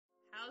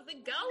How's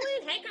it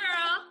going? Hey,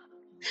 girl.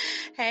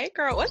 Hey,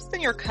 girl. What's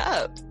in your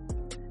cup?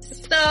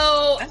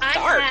 So That's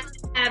dark.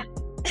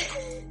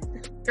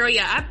 Girl,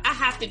 yeah, I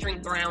have to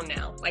drink brown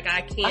now. Like,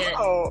 I can't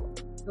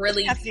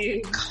really do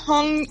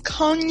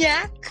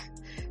cognac.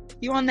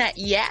 You on that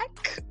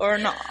yak or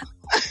not?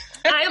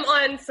 I am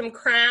on some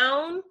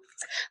Crown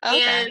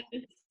and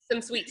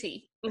some sweet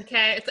tea.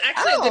 Okay, it's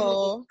actually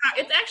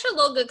it's actually a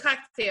little good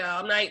cocktail.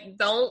 I'm like,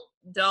 don't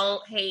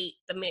hate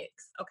the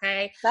mix.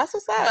 Okay, that's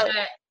what's up.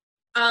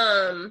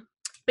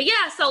 But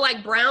yeah, so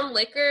like brown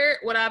liquor,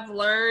 what I've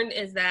learned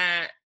is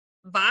that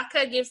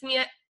vodka gives me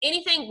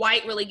anything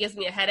white really gives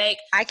me a headache.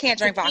 I can't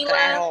drink vodka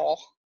at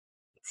all.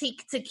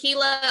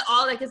 Tequila,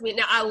 all that gives me.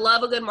 Now, I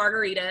love a good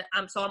margarita.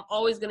 So I'm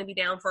always going to be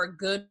down for a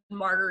good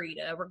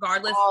margarita,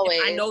 regardless. Always.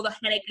 If I know the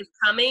headache is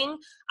coming,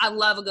 I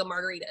love a good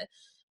margarita.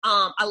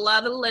 I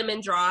love a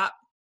lemon drop,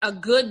 a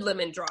good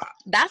lemon drop.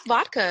 That's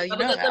vodka. You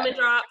know a good that. Lemon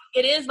drop.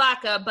 It is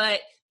vodka, but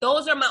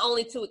those are my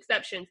only two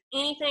exceptions.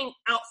 Anything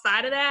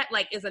outside of that,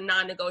 like, is a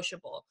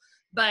non-negotiable.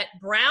 But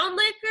brown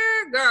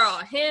liquor, girl,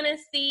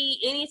 Hennessy,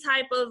 any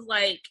type of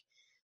like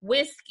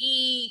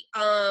whiskey,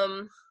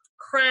 Crown,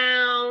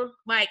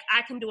 like,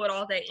 I can do it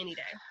all day, any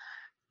day.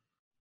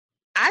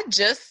 I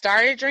just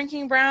started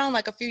drinking brown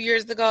like a few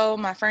years ago.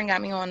 My friend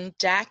got me on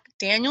Jack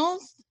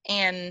Daniels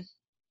and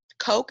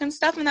Coke and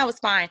stuff, and that was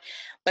fine.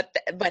 But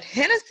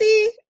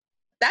Hennessy,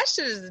 that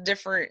shit is a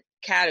different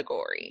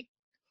category.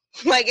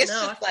 Like, it's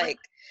just like,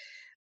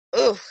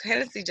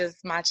 Hennessy,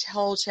 just my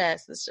whole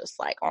chest is just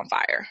like on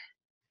fire.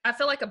 I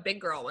feel like a big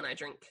girl when I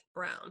drink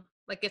brown.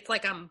 Like, it's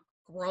like I'm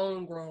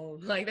grown.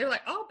 Like, they're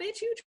like, oh,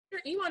 bitch,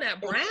 you want that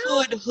brown?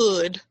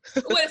 Hood.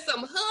 With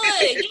some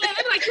hood. Yeah,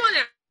 they're like, you want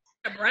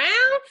that brown?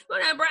 You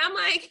want that brown? I'm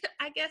like,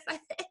 I guess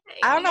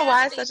I don't know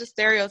why it's such a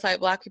stereotype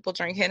black people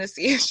drink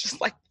Hennessy. It's just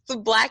like the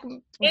black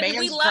man's drink.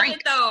 We love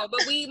it, though.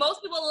 But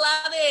most people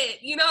love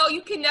it. You know,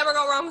 you can never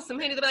go wrong with some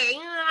Hennessy. They're like,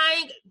 I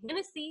ain't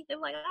Hennessy. They're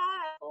like,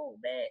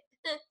 bet.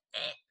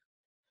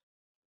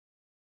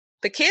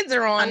 The kids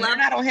are on, they're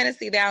not on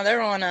Hennessy now.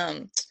 They're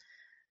on,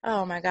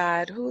 oh my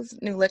God,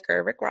 who's new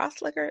liquor? Rick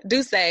Ross liquor?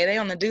 Douce. They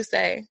on the Douce.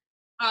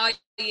 Oh,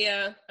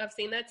 yeah. I've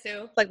seen that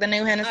too. It's like the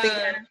new Hennessy.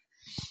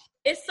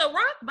 Is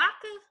Ciroc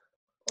vodka?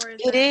 Or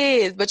it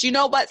is, but you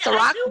know what? Yeah,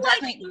 Ciroc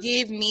doesn't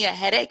give me a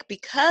headache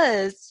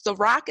because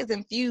Ciroc is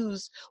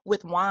infused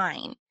with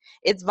wine.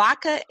 It's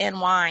vodka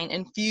and wine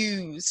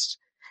infused.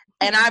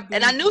 And I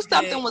knew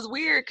something was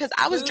weird because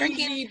I was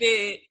drinking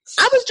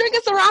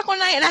Ciroc one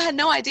night and I had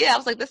no idea. I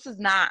was like, this is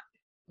not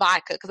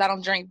vodka because I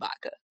don't drink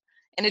vodka.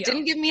 And it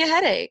didn't give me a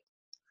headache.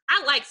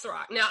 I like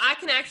Ciroc. Now, I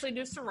can actually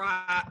do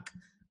Ciroc.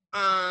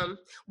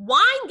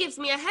 Wine gives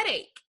me a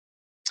headache.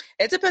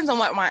 It depends on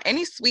what wine.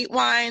 Any sweet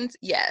wines,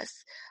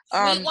 yes.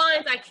 Sweet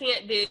wines I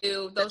can't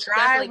do. Those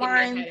dry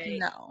wines, give me a headache.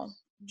 No.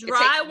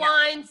 Dry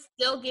wines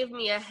still give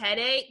me a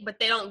headache, but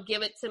they don't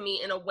give it to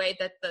me in a way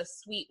that the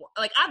sweet,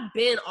 like, I've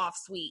been off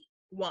sweet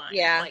wine,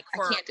 like,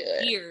 for I can't do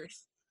it.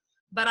 years.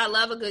 But I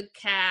love a good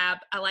Cab.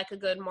 I like a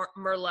good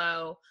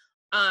Merlot.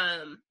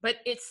 But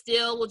it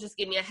still will just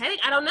give me a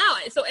headache. I don't know.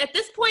 So at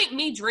this point,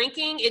 me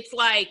drinking, it's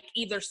like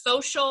either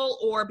social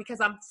or because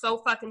I'm so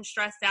fucking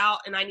stressed out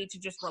and I need to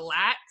just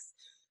relax.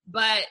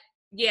 But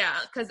yeah,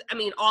 because I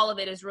mean, all of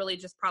it is really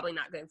just probably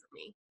not good for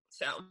me.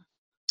 So,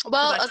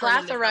 well, a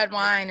glass of red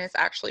wine is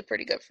actually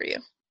pretty good for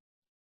you.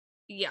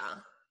 Yeah,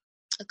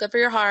 it's good for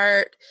your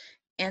heart,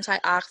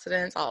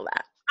 antioxidants, all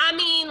that. I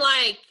mean,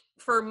 like,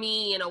 for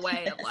me, in a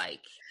way of like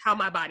how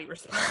my body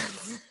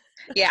responds.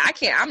 Yeah, I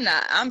can't.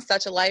 I'm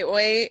such a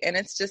lightweight, and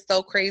it's just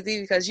so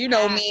crazy because you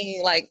know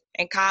me. Like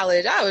in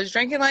college, I was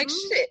drinking like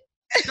shit.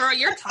 Girl,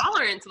 your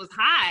tolerance was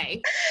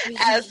high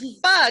as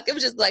fuck. It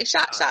was just like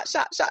shot. I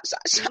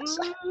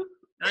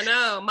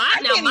know.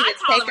 My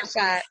tolerance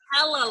is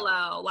hella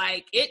low.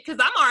 Like, because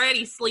I'm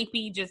already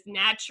sleepy just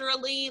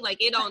naturally.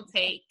 Like, it don't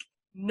take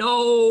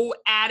no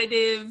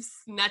additives,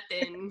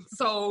 nothing.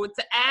 So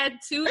to add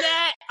to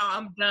that,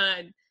 I'm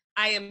done.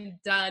 I am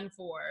done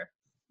for.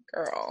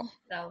 Girl.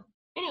 So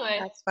anyway,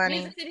 that's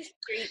funny. Music City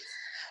Streets.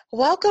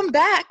 Welcome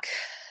back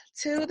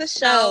to the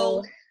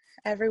show,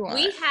 everyone.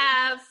 We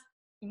have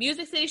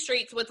Music City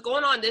Streets. What's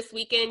going on this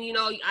weekend? You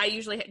know, I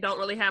usually don't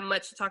really have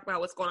much to talk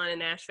about what's going on in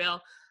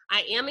Nashville.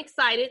 I am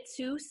excited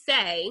to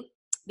say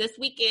this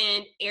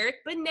weekend, Eric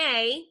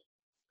Benet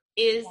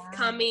is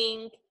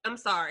coming. I'm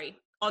sorry.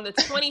 On the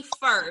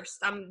 21st,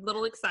 I'm a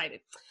little excited.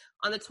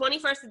 On the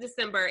 21st of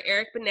December,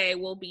 Eric Benet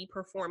will be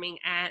performing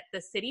at the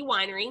City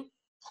Winery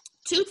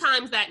 2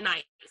 times that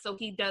night. So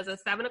he does a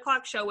 7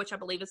 o'clock show, which I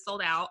believe is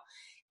sold out.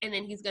 And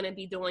then he's going to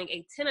be doing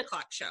a 10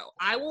 o'clock show.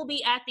 I will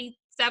be at the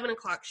 7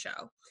 o'clock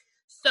show.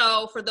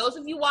 So for those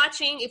of you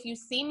watching, if you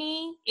see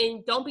me,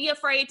 and don't be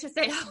afraid to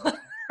say,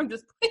 I'm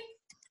just playing.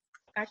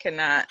 I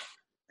cannot.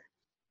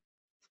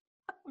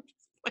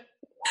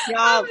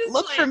 Y'all,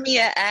 look for me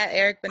at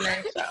Eric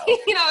Benet show.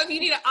 You know, if you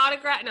need an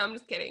autograph. No, I'm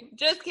just kidding.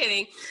 Just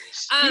kidding.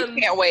 You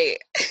can't wait.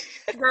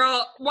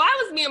 Girl, why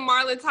was me and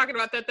Marlon talking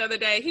about that the other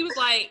day? He was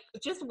like,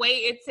 just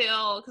wait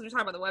until, because we're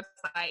talking about the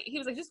website. He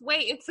was like, just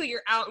wait until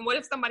you're out. And what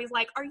if somebody's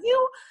like, are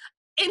you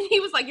And he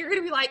was like, you're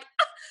going to be like,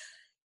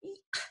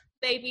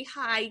 baby,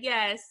 hi,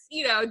 yes.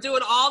 You know,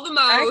 doing all the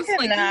most. I like,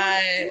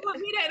 cannot. you want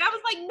me to? And I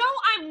was like, no,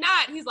 I'm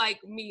not. He's like,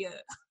 Mia.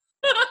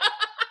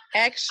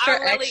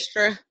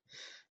 Extra.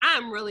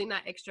 I'm really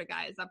not extra,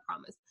 guys. I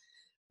promise.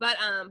 But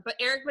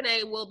Eric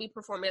Benet will be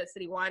performing at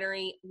City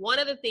Winery. One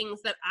of the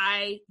things that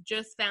I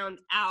just found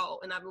out,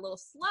 and I'm a little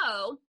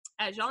slow,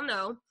 as y'all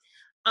know,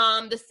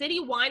 the City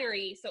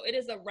Winery, so it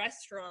is a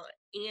restaurant,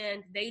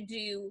 and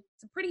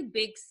it's a pretty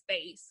big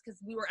space, because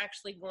we were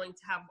actually going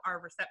to have our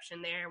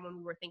reception there when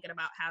we were thinking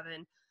about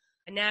having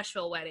a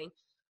Nashville wedding.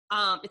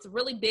 It's a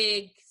really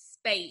big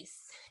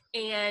space,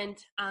 and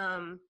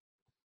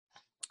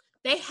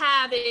they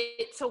have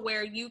it to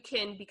where you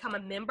can become a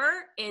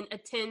member and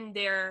attend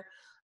their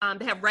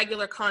they have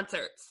regular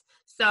concerts.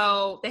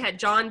 So they had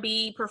John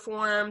B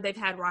perform, they've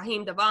had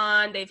Raheem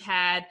Devon, they've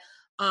had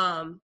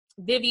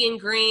Vivian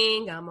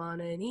Green, I'm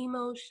on an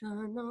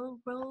emotional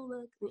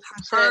roller.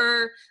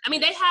 Her. I mean,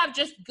 they have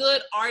just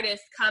good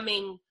artists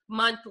coming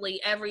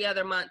monthly, every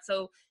other month.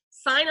 So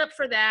sign up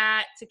for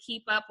that to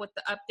keep up with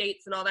the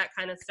updates and all that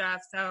kind of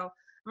stuff. So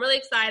I'm really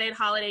excited.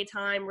 Holiday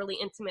time, really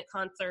intimate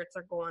concerts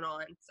are going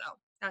on. So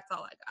that's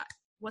all I got.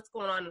 What's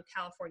going on with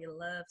California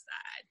Love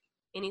side?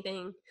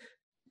 Anything?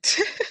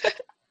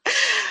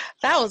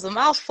 That was a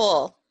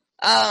mouthful.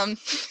 And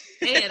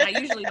I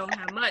usually don't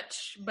have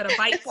much, but a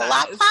bite It's a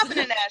lot popping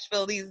in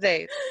Nashville these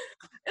days.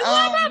 It's a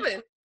lot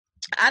popping.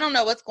 I don't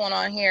know what's going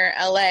on here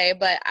in LA,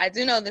 but I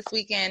do know this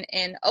weekend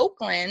in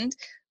Oakland,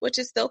 which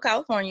is still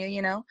California,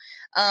 you know,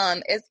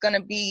 it's going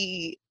to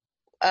be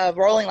a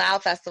Rolling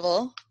Loud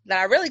festival that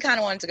I really kind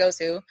of wanted to go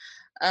to.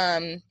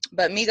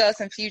 But Migos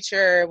and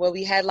Future will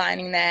be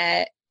headlining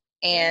that.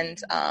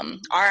 And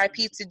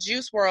RIP to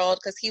Juice WRLD,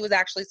 because he was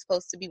actually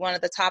supposed to be one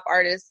of the top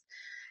artists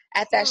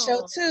at that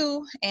show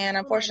too, and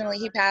unfortunately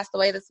he passed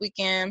away this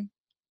weekend.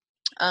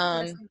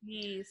 It's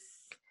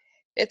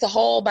a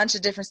whole bunch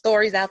of different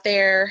stories out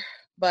there,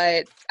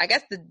 but I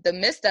guess the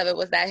midst of it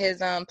was that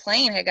his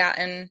plane had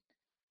gotten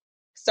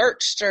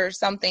searched or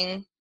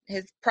something.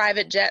 His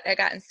private jet had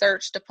gotten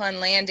searched upon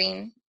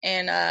landing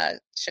in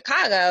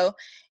Chicago,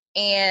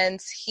 and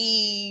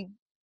he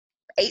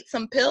ate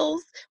some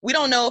pills. We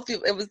don't know if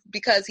it was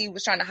because he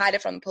was trying to hide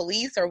it from the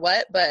police or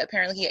what, but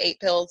apparently he ate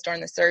pills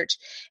during the search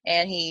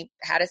and he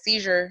had a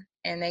seizure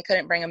and they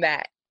couldn't bring him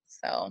back.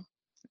 So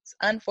it's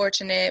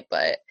unfortunate,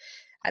 but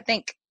I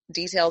think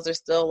details are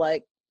still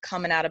like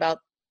coming out about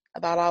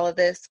all of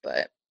this,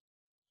 but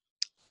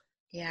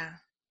yeah.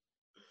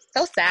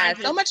 So sad.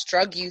 So much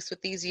drug use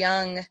with these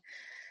young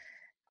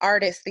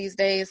artists these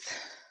days.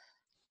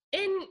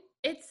 And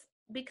it's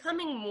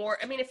becoming more,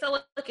 I mean, it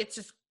felt like it's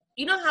just,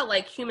 you know how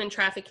like human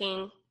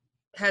trafficking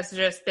has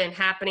just been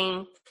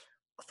happening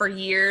for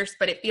years,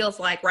 but it feels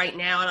like right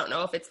now, I don't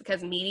know if it's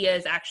because media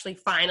is actually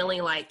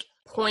finally like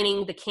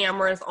pointing the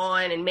cameras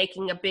on and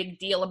making a big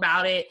deal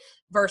about it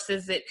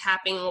versus it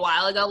happening a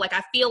while ago. Like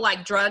I feel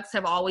like drugs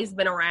have always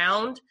been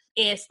around,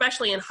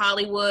 especially in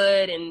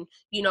Hollywood and,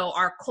 you know,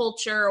 our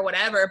culture or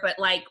whatever. But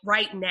like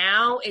right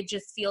now, it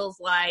just feels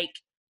like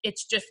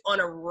it's just on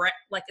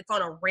it's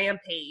on a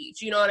rampage.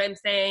 You know what I'm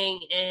saying?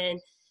 And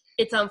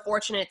it's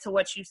unfortunate to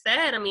what you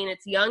said. I mean,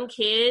 it's young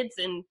kids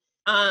and,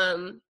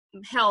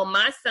 hell,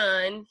 my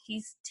son,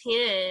 he's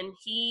 10.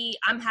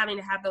 I'm having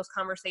to have those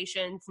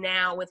conversations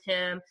now with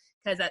him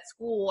because at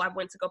school I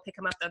went to go pick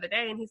him up the other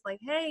day and he's like,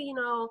 hey, you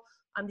know,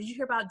 did you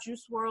hear about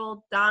Juice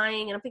WRLD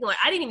dying? And I'm thinking like,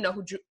 I didn't even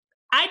know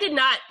I did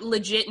not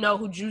legit know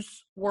who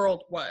Juice WRLD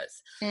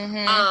was.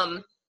 Mm-hmm.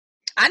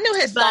 I knew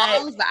his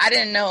songs, but I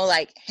didn't know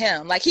like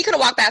him. Like he could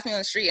have walked past me on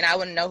the street and I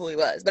wouldn't know who he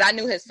was, but I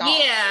knew his songs.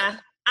 Yeah.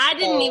 I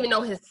didn't even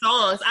know his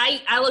songs.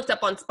 I looked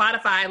up on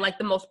Spotify, like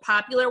the most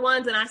popular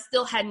ones, and I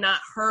still had not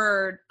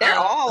heard. They're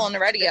all on the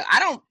radio. I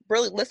don't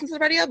really listen to the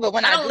radio, but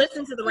when I don't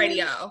listen to the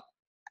radio.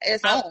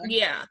 It's on.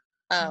 Yeah.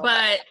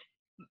 But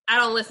I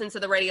don't listen to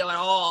the radio at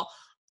all.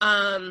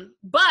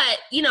 But,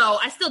 you know,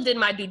 I still did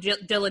my due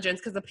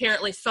diligence because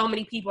apparently so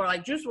many people are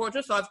like, Juice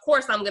WRLD, so of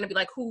course I'm going to be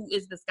like, who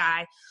is this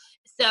guy?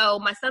 So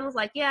my son was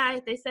like, yeah,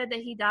 they said that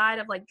he died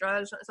of like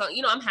drugs. So,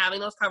 you know, I'm having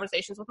those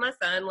conversations with my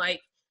son,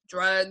 like,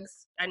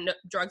 drugs, I know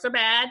drugs are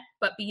bad,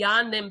 but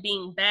beyond them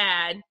being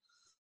bad,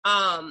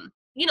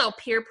 you know,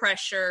 peer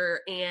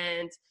pressure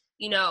and,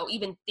 you know,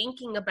 even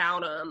thinking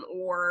about them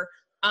or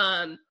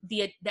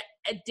the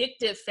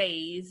addictive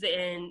phase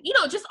and, you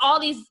know, just all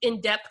these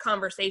in-depth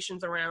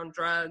conversations around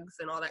drugs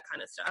and all that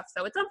kind of stuff.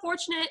 So it's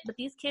unfortunate, but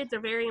these kids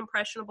are very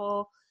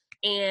impressionable.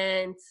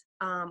 And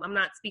I'm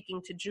not speaking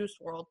to Juice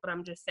WRLD, but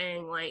I'm just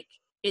saying like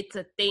it's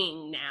a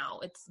thing now.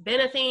 It's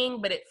been a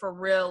thing, but it for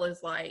real is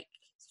like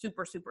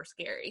super, super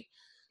scary.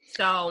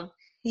 So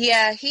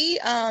yeah, he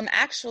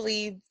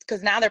actually,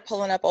 because now they're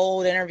pulling up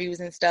old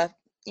interviews and stuff,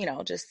 you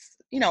know, just,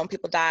 you know, when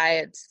people die,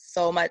 it's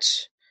so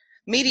much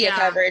media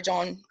coverage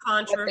on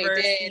controversy what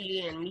they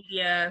did. And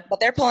media. But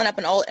they're pulling up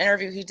an old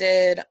interview he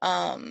did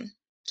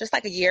just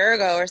like a year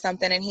ago or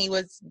something, and he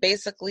was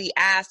basically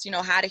asked, you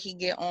know, how did he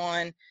get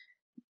on,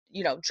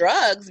 you know,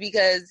 drugs,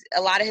 because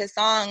a lot of his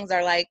songs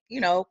are like,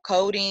 you know,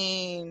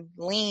 codeine,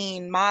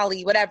 lean,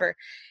 Molly, whatever.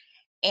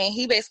 And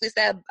he basically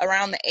said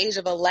around the age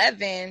of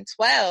 11,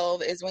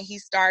 12 is when he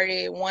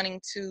started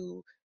wanting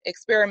to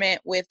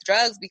experiment with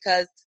drugs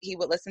because he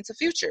would listen to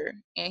Future.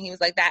 And he was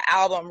like, that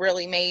album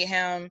really made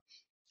him,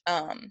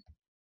 because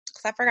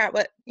I forgot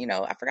what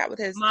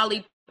his...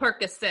 Molly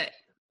Percocet.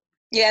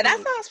 Yeah, that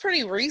sounds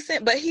pretty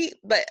recent,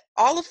 but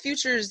all of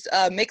Future's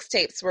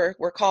mixtapes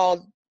were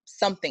called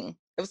something.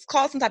 It was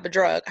called some type of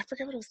drug. I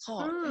forget what it was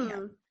called.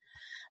 Yeah.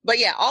 But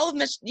yeah, all of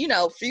Mitch,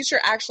 Future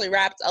actually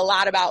rapped a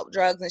lot about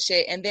drugs and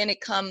shit. And then it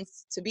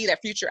comes to be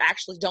that Future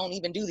actually don't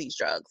even do these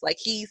drugs. Like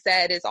he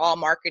said, it's all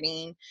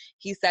marketing.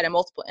 He said in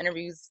multiple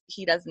interviews,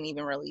 he doesn't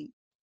even really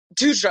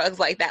do drugs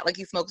like that. Like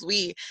he smokes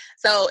weed.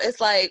 So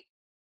it's like,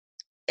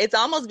 it's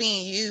almost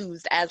being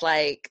used as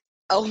like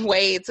a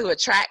way to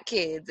attract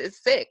kids.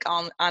 It's sick,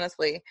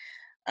 honestly.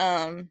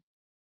 And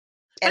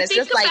it's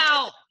just like,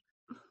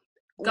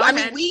 I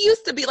mean, we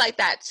used to be like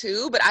that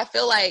too, but I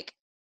feel like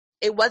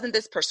it wasn't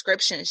this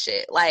prescription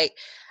shit. Like,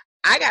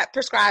 I got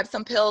prescribed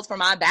some pills for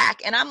my back,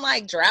 and I'm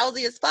like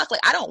drowsy as fuck. Like,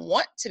 I don't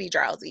want to be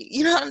drowsy.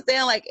 You know what I'm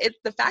saying? Like, it's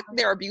the fact that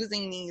they're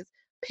abusing these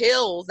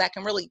pills that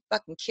can really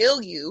fucking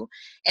kill you,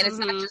 and it's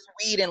not just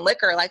weed and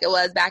liquor like it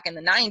was back in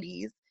the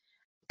 90s.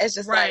 It's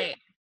just like,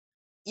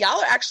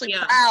 y'all are actually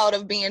proud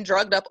of being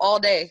drugged up all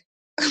day.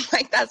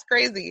 Like, that's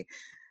crazy.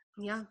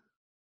 Yeah.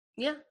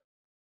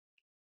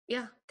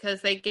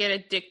 Because they get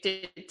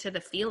addicted to the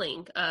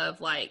feeling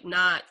of like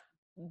not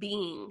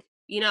being,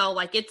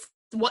 like it's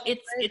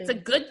a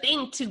good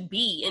thing to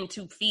be and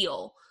to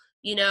feel,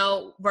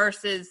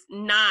 versus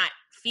not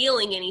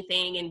feeling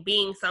anything and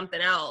being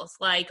something else.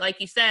 Like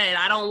you said,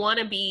 I don't want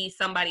to be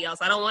somebody else.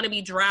 I don't want to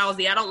be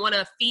drowsy. I don't want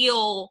to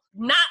feel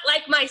not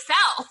like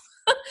myself.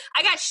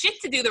 I got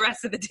shit to do the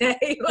rest of the day.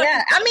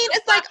 Yeah, I mean,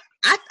 it's like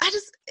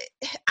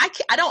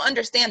I don't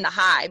understand the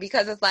high,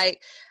 because it's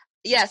like,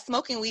 yeah,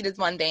 smoking weed is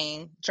one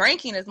thing,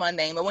 drinking is one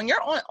thing, but when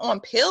you're on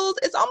pills,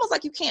 it's almost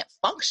like you can't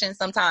function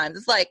sometimes.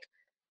 It's like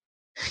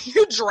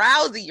you're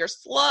drowsy, you're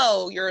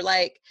slow, you're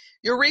like,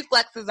 your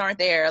reflexes aren't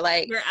there.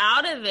 Like, you're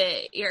out of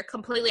it. You're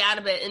completely out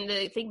of it. And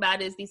the thing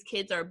about it is these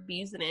kids are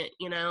abusing it,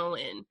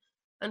 and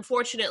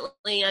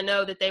unfortunately, I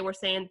know that they were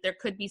saying there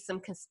could be some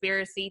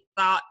conspiracy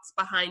thoughts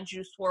behind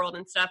Juice WRLD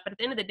and stuff, but at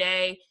the end of the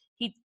day,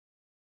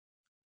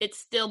 it's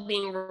still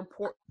being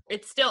reported.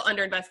 It's still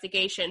under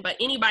investigation, but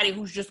anybody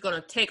who's just going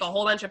to take a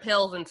whole bunch of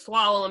pills and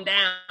swallow them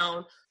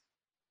down,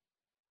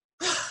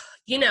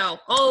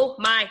 oh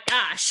my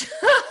gosh,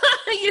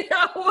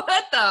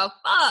 what the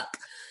fuck?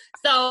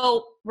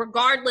 So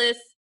regardless,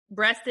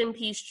 rest in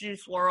peace,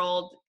 Juice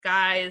WRLD.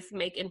 Guys,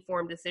 make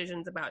informed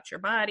decisions about your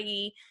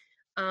body,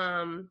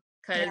 because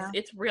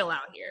it's real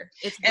out here.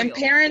 And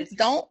parents,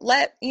 don't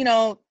let,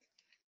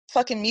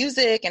 fucking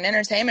music and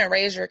entertainment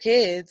raise your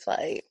kids,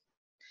 like,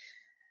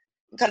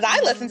 because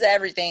I listened to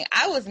everything.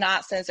 I was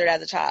not censored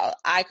as a child.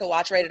 I could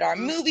watch rated R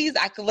movies.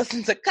 I could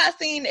listen to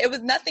cussing. It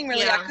was nothing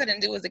really I couldn't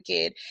do as a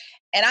kid.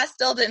 And I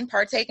still didn't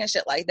partake in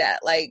shit like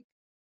that. Like,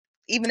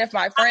 even if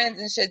my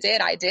friends and shit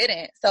did, I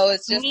didn't. So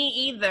it's just... Me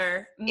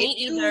either.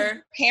 You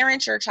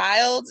parent your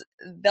child,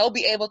 they'll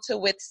be able to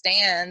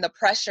withstand the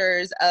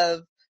pressures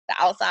of the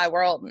outside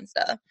world and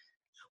stuff.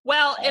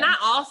 Well, and I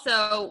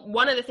also,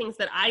 one of the things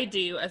that I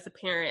do as a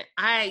parent,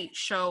 I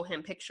show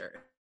him pictures.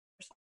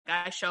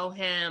 I show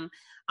him...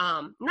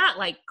 not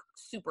like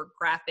super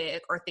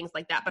graphic or things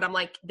like that, but I'm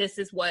like, this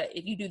is what,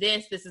 if you do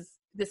this, this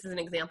is an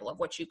example of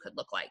what you could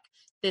look like.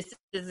 This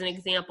is an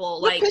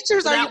example. What like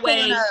pictures are you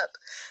pulling up?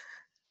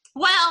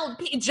 Well,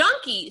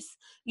 junkies,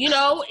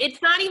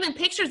 it's not even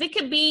pictures. It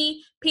could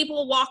be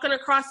people walking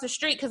across the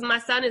street, because my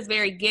son is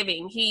very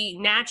giving. He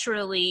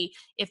naturally,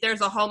 if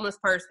there's a homeless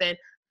person,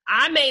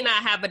 I may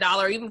not have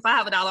 $1. Even if I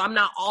have $1, I'm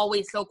not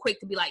always so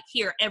quick to be like,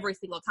 here, every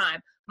single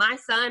time. My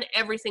son,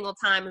 every single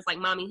time, is like,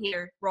 mommy,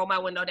 here, roll my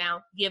window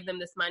down, give them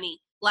this money.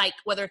 Like,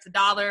 whether it's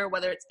 $1,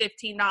 whether it's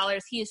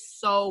 $15, he is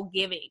so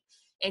giving.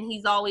 And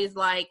he's always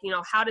like,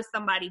 how does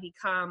somebody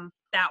become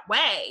that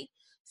way?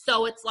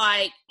 So it's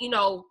like,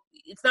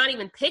 it's not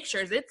even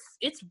pictures.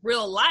 It's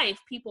real life.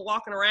 People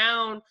walking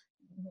around,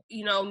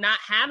 not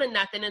having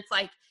nothing. It's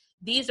like,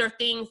 these are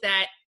things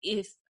that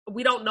if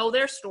we don't know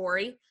their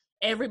story,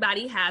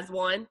 everybody has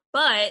one,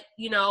 but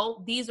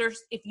these are,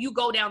 if you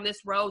go down this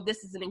road,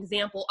 this is an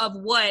example of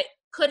what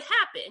could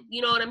happen.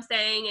 You know what I'm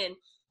saying? And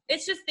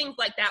it's just things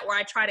like that where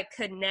I try to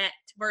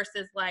connect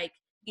versus like,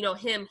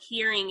 him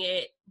hearing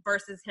it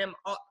versus him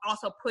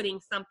also putting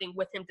something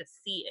with him to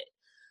see it.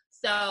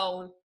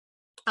 So,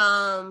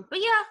 but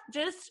yeah,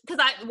 just because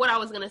what I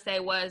was going to say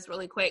was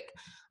really quick.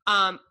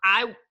 I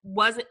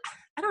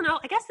don't know,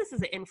 I guess this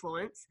is an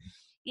influence.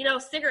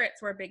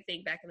 Cigarettes were a big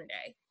thing back in the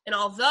day. And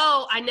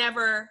although I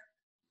can't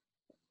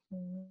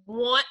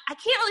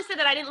really say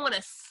that I didn't want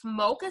to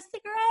smoke a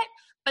cigarette,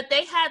 but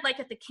they had like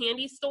at the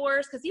candy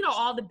stores, because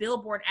all the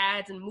billboard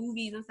ads and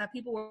movies and stuff,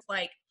 people were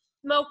like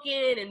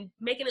smoking and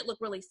making it look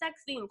really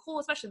sexy and cool,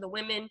 especially the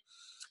women.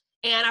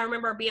 And I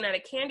remember being at a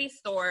candy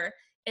store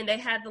and they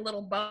had the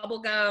little bubble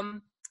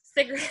gum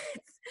cigarettes,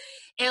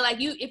 and like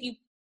if you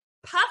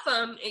puff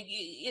them,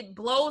 it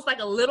blows like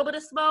a little bit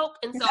of smoke.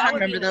 And so I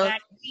would be in the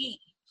back seat.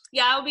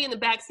 Yeah, I would be in the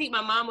back seat.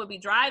 My mom would be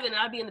driving, and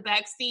I'd be in the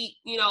back seat,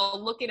 you know,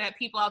 looking at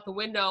people out the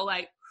window,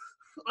 like,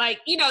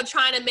 you know,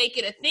 trying to make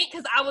it a thing,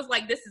 because I was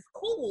like, this is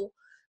cool.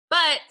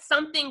 But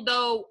something,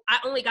 though, I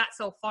only got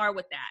so far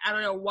with that. I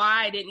don't know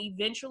why I didn't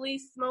eventually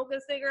smoke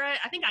a cigarette.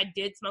 I think I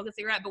did smoke a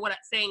cigarette, but what I'm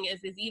saying is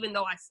even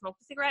though I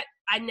smoked a cigarette,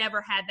 I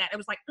never had that. It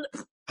was like,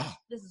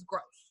 this is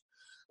gross.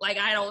 Like,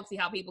 I don't see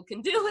how people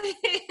can do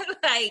it.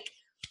 Like,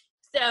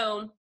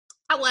 so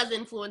I was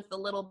influenced a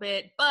little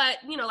bit. But,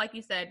 you know, like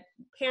you said,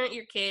 parent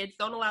your kids.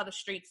 Don't allow the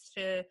streets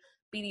to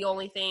be the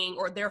only thing,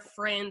 or their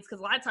friends, because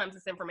a lot of times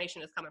this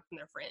information is coming from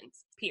their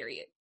friends,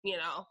 period. You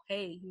know,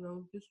 hey, you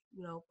know, just,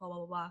 you know, blah, blah,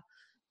 blah, blah.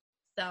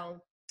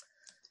 So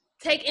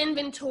take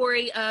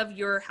inventory of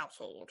your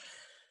household.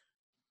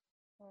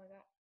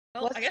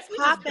 Well, I guess we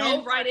just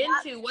dove right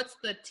into what's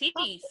the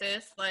tea,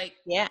 sis. Like,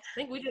 yeah, I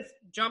think we just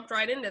jumped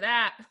right into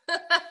that.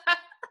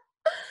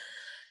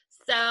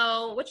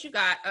 So what you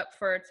got up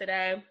for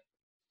today?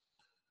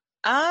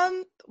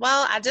 Well,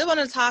 I did want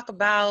to talk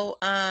about,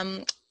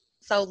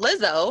 so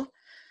Lizzo,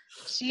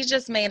 she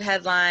just made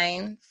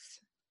headlines.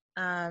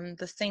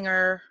 The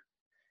singer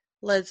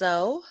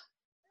Lizzo,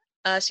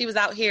 she was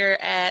out here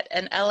at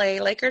an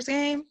LA Lakers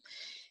game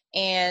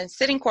and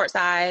sitting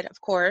courtside,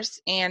 of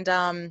course. And,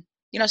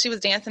 you know, she was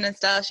dancing and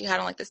stuff. She had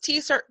on like this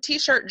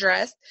t-shirt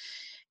dress,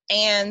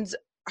 and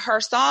her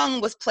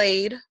song was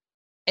played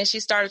and she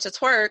started to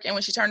twerk. And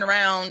when she turned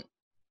around,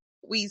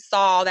 we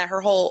saw that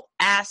her whole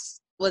ass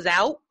was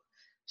out.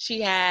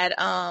 She had,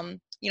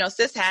 you know,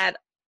 sis had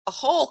a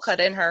hole cut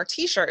in her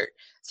t-shirt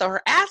so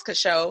her ass could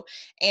show,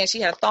 and she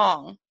had a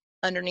thong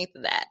underneath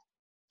of that.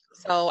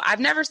 So I've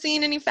never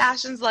seen any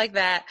fashions like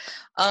that.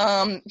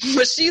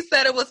 But she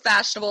said it was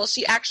fashionable.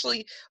 She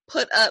actually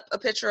put up a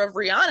picture of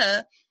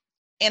Rihanna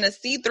in a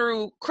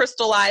see-through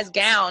crystallized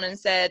gown and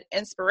said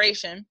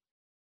inspiration.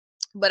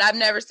 But I've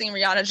never seen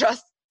Rihanna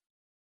dress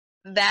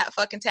that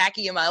fucking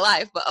tacky in my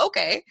life, but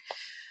okay.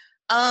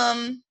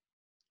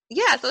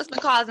 Yeah, so it's been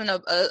causing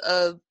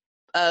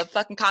a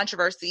fucking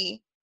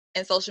controversy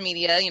in social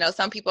media. You know,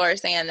 some people are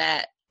saying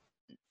that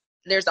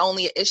there's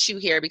only an issue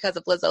here because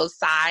of Lizzo's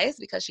size,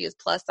 because she is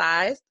plus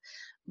size.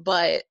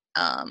 But,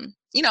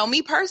 you know,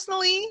 me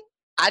personally,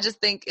 I just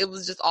think it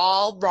was just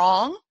all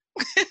wrong.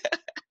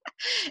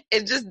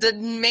 It just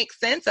didn't make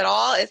sense at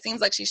all. It seems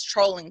like she's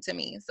trolling to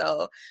me.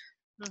 So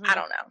I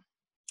don't know.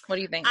 What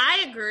do you think?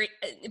 I agree.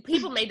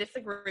 People may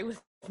disagree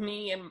with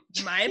me and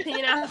my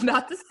opinion I'm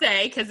about to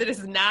say, because it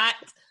is not.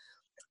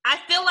 I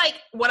feel like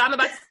what I'm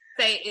about to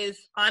say is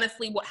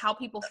honestly how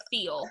people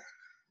feel,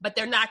 but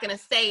they're not going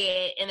to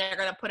say it, and they're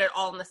going to put it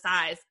all on the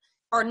size,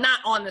 or not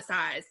on the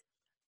size.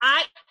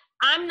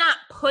 I'm not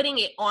putting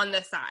it on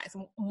the size.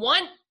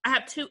 One, I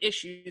have two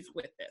issues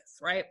with this,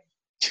 right?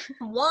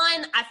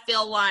 One, I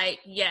feel like,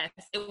 yes,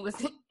 it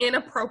was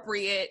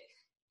inappropriate.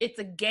 It's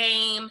a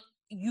game.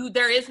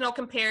 There is no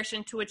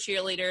comparison to a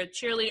cheerleader.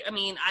 I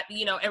mean,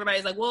 you know,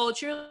 everybody's like, well,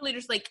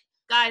 cheerleaders, like,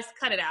 guys,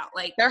 cut it out.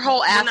 Like, their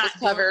whole ass is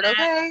covered,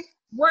 okay?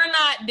 We're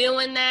not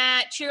doing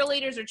that.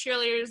 Cheerleaders are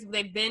cheerleaders.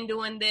 They've been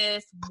doing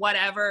this,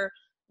 whatever.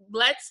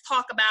 Let's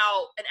talk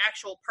about an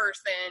actual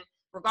person,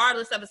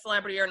 regardless of a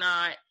celebrity or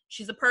not.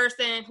 She's a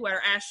person who had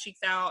her ass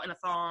cheeks out in a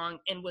thong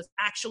and was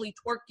actually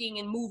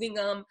twerking and moving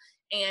them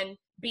and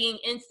being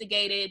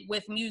instigated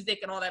with music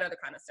and all that other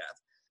kind of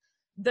stuff.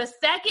 The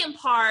second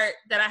part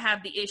that I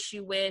have the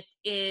issue with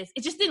is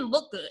it just didn't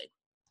look good.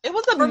 It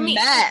was a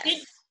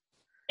mess.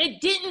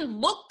 It didn't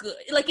look good.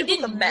 Like, it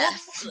didn't look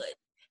good.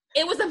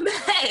 It was a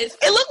mess.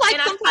 It looked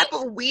like some type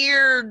of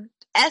weird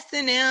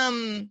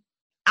S&M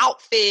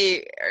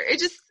outfit.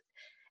 It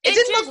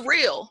didn't look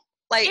real.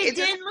 Like, it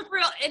didn't look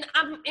real.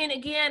 And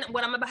again,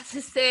 what I'm about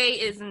to say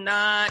is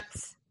not,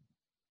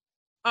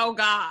 oh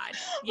God,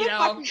 you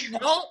know,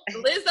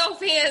 Lizzo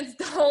fans,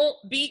 don't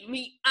beat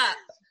me up.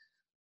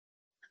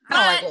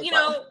 But, you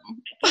know,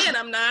 again,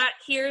 I'm not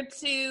here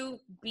to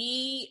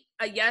be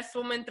a yes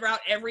woman throughout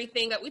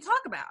everything that we talk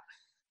about.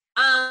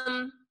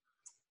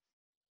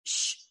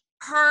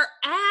 Her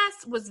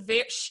ass was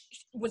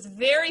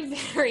very,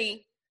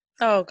 very.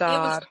 Oh God! It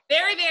was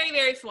very, very,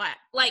 very flat.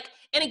 Like,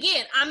 and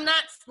again, I'm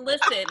not.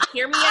 Listen,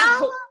 hear me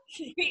out.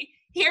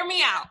 Hear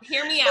me out.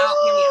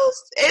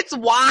 It's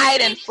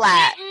wide and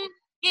flat.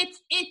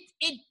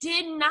 It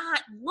did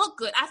not look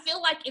good. I feel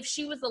like if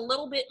she was a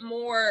little bit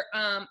more,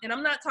 and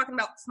I'm not talking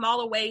about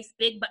smaller waist,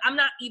 big, but I'm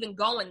not even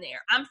going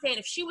there. I'm saying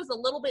if she was a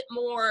little bit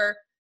more,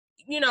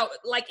 you know,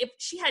 like if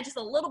she had just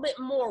a little bit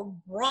more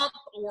rump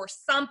or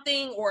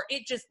something, or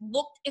if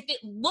it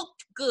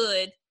looked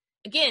good,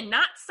 again,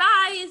 not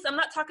size, I'm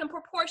not talking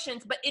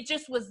proportions, but it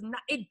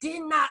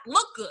did not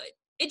look good.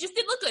 It just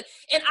didn't look good.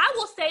 And I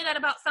will say that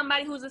about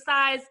somebody who's a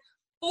size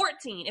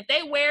 14. If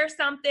they wear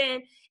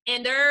something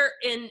and they're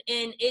and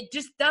it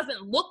just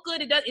doesn't look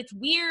good, it's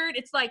weird.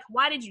 It's like,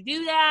 why did you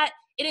do that?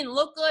 It didn't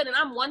look good. And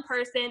I'm one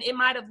person. It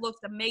might have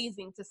looked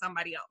amazing to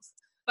somebody else.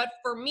 But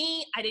for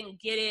me, I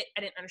didn't get it.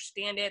 I didn't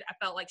understand it. I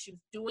felt like she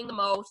was doing the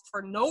most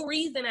for no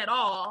reason at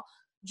all.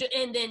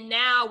 And then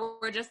now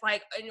we're just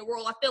like, I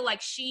feel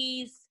like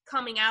she's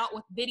coming out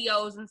with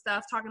videos and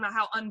stuff talking about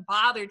how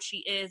unbothered she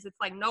is. It's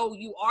like, no,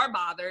 you are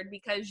bothered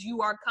because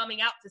you are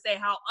coming out to say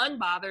how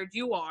unbothered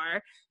you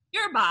are.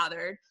 You're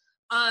bothered.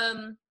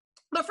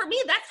 But for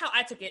me, that's how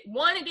I took it.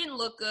 One, it didn't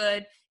look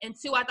good. And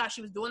two, I thought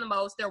she was doing the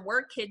most. There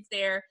were kids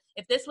there.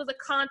 If this was a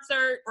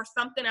concert or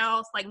something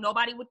else, like,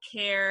 nobody would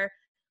care.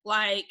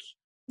 Like,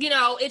 you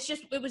know,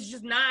 it was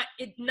just not,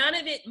 none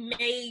of it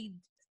made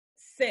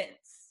sense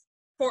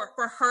for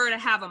her to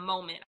have a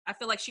moment. I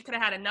feel like she could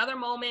have had another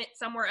moment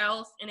somewhere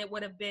else and it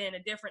would have been a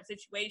different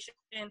situation.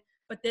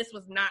 But this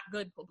was not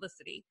good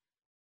publicity.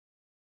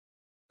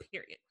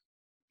 Period.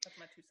 That's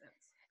my 2 cents.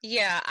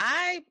 Yeah,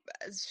 I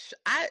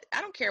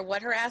don't care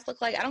what her ass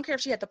looked like. I don't care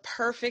if she had the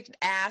perfect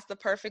ass, the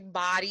perfect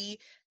body.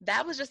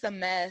 That was just a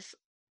mess,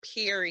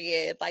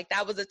 period. Like,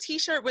 that was a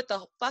t-shirt with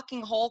the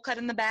fucking hole cut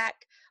in the back,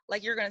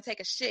 like you're gonna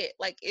take a shit.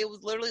 Like, it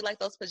was literally like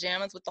those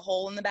pajamas with the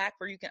hole in the back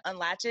where you can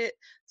unlatch it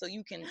so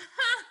you can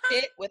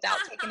fit without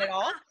taking it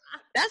off.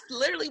 That's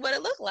literally what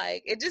it looked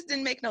like. It just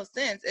didn't make no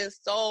sense.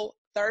 It's so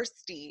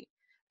thirsty.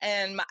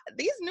 And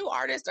these new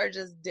artists are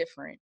just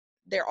different.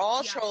 They're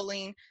all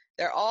trolling.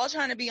 They're all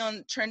trying to be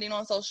trending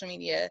on social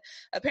media.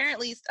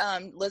 Apparently,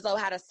 Lizzo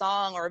had a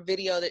song or a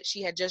video that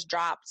she had just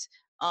dropped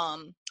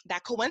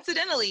that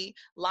coincidentally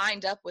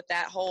lined up with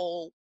that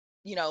whole,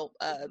 you know,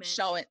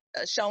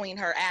 showing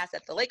her ass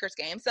at the Lakers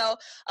game. So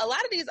a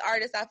lot of these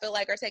artists, I feel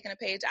like, are taking a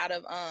page out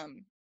of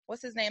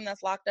what's his name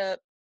that's locked up?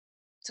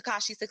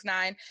 Tekashi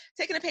 6ix9ine,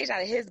 taking a page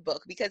out of his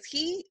book, because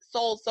he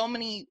sold so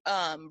many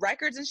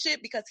records and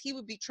shit because he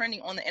would be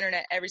trending on the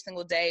internet every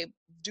single day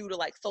due to,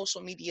 like,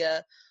 social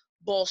media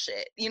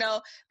bullshit. You know,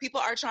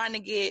 people are trying to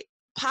get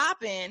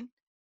popping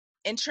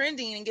and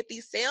trending and get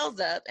these sales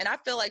up, and I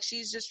feel like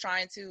she's just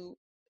trying to,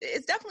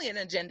 it's definitely an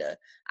agenda.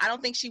 I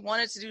don't think she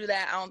wanted to do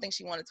that. I don't think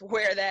she wanted to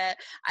wear that.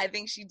 I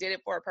think she did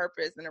it for a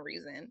purpose and a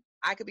reason.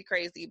 I could be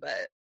crazy,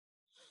 but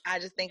I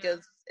just think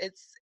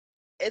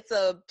it's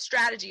a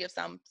strategy of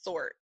some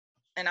sort,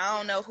 and I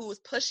don't know who was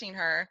pushing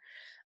her,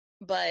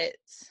 but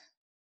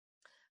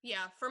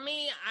yeah, for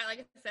me, like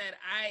I said,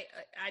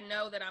 I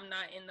know that I'm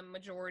not in the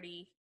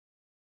majority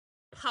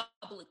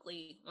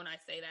publicly when I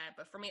say that,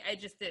 but for me, it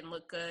just didn't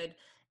look good.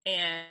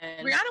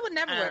 And Rihanna would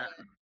never wear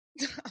them.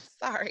 I'm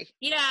sorry.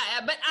 Yeah,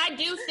 but I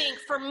do think,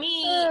 for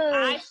me,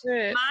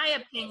 my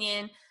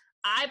opinion,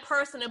 I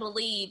personally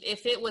believe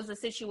if it was a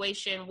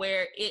situation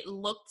where it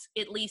looked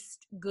at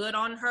least good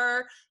on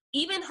her,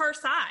 even her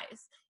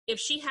size, if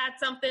she had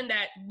something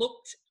that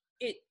looked,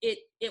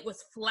 it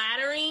was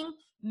flattering,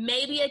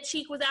 maybe a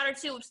cheek was out or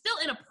two. It was still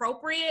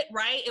inappropriate,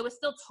 right? It was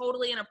still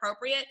totally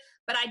inappropriate.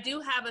 But I do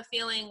have a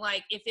feeling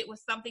like if it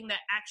was something that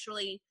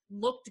actually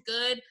looked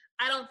good,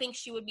 I don't think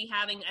she would be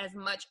having as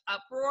much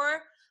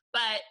uproar.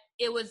 But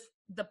it was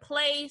the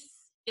place,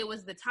 it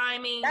was the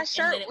timing. That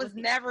shirt was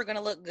never going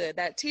to look good.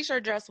 That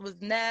t-shirt dress was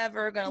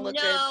never going to look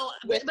good. No,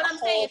 but I'm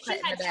saying if she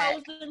had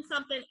chosen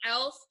something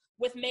else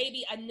with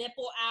maybe a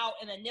nipple out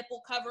and a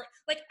nipple cover,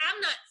 like,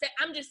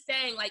 I'm just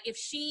saying, like, if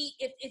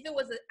it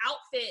was an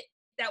outfit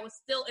that was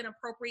still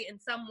inappropriate in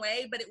some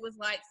way, but it was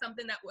like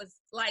something that was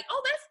like,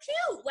 oh, that's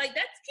cute. Like,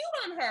 that's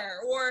cute on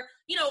her. Or,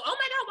 you know, oh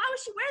my God, why would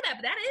she wear that?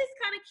 But that is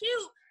kind of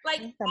cute.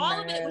 Like,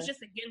 all of it was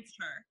just against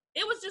her.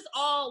 It was just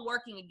all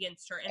working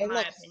against her, in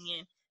my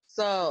opinion.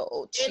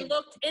 So cheap.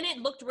 It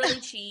looked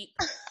really cheap.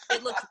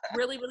 It looked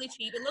really, really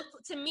cheap.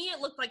 To me, it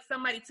looked like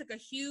somebody took a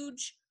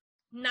huge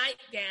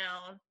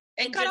nightgown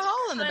and cut a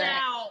hole in the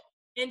back.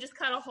 And just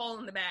cut a hole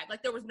in the back.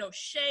 Like, there was no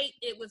shape.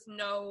 It was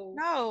no.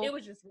 It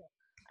was just,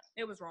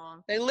 it was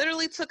wrong. They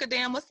literally took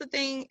what's the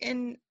thing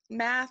in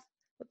math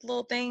with the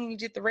little thing? You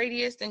did the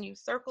radius and you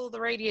circle the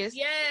radius.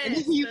 Yes. And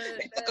they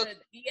took a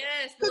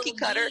cookie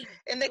cutter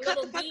and they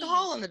cut the fucking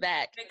hole in the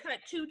back. They cut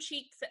 2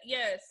 cheeks.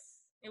 Yes.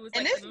 It was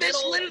and like this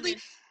bitch literally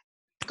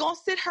gonna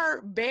sit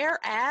her bare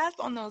ass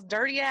on those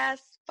dirty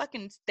ass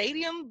fucking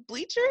stadium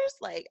bleachers.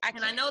 Like,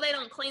 I know they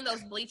don't clean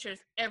those bleachers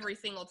every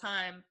single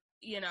time,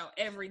 you know,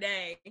 every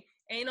day.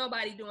 Ain't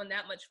nobody doing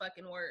that much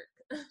fucking work.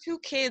 2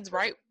 kids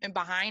right and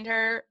behind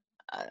her.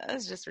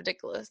 That's just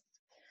ridiculous.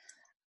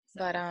 So,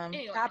 but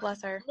anyway, God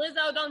bless her.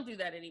 Lizzo, don't do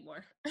that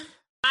anymore.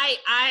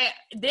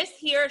 This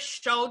here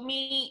showed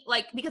me,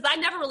 like, because I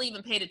never really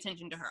even paid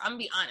attention to her. I'm gonna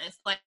be honest.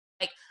 Like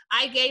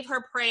I gave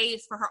her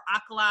praise for her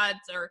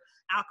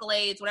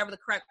accolades, whatever the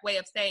correct way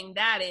of saying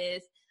that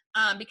is,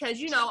 because,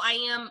 you know,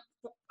 I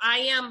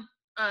am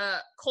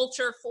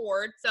culture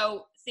forward.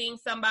 So seeing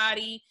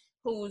somebody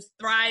who's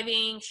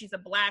thriving, she's a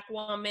Black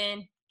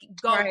woman,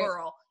 go right.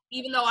 Girl.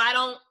 Even though I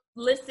don't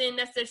listen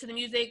necessarily to the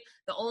music,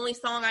 the only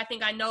song I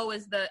think I know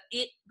is the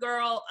It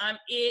Girl, I'm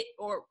It,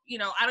 or, you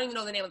know, I don't even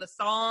know the name of the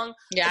song.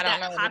 Yeah, I don't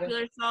know.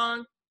 Popular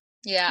song.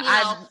 Yeah,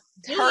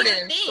 I've heard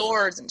it in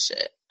stores and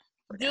shit.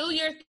 Do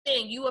your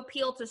thing. You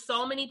appeal to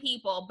so many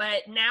people,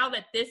 but now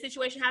that this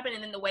situation happened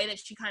and then the way that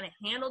she kind of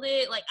handled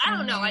it, like, I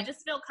don't know. I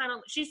just feel kind of,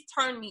 she's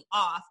turned me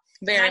off.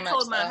 Very and I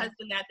told my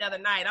husband that the other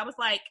night. I was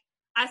like,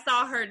 I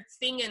saw her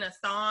singing a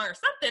song or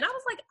something. I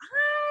was like,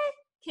 I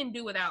can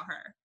do without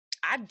her.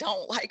 I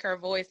don't like her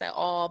voice at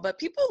all, but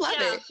people love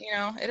it. You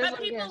know, but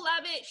people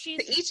love it. She's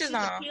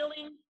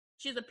appealing.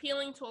 she's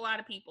appealing to a lot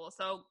of people.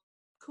 So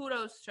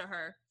kudos to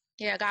her.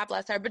 Yeah, God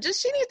bless her. But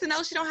just she needs to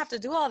know she don't have to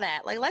do all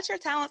that. Like, let your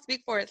talent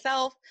speak for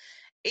itself.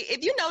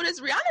 If you notice,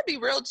 Rihanna be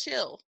real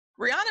chill.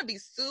 Rihanna be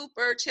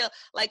super chill.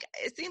 Like,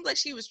 it seems like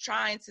she was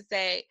trying to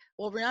say,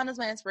 well, Rihanna's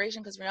my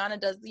inspiration because Rihanna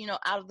does,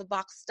 out of the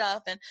box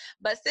stuff.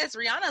 But sis,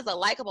 Rihanna's a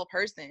likable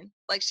person.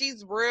 Like,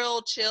 she's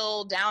real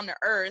chill, down to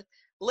earth.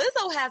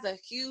 Lizzo has a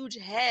huge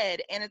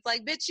head, and it's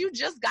like, bitch, you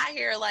just got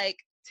here like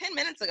 10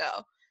 minutes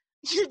ago.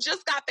 You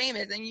just got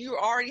famous, and you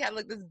already have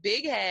like this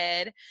big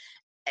head,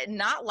 and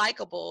not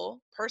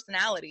likable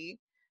personality.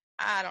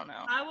 I don't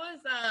know.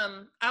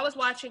 I was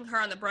watching her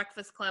on the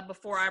Breakfast Club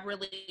before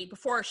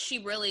she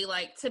really,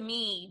 like, to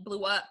me,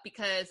 blew up,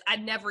 because I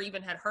never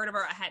even had heard of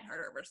her. I hadn't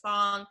heard of her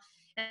song,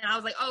 and I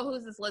was like, oh,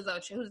 who's this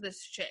Lizzo? Who's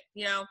this chick?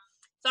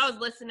 So I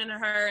was listening to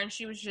her, and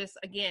she was just,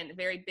 again,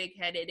 very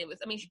big-headed. It was,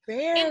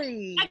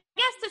 very. I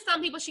guess to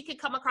some people she could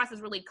come across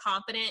as really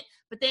confident,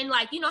 but then,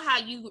 like, you know how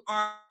you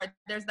are,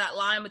 there's that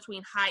line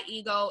between high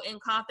ego and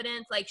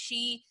confidence. Like,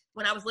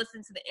 when I was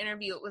listening to the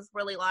interview, it was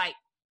really like,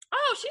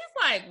 oh, she's,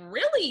 like,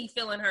 really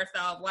feeling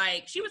herself.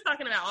 Like, she was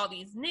talking about all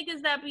these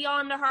niggas that be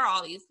on to her,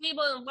 all these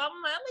people, and blah, blah,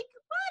 blah. I'm like,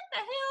 what the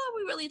hell are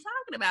we really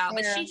talking about?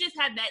 Yeah. But she just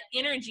had that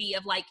energy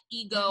of, like,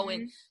 ego.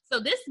 And so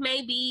this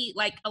may be,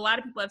 like, a lot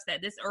of people have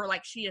said this, or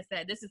like she has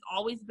said, this has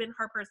always been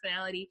her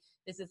personality.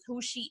 This is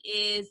who she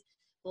is.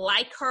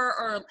 Like her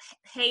or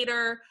hate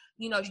her,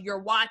 you're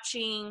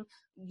watching,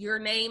 her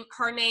name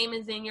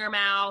is in your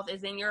mouth,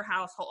 is in your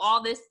household,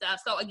 all this stuff.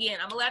 So, again,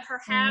 I'm going to let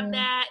her have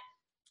that.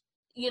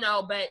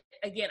 But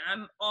again,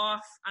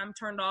 I'm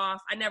turned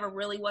off. I never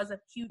really was a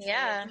huge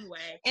fan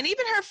anyway. And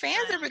even her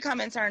fans are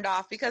becoming turned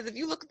off, because if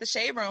you look at the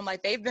Shade Room,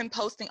 like, they've been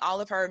posting all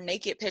of her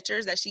naked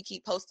pictures that she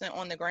keep posting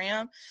on the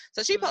gram.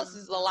 So she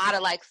posts a lot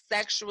of, like,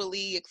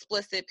 sexually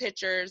explicit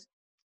pictures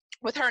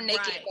with her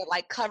naked, but,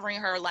 like,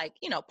 covering her, like,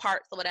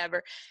 parts or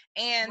whatever.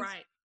 And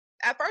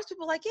at first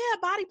people were like, yeah,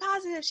 body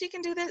positive, she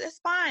can do this, it's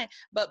fine.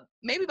 But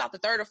maybe about the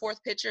third or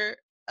fourth picture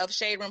of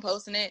Shade Room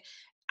posting it,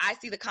 I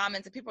see the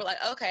comments and people are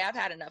like, okay, I've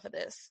had enough of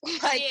this.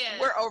 Like,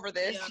 we're over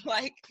this. Yeah.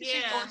 Like, she's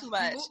doing too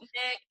much.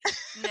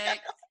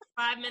 Next.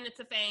 5 minutes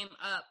of fame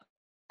up.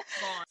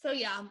 Gone. So,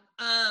 yeah.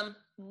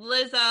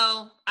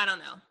 Lizzo, I don't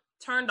know.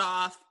 Turned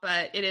off,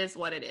 but it is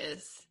what it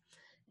is.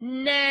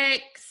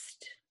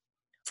 Next.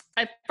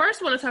 I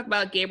first want to talk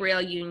about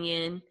Gabrielle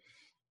Union.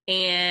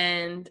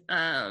 And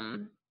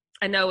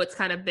I know it's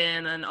kind of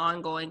been an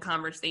ongoing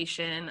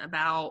conversation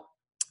about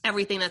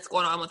everything that's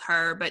going on with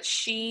her, but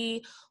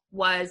she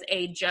was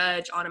a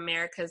judge on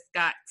America's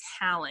Got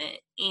Talent,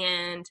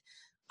 and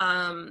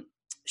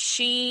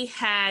she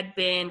had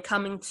been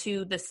coming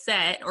to the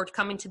set or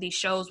coming to these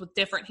shows with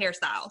different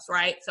hairstyles,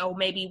 right? So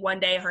maybe one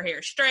day her hair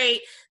is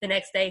straight, the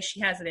next day she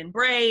has it in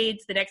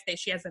braids, the next day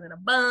she has it in a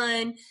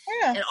bun,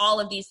 and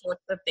all of these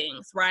sorts of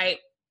things, right?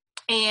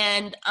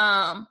 And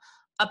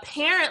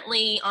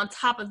apparently on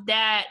top of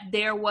that,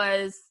 there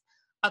was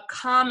a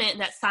comment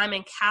that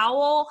Simon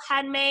Cowell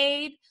had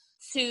made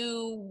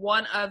to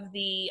one of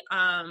the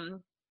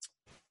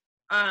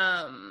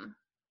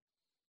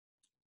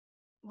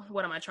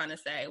what am I trying to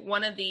say?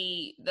 One of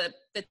the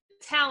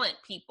talent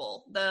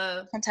people,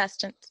 the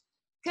contestants,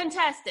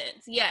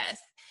 yes.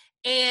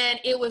 And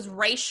it was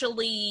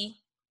racially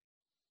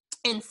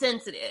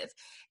insensitive.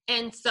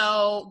 And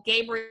so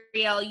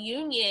Gabrielle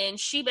Union,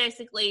 she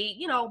basically,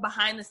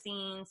 behind the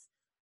scenes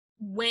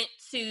went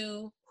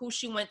to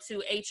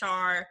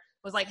HR,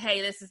 was like,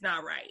 hey, this is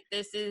not right.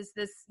 This is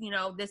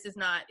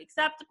not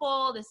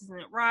acceptable. This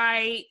isn't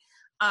right.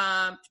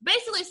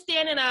 Basically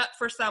standing up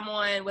for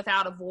someone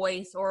without a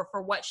voice or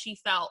for what she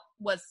felt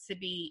was to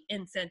be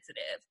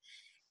insensitive.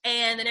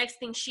 And the next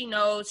thing she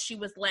knows, she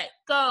was let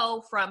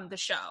go from the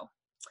show.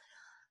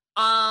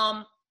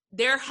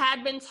 There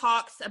had been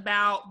talks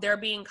about there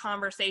being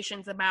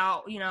conversations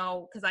about,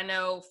 because I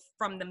know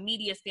from the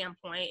media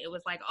standpoint, it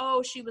was like,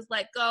 oh, she was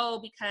let go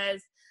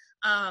because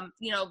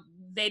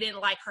they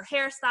didn't like her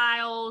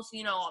hairstyles,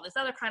 all this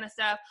other kind of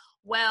stuff.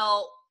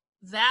 Well,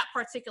 that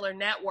particular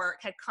network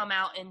had come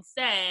out and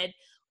said,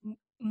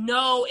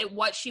 no,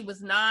 she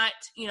was not,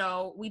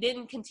 we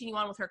didn't continue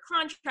on with her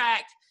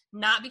contract,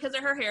 not because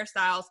of her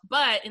hairstyles,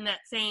 but in that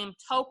same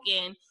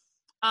token,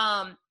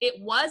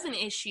 it was an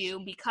issue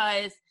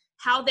because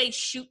how they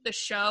shoot the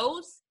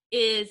shows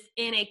is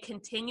in a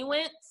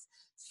continuance.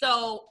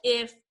 So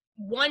if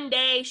one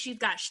day she's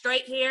got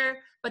straight hair,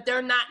 but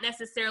they're not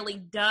necessarily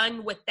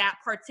done with that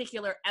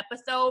particular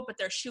episode, but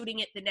they're shooting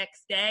it the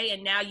next day,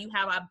 and now you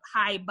have a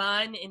high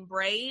bun and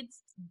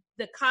braids.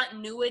 The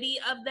continuity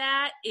of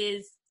that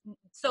is,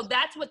 so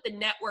that's what the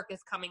network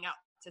is coming out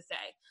to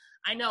say.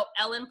 I know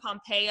Ellen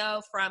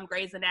Pompeo from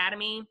Grey's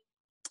Anatomy,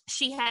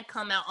 she had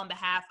come out on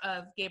behalf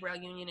of Gabrielle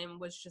Union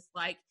and was just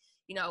like,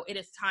 it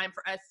is time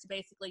for us to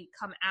basically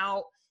come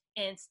out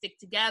and stick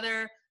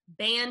together,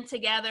 band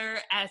together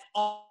as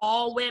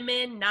all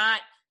women,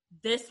 not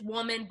this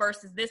woman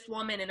versus this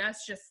woman and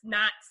us just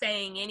not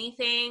saying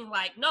anything.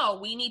 Like, no,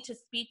 we need to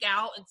speak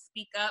out and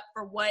speak up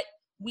for what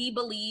we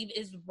believe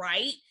is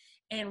right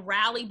and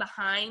rally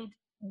behind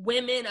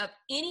women of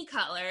any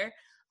color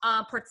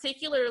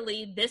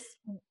particularly this,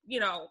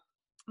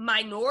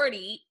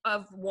 minority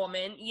of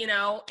woman,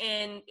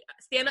 and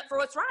stand up for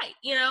what's right,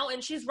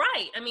 and she's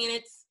right. I mean,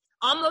 it's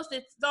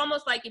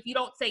almost like if you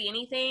don't say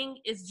anything,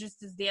 it's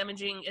just as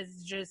damaging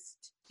as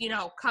just,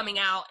 coming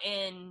out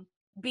and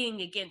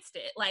being against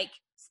it. Like,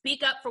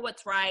 speak up for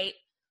what's right.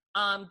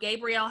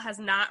 Gabrielle has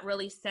not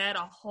really said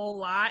a whole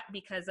lot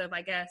because of,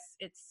 I guess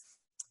it's,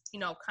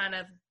 kind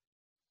of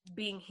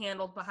being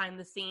handled behind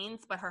the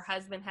scenes, but her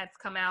husband has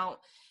come out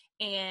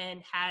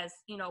and has,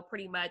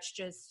 pretty much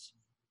just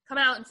come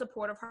out in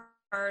support of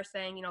her,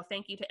 saying,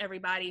 thank you to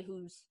everybody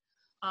who's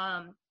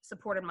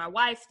supported my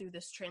wife through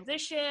this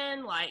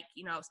transition, like,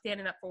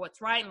 standing up for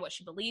what's right and what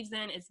she believes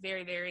in is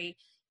very, very,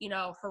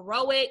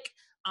 heroic.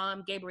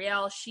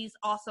 Gabrielle, she's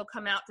also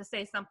come out to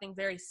say something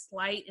very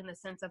slight in the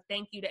sense of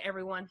thank you to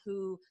everyone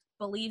who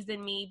believes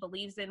in me,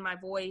 believes in my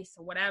voice,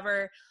 or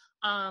whatever.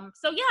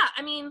 So yeah,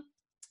 I mean,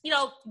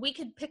 we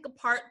could pick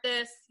apart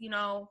this,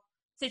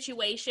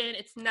 situation.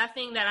 It's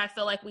nothing that I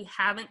feel like we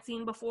haven't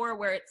seen before,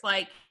 where it's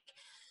like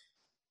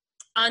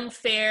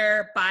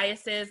unfair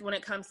biases when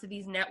it comes to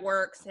these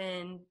networks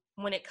and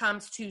when it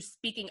comes to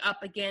speaking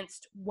up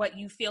against what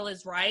you feel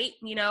is right.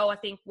 I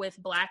think with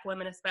Black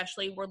women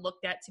especially, we're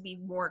looked at to be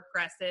more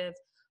aggressive,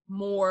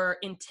 more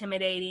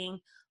intimidating,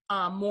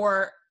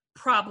 more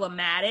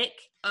problematic.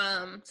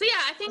 So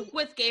yeah, I think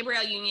with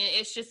Gabrielle Union,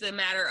 it's just a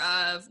matter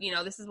of,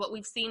 this is what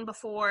we've seen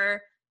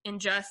before.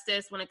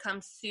 Injustice when it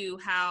comes to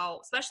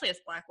how, especially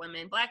as Black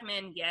women, Black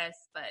men, yes,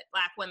 but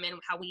Black women,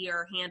 how we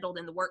are handled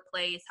in the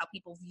workplace, how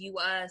people view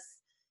us,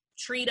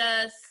 treat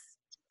us,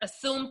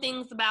 assume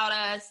things about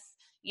us,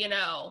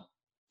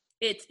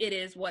 it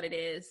is what it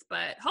is.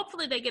 But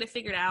hopefully they get it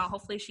figured out.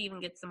 Hopefully she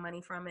even gets some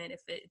money from it if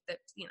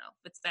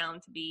it's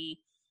found to be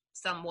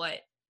somewhat,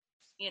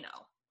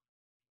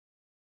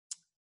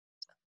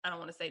 I don't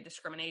want to say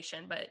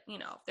discrimination, but,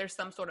 if there's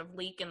some sort of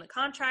leak in the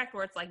contract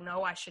where it's like,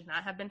 no, I should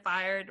not have been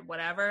fired,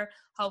 whatever,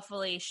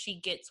 hopefully she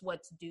gets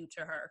what's due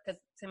to her.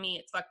 Because to me,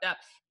 it's fucked up.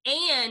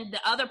 And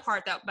the other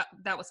part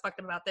that was fucked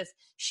up about this,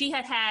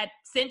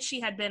 since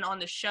she had been on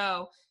the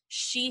show,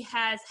 she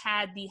has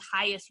had the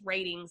highest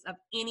ratings of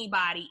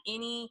anybody,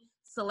 any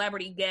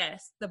celebrity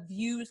guest. The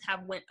views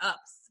have went up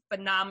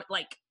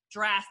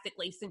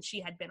drastically since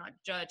she had been a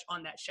judge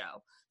on that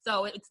show.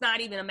 So it's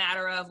not even a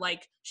matter of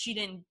like, she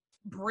didn't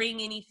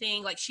bring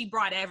anything, like she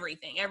brought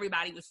everything.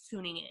 Everybody was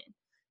tuning in.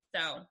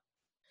 So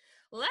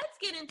let's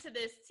get into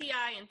this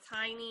T.I. and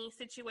Tiny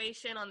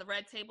situation on the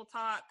Red Table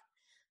Talk.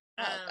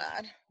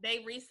 God.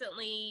 They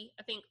recently,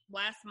 I think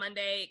last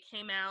Monday, it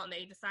came out and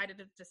they decided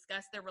to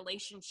discuss their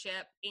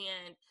relationship,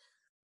 and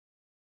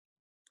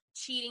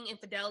cheating,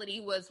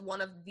 infidelity was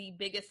one of the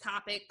biggest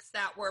topics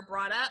that were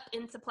brought up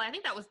into play. I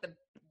think that was the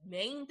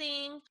main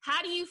thing.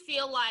 How do you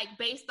feel like,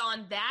 based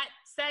on that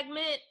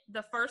segment,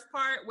 the first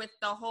part with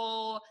the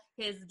whole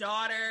his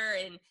daughter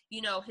and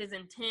his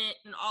intent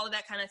and all of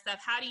that kind of stuff,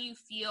 how do you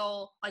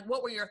feel like,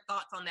 what were your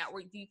thoughts on that?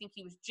 Do you think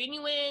he was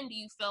genuine? Do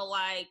you feel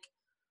like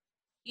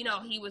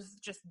he was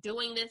just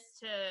doing this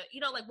to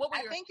like, what were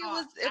your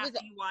thoughts after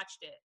you watched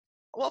it?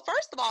 Well,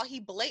 first of all, he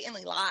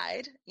blatantly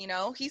lied.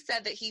 He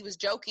said that he was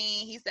joking.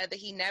 He said that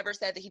he never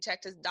said that he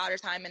checked his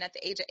daughter's hymen at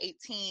the age of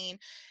 18.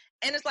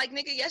 And it's like,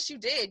 nigga, yes, you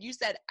did. You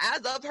said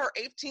as of her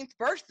 18th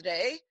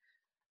birthday,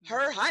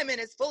 her hymen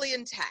is fully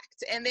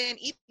intact. And then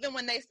even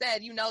when they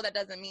said, that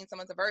doesn't mean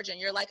someone's a virgin,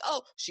 you're like,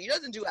 oh, she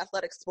doesn't do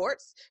athletic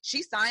sports.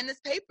 She signed this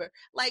paper.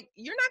 Like,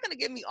 you're not going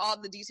to give me all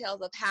the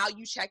details of how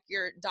you check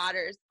your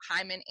daughter's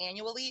hymen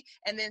annually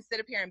and then sit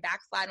up here and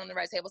backslide on the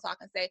Red Table Talk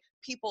and say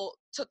people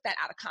took that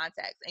out of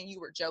context and you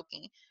were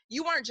joking.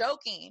 You weren't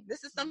joking.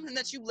 This is something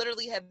that you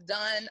literally have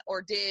done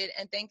or did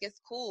and think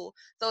is cool.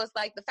 So it's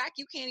like the fact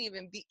you can't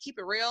even keep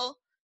it real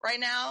right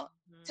now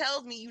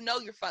tells me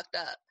you're fucked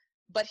up.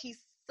 But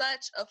he's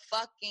such a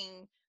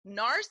fucking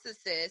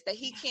narcissist that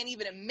he can't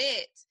even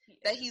admit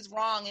that he's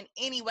wrong in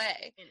any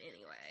way.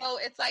 So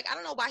it's like, I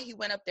don't know why he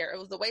went up there. It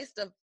was a waste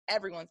of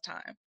everyone's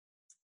time.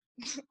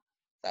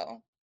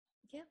 So.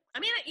 Yeah.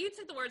 I mean, you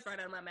took the words right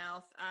out of my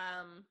mouth.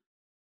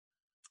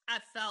 I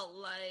felt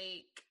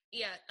like,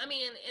 yeah, I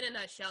mean, in a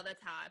nutshell,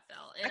 that's how I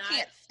felt. And I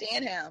can't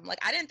stand him. Like,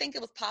 I didn't think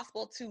it was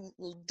possible to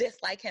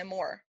dislike him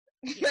more.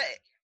 Yeah.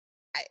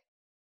 But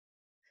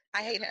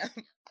I hate him.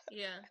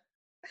 Yeah.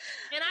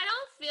 And I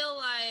don't feel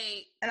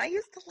like... And I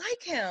used to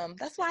like him.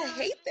 That's why I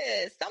hate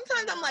this.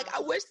 Sometimes I'm like, I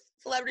wish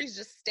celebrities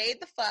just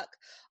stayed the fuck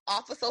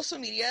off of social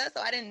media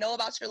so I didn't know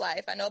about your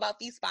life. I know about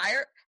these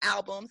fire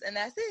albums, and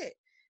that's it.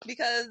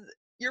 Because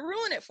you're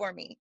ruining it for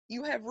me.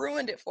 You have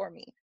ruined it for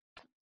me.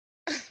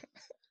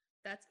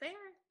 That's fair.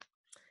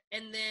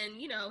 And then,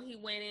 he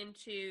went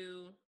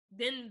into...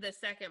 Then the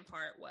second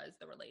part was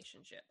the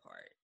relationship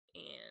part.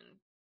 And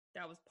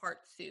that was part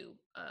 2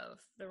 of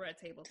the Red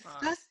Table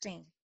Talk.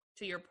 Disgusting.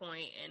 To your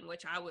point, in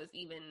which I was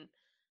even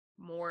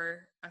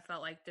more, I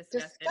felt like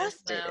disgusted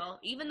as well.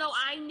 Even though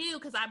I knew,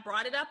 because I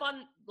brought it up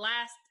on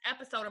last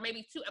episode, or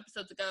maybe 2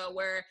 episodes ago,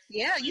 where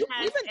you've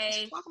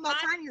been talking about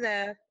Tiny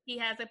there. He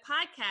has a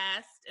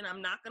podcast, and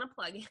I'm not going to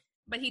plug it,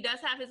 but he does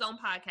have his own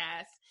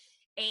podcast,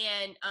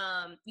 And,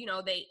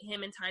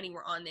 him and Tiny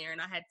were on there,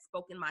 and I had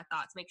spoken my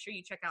thoughts. Make sure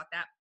you check out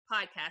that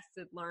podcast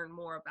to learn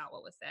more about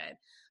what was said,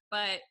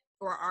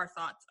 or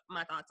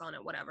my thoughts on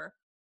it, whatever.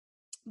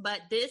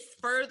 But this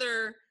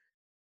further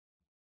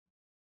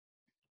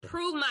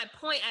proved my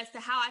point as to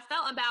how I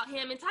felt about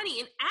him and Tiny.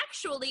 And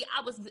actually,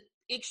 I was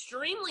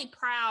extremely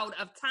proud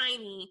of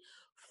Tiny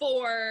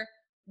for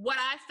what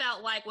I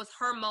felt like was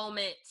her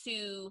moment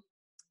to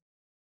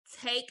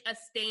take a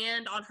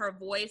stand on her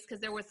voice, because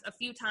there was a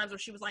few times where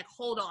she was like,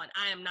 hold on,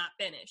 I am not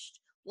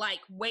finished. Like,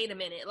 wait a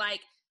minute.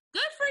 Like,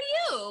 good for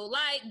you.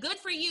 Like, good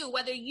for you.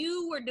 Whether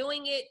you were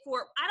doing it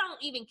for, I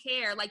don't even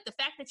care. Like, the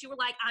fact that you were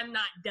like, I'm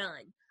not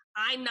done.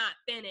 I'm not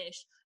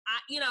finished.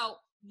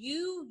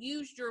 You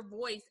used your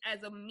voice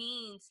as a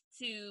means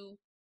to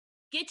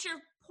get your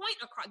point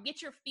across,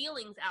 get your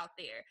feelings out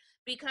there,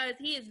 because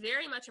he is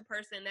very much a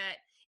person that,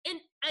 and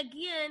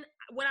again,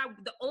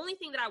 the only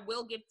thing that I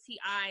will give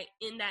T.I.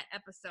 in that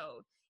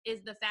episode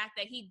is the fact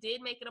that he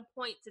did make it a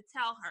point to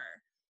tell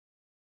her,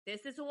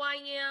 this is who I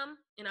am,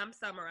 and I'm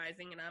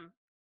summarizing and I'm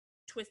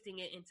twisting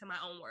it into my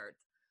own words,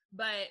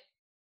 but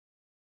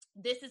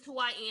this is who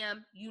I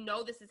am,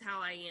 this is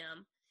how I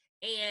am,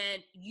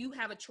 and you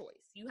have a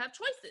choice. You have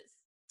choices.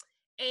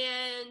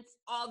 And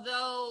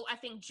although I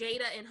think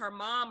Jada and her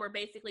mom were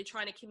basically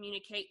trying to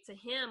communicate to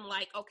him,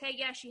 like, okay,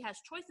 yeah, she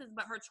has choices,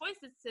 but her choice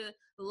is to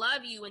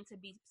love you and to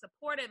be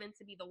supportive and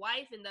to be the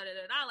wife and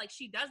da-da-da-da. Like,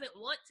 she doesn't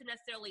want to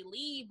necessarily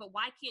leave, but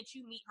why can't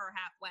you meet her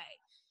halfway?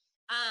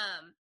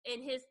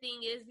 And his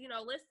thing is,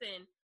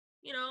 listen,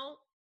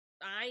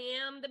 I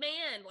am the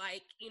man,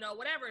 like,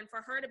 whatever. And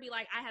for her to be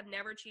like, I have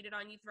never cheated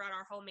on you throughout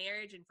our whole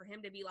marriage. And for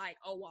him to be like,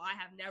 oh, well, I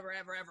have never,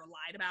 ever, ever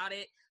lied about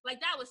it. Like,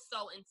 that was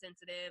so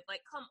insensitive.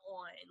 Like, come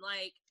on.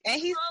 Like,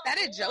 and he said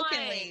it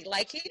jokingly.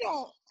 Like,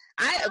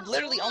 I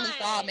literally only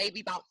saw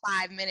maybe about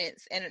 5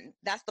 minutes, and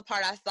that's the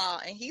part I saw.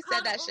 And he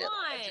said that shit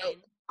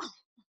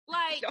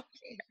like a joke.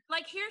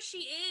 Like, here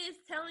she is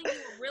telling you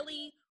a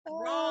really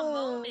raw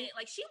moment.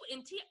 Like, she,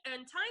 and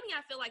Tiny,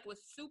 I feel like, was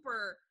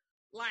super,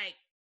 like,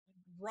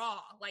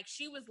 raw. Like,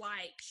 she was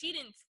like, she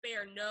didn't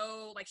spare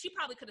like, she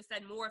probably could have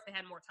said more if they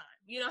had more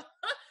time,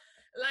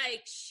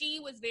 like, she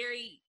was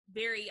very,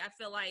 very, I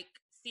feel like,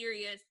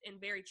 serious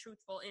and very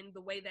truthful in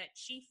the way that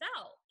she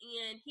felt.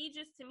 And he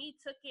just, to me,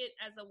 took it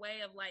as a way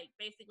of, like,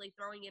 basically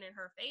throwing it in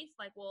her face,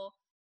 like, well,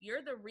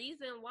 you're the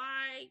reason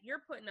why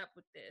you're putting up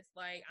with this.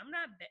 Like, I'm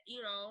not,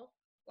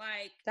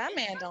 like, that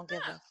man don't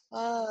give a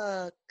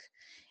fuck.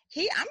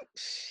 He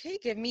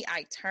give me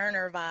Ike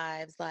Turner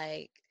vibes.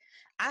 Like,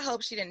 I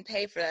hope she didn't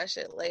pay for that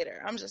shit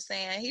later. I'm just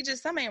saying,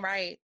 something ain't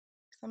right.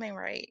 Something ain't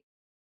right.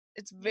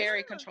 It's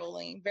very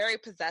controlling, very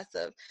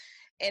possessive,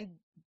 and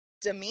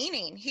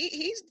demeaning.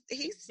 He's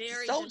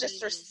very so demeaning.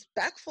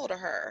 Disrespectful to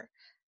her.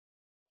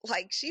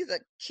 Like, she's a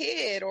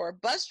kid or a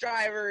bus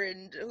driver,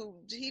 and who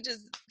he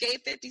just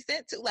gave 50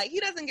 cents to. Like, he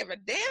doesn't give a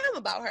damn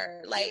about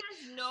her. Like,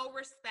 he has no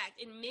respect.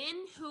 And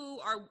men who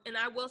are, and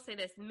I will say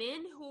this,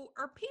 men who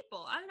are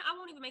people, I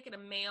won't even make it a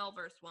male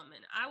versus woman.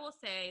 I will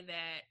say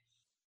that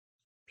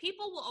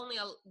people will only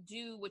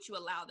do what you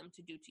allow them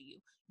to do to you.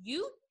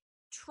 You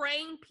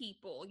train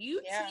people.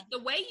 The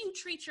way you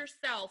treat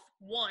yourself,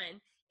 one,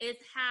 is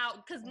how,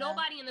 because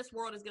nobody in this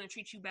world is going to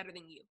treat you better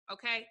than you,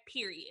 okay?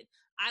 Period.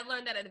 I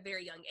learned that at a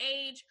very young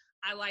age.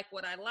 I like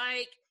what I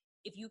like.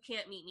 If you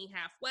can't meet me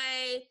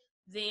halfway,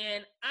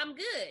 then I'm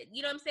good.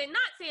 You know what I'm saying? Not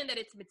saying that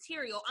it's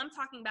material. I'm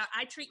talking about,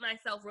 I treat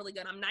myself really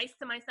good. I'm nice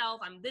to myself.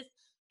 I'm this.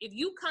 If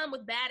you come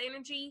with bad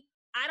energy,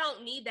 I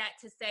don't need that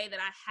to say that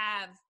I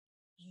have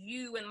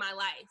you in my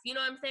life. You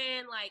know what I'm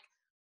saying? Like,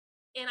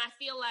 and I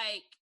feel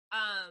like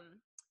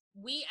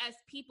we as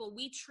people,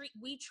 we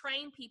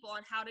train people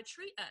on how to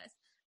treat us.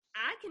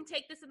 I can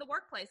take this in the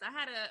workplace. I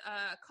had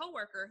a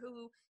coworker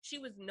who, she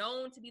was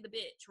known to be the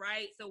bitch,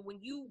 right? So when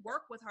you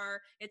work with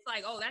her, it's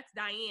like, oh, that's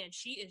Diane.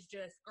 She is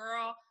just,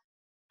 girl.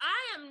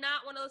 I am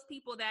not one of those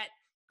people that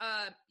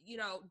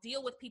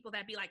deal with people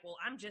that be like, well,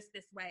 I'm just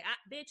this way.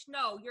 Bitch,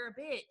 no, you're a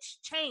bitch.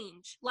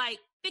 Change. Like,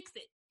 fix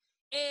it.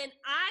 And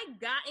I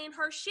got in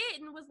her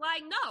shit and was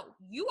like, no,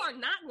 you are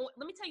not going,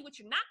 let me tell you what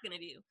you're not going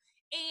to do.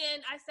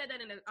 And I said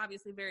that in an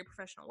obviously very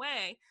professional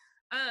way.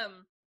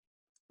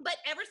 But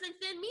ever since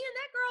then, me and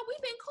that girl,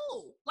 we've been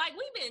cool. Like,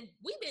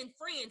 we've been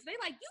friends. They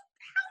like,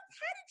 how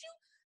did you?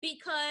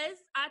 Because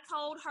I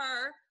told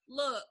her,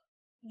 look,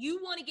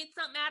 you want to get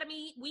something out of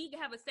me, we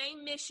have the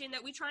same mission that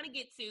we're trying to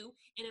get to.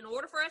 And in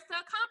order for us to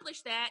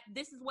accomplish that,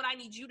 this is what I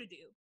need you to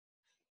do.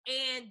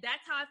 And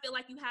that's how I feel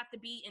like you have to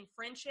be in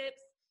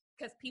friendships,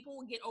 because people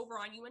will get over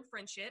on you in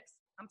friendships.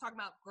 I'm talking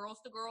about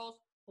girls to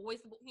girls, boys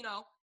to,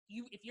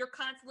 if you're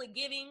constantly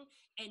giving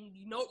and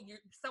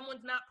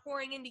someone's not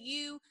pouring into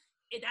you,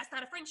 that's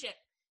not a friendship.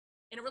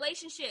 In a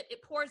relationship,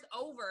 it pours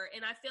over.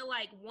 And I feel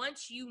like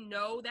once you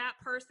know that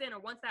person,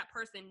 or once that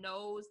person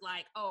knows,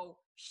 like, oh,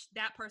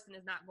 that person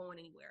is not going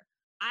anywhere,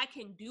 I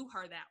can do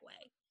her that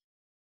way.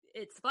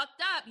 It's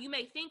fucked up. You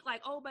may think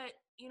like, oh, but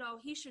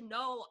he should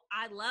know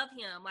I love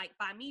him. Like,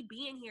 by me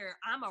being here,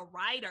 I'm a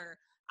writer.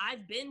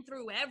 I've been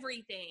through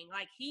everything.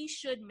 Like, he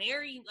should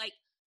marry. Like,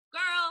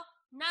 girl,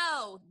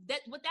 No,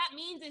 what that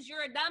means is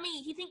you're a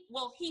dummy. He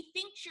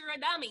thinks you're a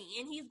dummy,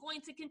 and he's going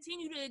to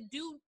continue to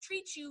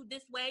treat you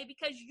this way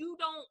because you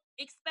don't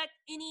expect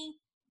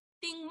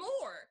anything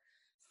more.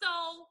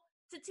 So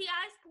to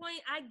T.I.'s point,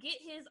 I get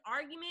his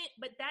argument,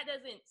 but that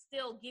doesn't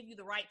still give you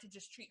the right to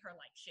just treat her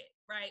like shit,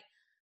 right?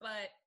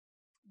 But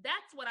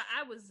that's what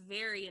I was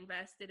very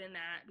invested in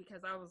that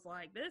because I was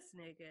like, this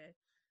nigga.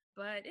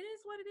 But it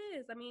is what it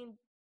is. I mean,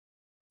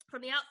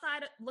 from the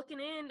outside looking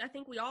in, I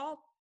think we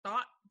all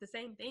thought the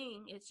same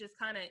thing. It's just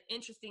kind of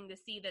interesting to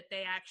see that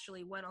they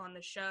actually went on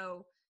the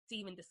show to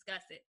even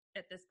discuss it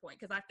at this point,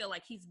 because I feel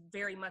like he's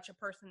very much a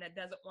person that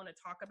doesn't want to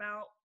talk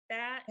about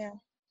that. Yeah,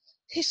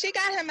 she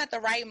got him at the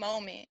right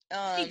moment.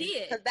 She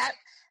did, because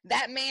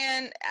that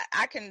man,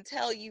 I can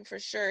tell you for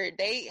sure,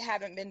 they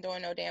haven't been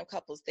doing no damn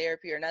couples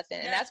therapy or nothing,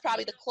 and that's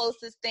probably the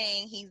closest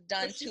thing he's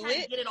done to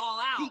it. Get it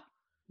all out.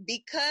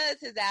 Because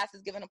his ass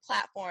is given a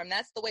platform.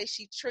 That's the way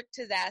she tricked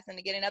his ass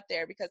into getting up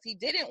there, because he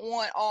didn't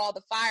want all the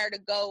fire to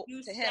go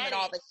to him and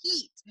all the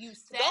heat to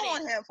go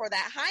on him for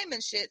that Hyman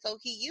shit. So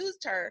he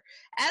used her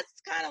as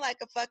kind of like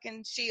a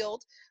fucking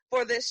shield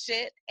for this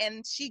shit.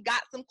 And she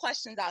got some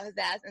questions out his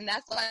ass. And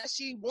that's why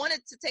she wanted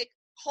to take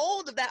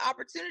hold of that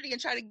opportunity and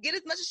try to get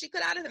as much as she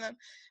could out of him,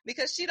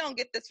 because she don't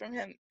get this from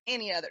him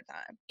any other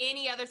time.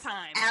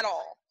 At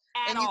all.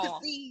 And you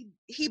can see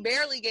he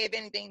barely gave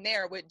anything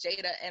there with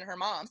Jada and her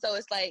mom. So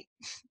it's like,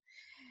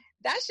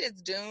 that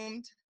shit's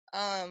doomed.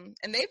 And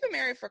they've been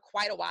married for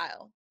quite a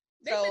while.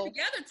 They've been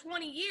together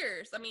 20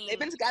 years. I mean, they've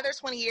been together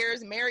 20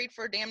 years, married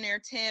for damn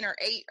near 10 or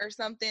 8 or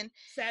something.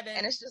 7.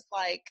 And it's just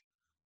like,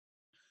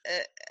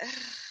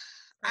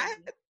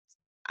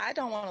 I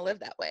don't want to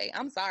live that way.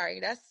 I'm sorry.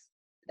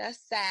 That's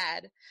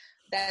sad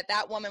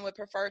that woman would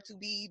prefer to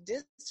be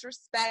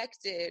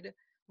disrespected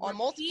on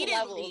multiple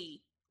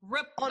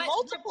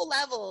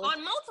levels.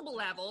 On multiple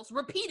levels,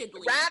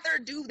 repeatedly.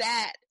 Rather do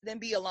that than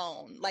be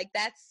alone. Like,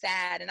 that's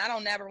sad. And I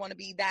don't ever want to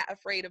be that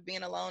afraid of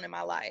being alone in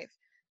my life,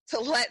 to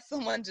let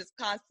someone just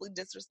constantly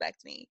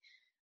disrespect me.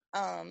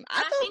 I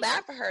feel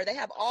bad for her. They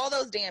have all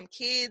those damn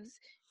kids,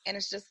 and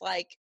it's just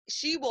like,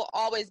 she will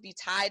always be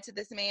tied to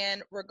this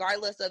man,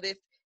 regardless of if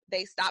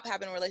they stop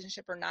having a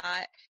relationship or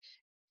not.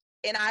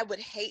 And I would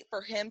hate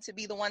for him to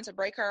be the one to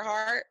break her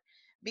heart,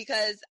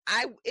 because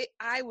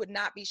I would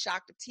not be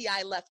shocked if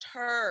T.I. left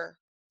her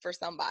for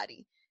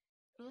somebody.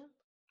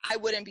 I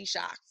wouldn't be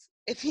shocked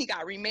if he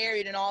got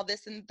remarried and all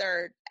this and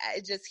third.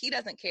 He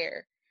doesn't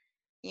care,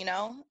 you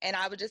know? And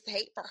I would just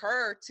hate for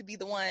her to be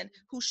the one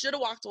who should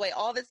have walked away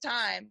all this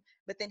time,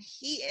 but then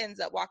he ends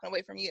up walking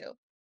away from you.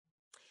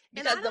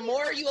 Because the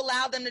more you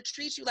allow them to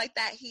treat you like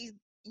that,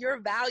 your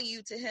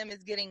value to him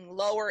is getting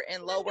lower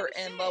and lower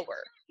and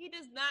lower. He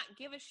does not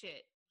give a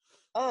shit.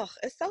 Oh,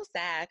 it's so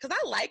sad, because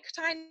I like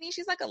Tiny.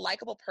 She's like a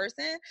likable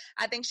person.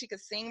 I think she could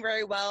sing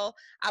very well.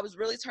 I was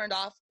really turned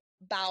off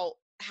about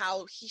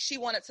how she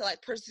wanted to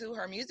like pursue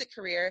her music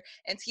career,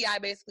 and T.I.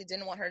 basically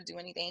didn't want her to do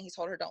anything. He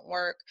told her don't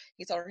work.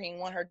 He told her he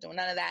didn't want her doing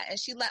none of that, and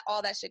she let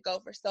all that shit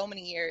go for so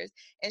many years.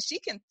 And she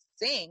can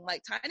sing.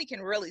 Like, Tiny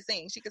can really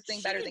sing. She could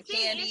sing better than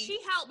Candy. And she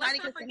helped.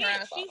 Let's not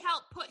forget, she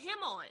helped put him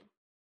on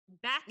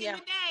back in the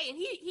day, and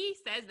he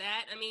says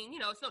that. I mean, you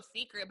know, it's no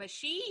secret, but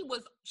she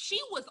was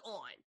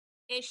on.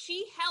 And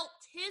she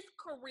helped his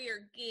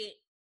career get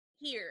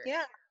here.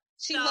 Yeah.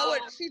 She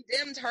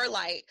dimmed her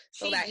light.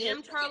 She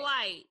dimmed her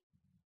light.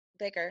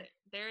 Bigger.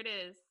 There it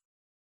is.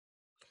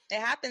 It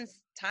happens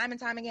time and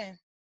time again.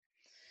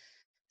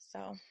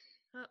 So.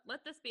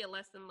 Let this be a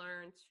lesson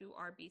learned to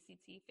our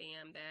BCT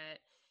fam that,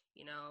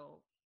 you know,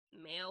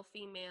 male,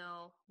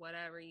 female,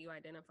 whatever you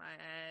identify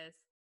as,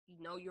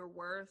 you know your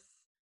worth,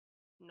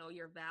 know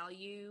your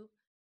value,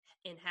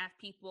 and have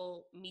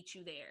people meet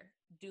you there.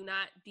 Do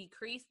not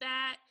decrease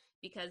that.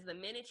 Because the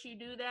minute you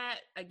do that,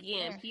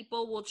 again,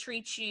 people will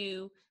treat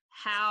you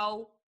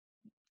how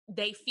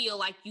they feel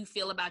like you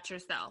feel about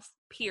yourself,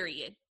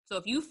 period. So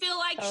if you feel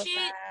like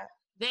shit,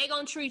 they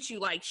gonna treat you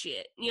like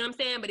shit. You know what I'm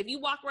saying? But if you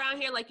walk around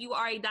here like you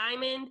are a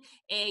diamond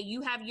and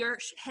you have your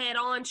head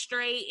on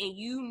straight and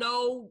you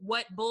know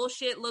what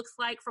bullshit looks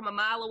like from a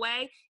mile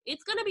away,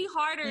 it's gonna be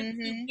harder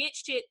to get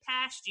shit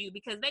past you,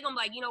 because they gonna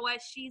be like, you know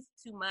what, she's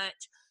too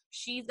much.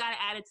 She's got an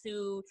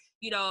attitude,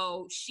 you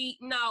know,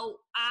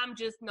 I'm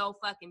just no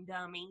fucking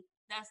dummy.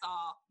 That's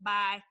all.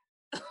 Bye.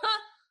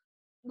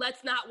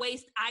 Let's not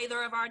waste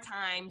either of our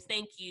times.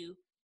 Thank you.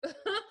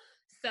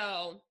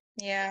 So.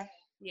 Yeah.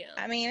 Yeah.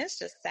 I mean, it's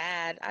just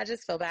sad. I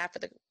just feel bad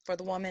for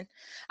the woman.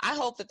 I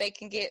hope that they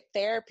can get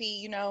therapy,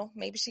 you know,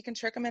 maybe she can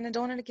trick them into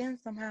doing it again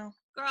somehow.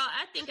 Girl,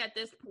 I think at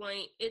this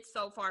point, it's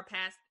so far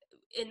past.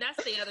 And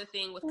that's the other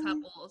thing with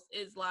couples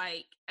is,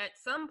 like, at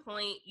some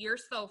point you're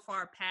so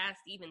far past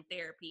even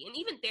therapy, and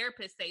even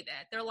therapists say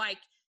that. They're like,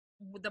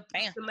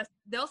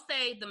 they'll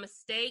say the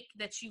mistake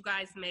that you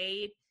guys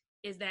made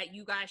is that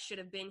you guys should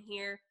have been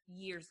here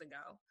years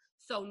ago.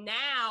 So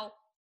now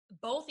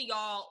both of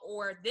y'all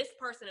or this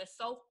person is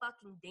so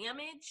fucking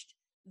damaged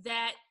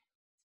that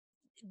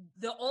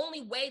the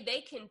only way they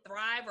can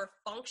thrive or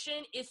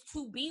function is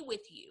to be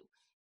with you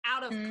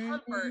out of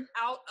comfort,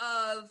 out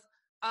of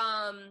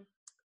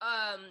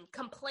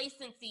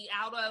complacency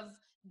out of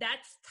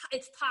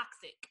it's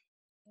toxic.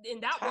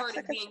 And that Toxic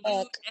word is being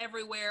used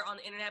everywhere on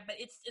the internet, but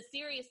it's a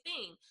serious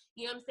thing.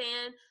 You know what I'm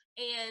saying?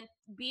 And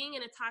being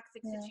in a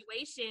toxic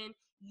situation,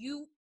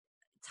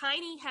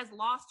 Tiny has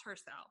lost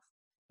herself.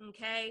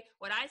 Okay?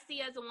 What I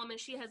see as a woman,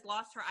 she has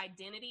lost her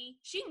identity.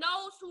 She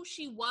knows who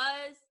she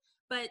was,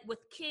 but with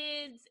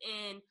kids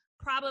and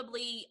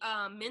probably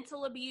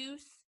mental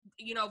abuse,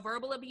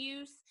 verbal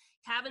abuse,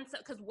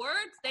 because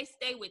words, they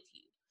stay with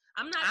you.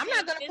 I'm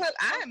not gonna put.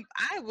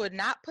 I would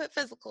not put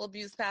physical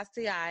abuse past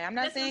Ti. I'm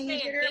not saying he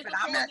hit her, but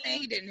I'm not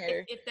saying he didn't hit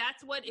her. If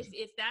that's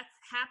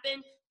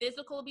happened,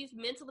 physical abuse,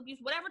 mental abuse,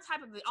 whatever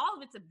type of it, all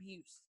of it's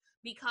abuse,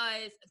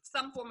 because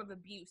some form of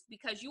abuse,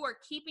 because you are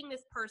keeping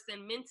this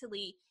person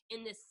mentally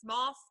in this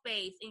small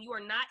space, and you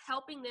are not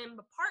helping them.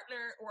 A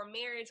partner or a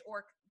marriage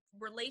or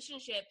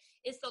relationship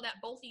is so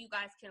that both of you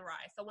guys can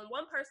rise. So when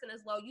one person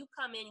is low, you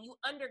come in and you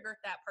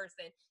undergird that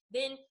person.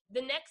 Then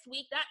the next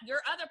week, that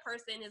your other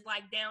person is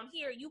like down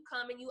here, you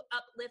come and you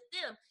uplift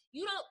them.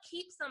 You don't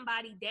keep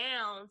somebody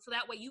down so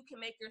that way you can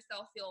make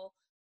yourself feel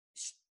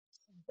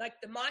like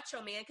the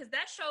macho man, because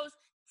that shows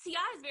T.I.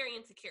 is very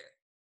insecure.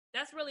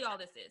 That's really all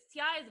this is.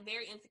 T.I. is a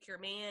very insecure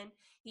man.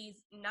 He's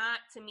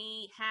not, to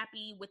me,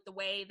 happy with the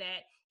way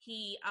that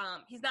he's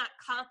not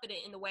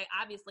confident in the way,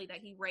 obviously, that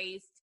he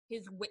raised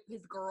his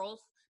girls,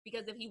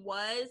 because if he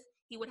was,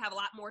 he would have a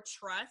lot more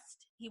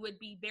trust. He would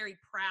be very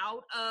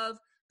proud of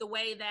the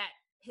way that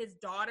his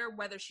daughter,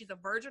 whether she's a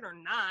virgin or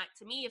not.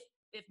 To me,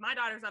 if my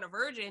daughter's not a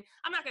virgin,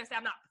 I'm not going to say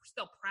I'm not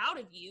still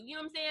proud of you. You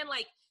know what I'm saying?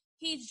 Like,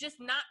 he's just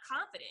not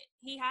confident.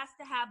 He has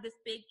to have this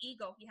big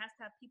ego. He has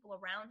to have people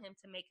around him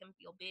to make him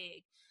feel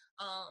big.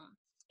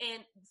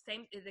 And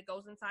same as it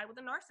goes inside with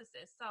a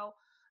narcissist. So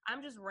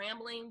I'm just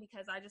rambling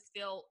because I just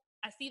feel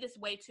I see this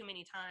way too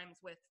many times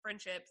with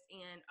friendships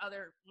and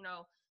other,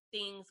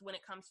 things when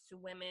it comes to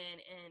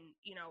women and,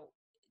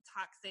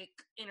 toxic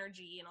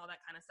energy and all that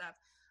kind of stuff.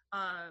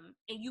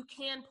 And you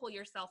can pull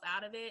yourself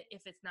out of it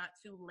if it's not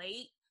too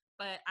late.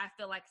 But I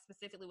feel like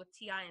specifically with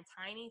T.I. and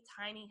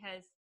Tiny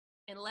has,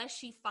 unless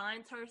she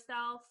finds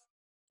herself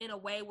in a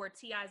way where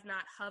T.I. is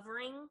not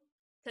hovering,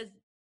 because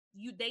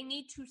they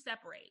need to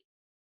separate.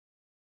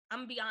 I'm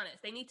going to be honest.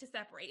 They need to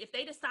separate. If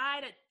they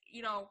decide,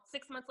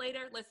 6 months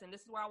later, listen,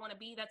 this is where I want to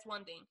be, that's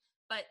one thing.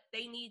 But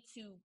they need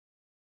to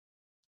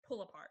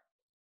pull apart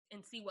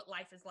and see what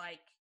life is like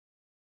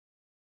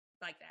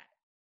that.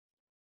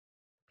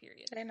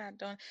 Period. They're not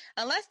doing,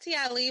 unless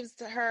T.I. leaves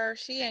to her,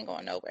 she ain't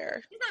going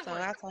nowhere. So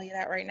I'll tell you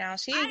that right now.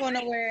 She ain't going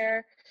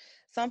nowhere.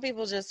 Some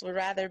people just would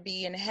rather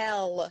be in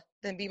hell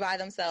than be by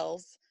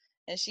themselves.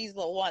 And she's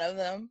one of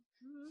them.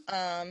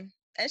 Mm-hmm.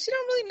 And she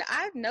don't really,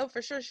 I know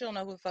for sure she don't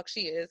know who the fuck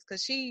she is,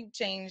 because she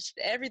changed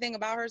everything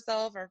about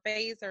herself, her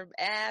face, her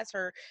ass,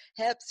 her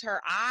hips, her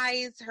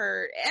eyes,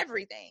 her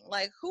everything.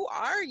 Like, who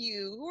are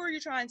you? Who are you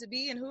trying to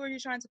be, and who are you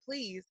trying to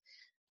please?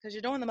 Because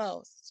you're doing the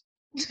most.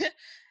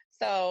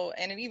 So,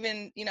 and it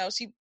even,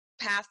 she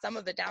passed some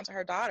of it down to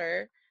her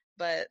daughter,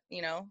 but, I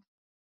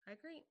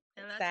agree.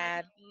 And that's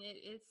sad.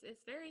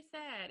 It's very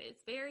sad.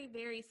 It's very,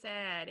 very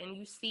sad. And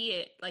you see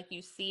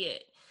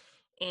it.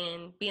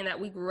 And being that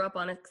we grew up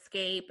on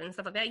Escape and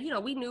stuff like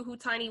that, we knew who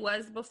Tiny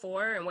was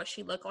before and what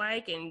she looked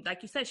like. And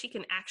like you said, she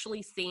can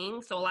actually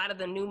sing. So a lot of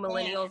the new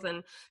millennials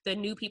and the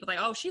new people like,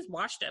 oh, she's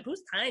washed up.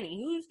 Who's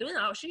Tiny? Who's doing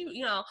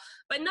that?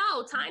 But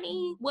no,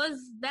 Tiny was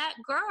that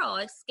girl.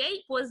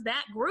 Escape was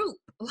that group.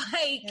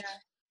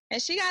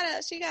 And she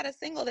got a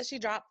single that she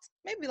dropped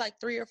maybe like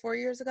 3 or 4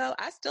 years ago.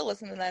 I still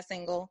listen to that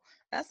single.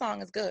 That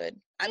song is good.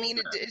 I mean,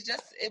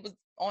 it was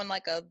on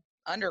like a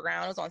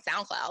underground. It was on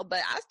SoundCloud, but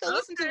I still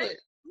listen to it.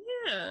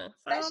 Yeah.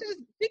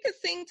 She could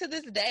sing to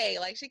this day.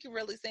 Like, she can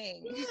really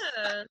sing.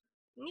 Yeah.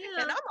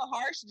 Yeah. And I'm a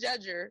harsh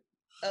judger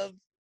of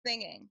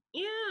singing.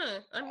 Yeah.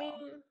 I mean,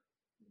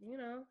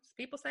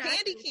 people say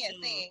Candy can't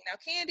sing. Now,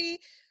 Candy,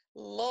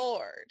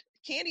 Lord.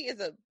 Candy is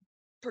a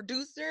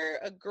producer,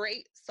 a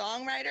great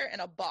songwriter,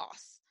 and a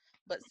boss.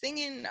 But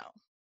singing, no.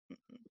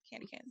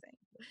 Candy can't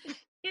sing.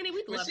 Candy,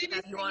 we'd love to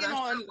have you on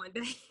our show one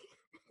day.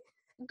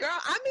 Girl,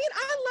 I mean,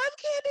 I love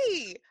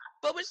Candy.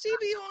 But when she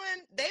be on,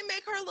 they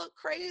make her look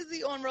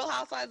crazy on Real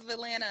Housewives of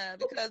Atlanta,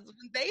 because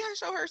when they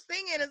show her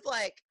singing, it's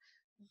like,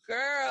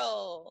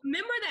 girl.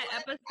 Remember that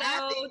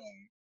episode?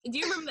 Do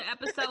you remember the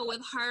episode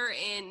with her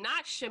and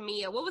not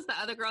Shamia? What was the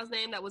other girl's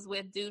name that was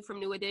with dude from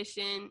New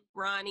Edition,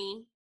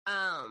 Ronnie?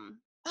 Oh,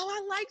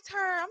 I liked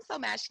her. I'm so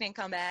mad she didn't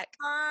come back.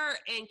 Her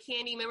and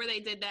Candy, remember they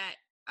did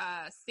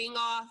that sing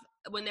off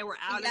when they were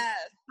out of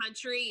the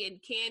country, and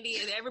Candy,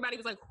 and everybody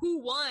was like, who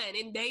won?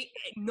 And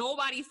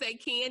nobody said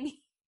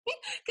Candy.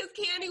 Because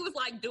Candy was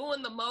like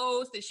doing the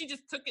most, and she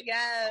just took it.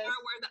 Yes.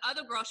 Where the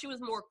other girl, she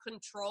was more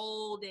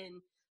controlled,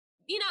 and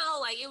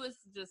it was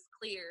just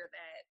clear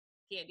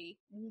that Candy,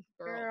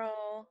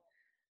 girl.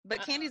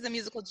 But Candy's a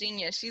musical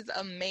genius. She's an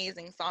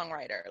amazing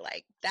songwriter.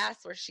 Like,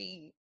 that's where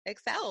she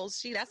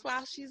excels. That's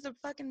why she's a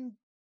fucking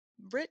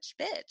rich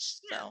bitch.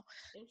 Yeah. So,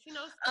 and she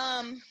knows.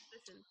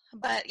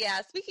 But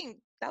yeah,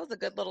 that was a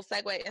good little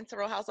segue into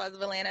Real Housewives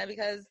of Atlanta,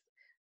 because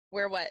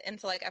we're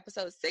into like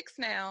episode 6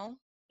 now.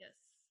 Yes.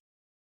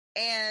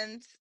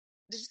 And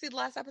did you see the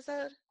last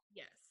episode?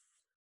 Yes.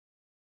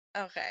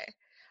 Okay.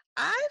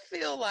 I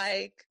feel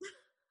like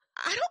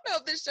I don't know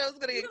if this show's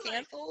gonna get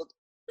canceled.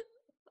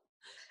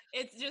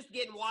 It's just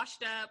getting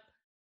washed up.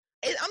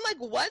 I'm like,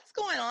 what's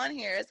going on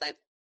here? It's like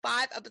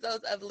 5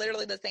 episodes of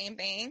literally the same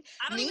thing.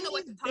 I don't even know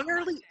what to talk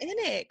barely about in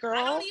it, girl.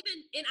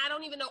 I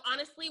don't even know.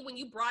 Honestly, when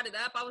you brought it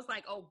up, I was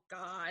like, oh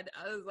God.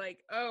 I was like,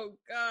 oh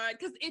God.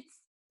 Because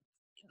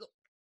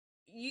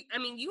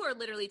you are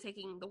literally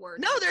taking the word.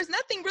 No, there's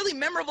nothing really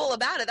memorable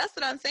about it. That's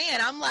what I'm saying.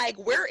 I'm like,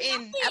 we're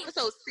in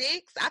episode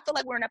 6. I feel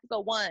like we're in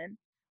episode 1.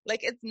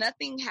 Like, it's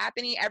nothing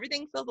happening.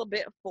 Everything feels a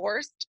bit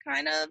forced,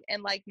 kind of,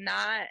 and like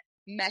not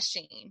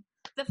meshing.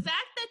 The fact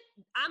that,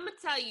 I'm going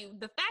to tell you,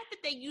 the fact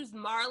that they used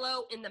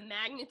Marlo in the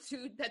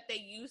magnitude that they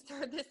used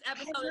her this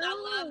episode, and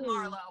I love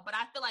Marlo, but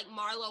I feel like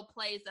Marlo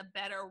plays a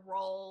better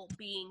role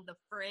being the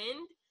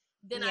friend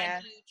than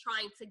I do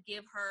trying to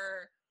give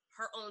her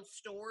own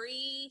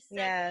story.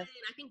 Yes.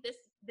 And I think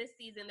this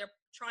season they're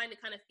trying to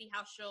kind of see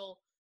how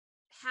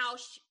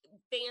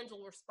fans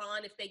will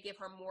respond if they give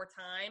her more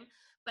time,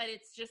 but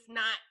it's just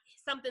not,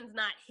 something's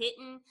not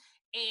hitting.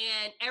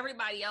 And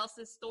everybody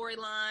else's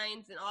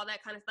storylines and all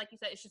that kind of stuff, like you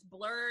said, it's just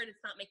blurred. It's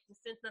not making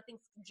sense.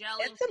 Nothing's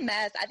gelling. It's a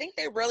mess. I think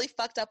they really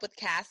fucked up with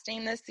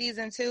casting this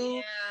season too.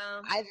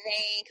 Yeah. I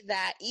think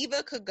that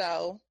Eva could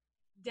go.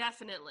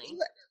 Definitely.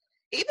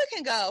 Eva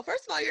can go.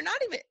 First of all, you're not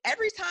even,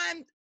 every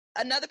time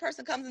another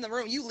person comes in the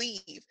room, you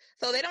leave.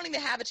 So they don't even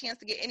have a chance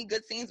to get any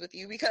good scenes with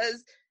you,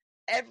 because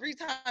every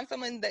time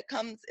someone that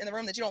comes in the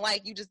room that you don't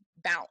like, you just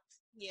bounce.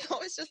 Yeah.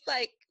 So it's just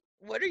like,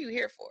 what are you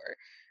here for?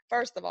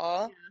 First of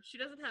all, yeah, she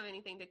doesn't have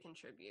anything to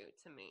contribute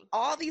to me.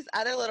 All these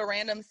other little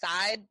random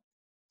side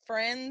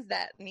friends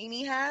that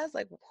Nene has,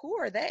 like, who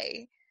are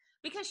they?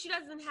 Because she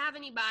doesn't have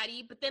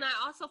anybody. But then I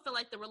also feel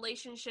like the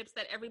relationships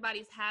that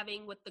everybody's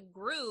having with the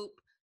group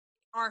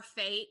are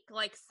fake.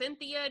 Like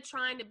Cynthia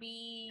trying to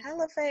be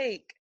hella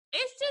fake.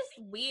 It's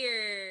just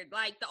weird.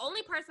 Like, the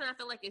only person I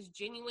feel like is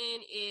genuine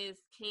is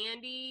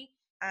Kandi.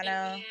 I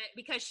know.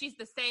 Because she's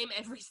the same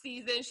every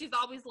season. She's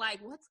always like,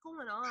 what's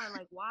going on?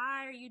 Like,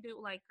 why are you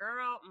doing, like,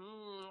 girl,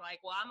 like,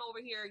 well, I'm over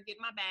here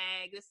getting my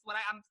bag. This is what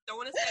I'm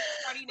throwing a sex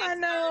party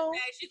next Thursday.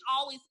 She's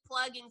always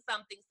plugging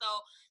something.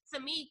 So, to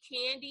me,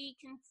 Kandi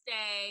can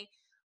stay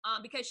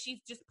because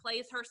she just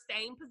plays her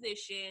same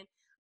position.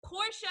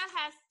 Portia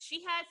has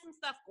some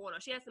stuff going on.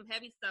 She has some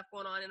heavy stuff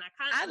going on, and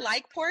I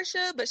like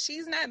Portia, but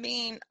she's not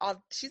being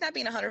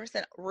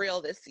 100%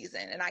 real this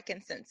season, and I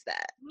can sense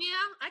that.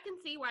 Yeah, I can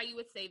see why you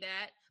would say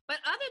that. But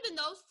other than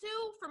those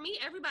two, for me,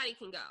 everybody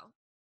can go.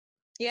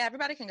 Yeah,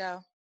 everybody can go.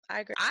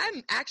 I agree.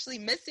 I'm actually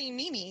missing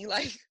Nene.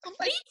 Like, I'm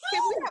like, me too.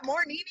 Can we have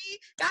more Nene?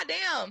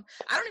 Goddamn.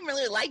 I don't even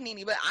really like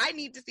Nene, but I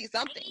need to see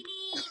something.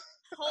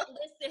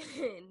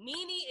 Listen,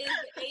 Nene is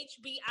the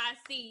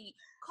HBIC.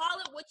 Call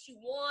it what you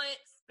want.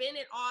 Spin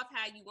it off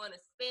how you want to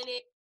spin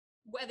it.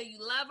 Whether you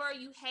love her,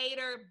 you hate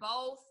her,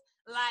 both.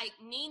 Like,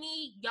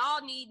 Nene,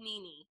 y'all need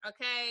Nene,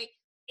 okay?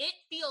 It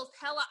feels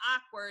hella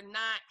awkward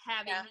not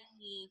having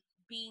Nene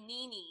be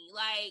Nene.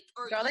 Like,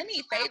 girl, they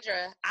need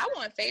Phaedra. I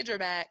want Phaedra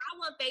back. I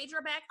want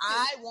Phaedra back, too.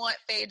 I want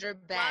Phaedra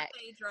back.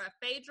 Love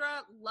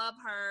Phaedra, love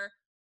her.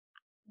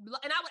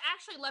 And I would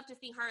actually love to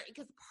see her,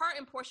 because her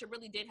and Portia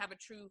really did have a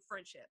true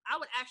friendship. I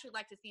would actually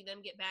like to see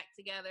them get back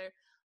together.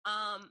 If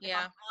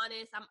I'm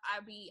honest,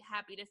 I'd be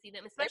happy to see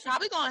them. Especially, they're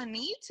probably going to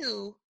need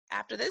to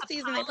after this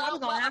season. They're probably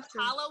going to have to.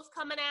 Apollo's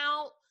coming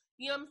out.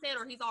 You know what I'm saying?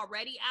 Or he's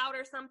already out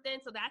or something.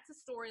 So that's a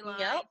storyline.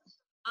 Yep.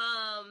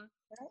 I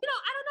don't know.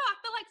 I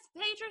feel like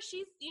Phaedra,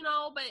 she's,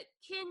 but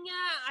Kenya,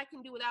 I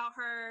can do without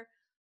her.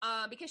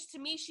 Because to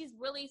me, she's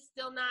really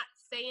still not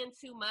saying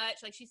too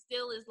much. Like, she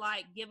still is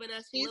like giving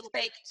us. She's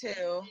fake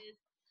too.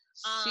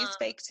 She's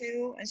fake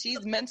too, and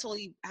she's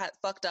mentally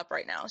fucked up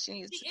right now. She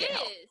needs to get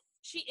help.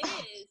 She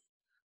is.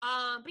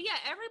 But yeah,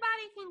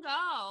 everybody can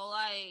go.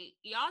 Like,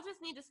 y'all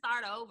just need to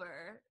start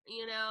over.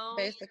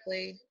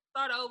 Basically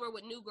start over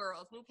with new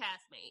girls, new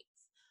castmates.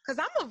 Because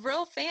I'm a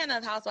real fan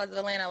of Housewives of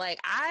Atlanta. Like,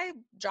 I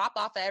drop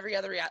off of every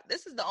other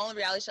this is the only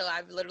reality show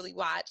I've literally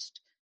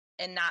watched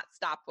and not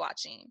stopped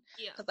watching.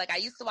 Yeah. Because, like, I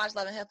used to watch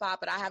Love and Hip Hop,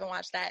 but I haven't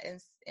watched that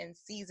in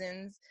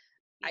seasons.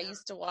 Yeah. I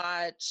used to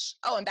watch,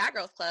 and Bad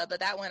Girls Club, but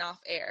that went off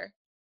air.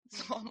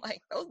 So I'm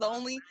like, those the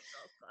only.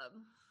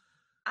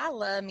 I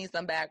love me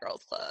some Bad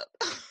Girls Club.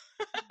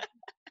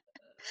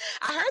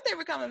 I heard they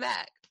were coming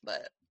back,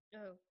 but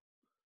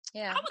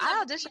yeah,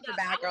 I auditioned for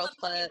Bad Girls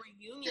Club. A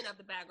reunion of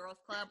the Bad Girls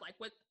Club, like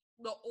with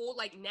the old,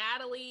 like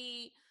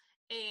Natalie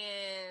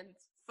and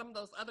some of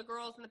those other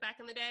girls in the back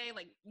in the day,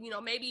 like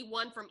maybe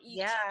one from each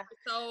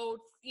episode.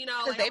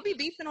 Because like, they be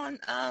beefing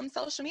on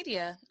social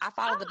media. I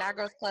follow the Bad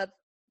Girls Club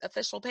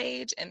official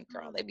page, and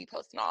girl, they be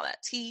posting all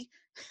that tea.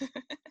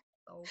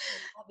 All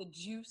the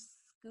juice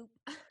scoop.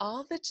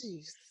 All the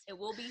juice. And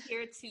we'll be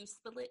here to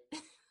spill it.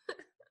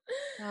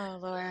 Oh,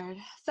 Lord.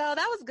 So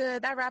that was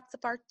good. That wraps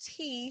up our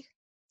tea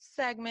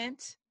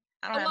segment.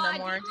 I don't have no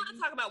more. I want to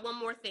talk about one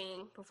more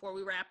thing before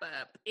we wrap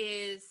up.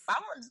 I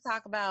wanted to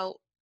talk about.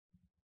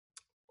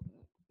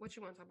 What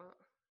you want to talk about?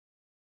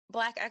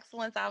 Black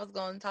excellence, I was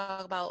going to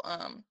talk about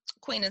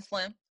Queen and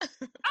Slim. Oh,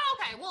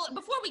 okay. Well,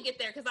 before we get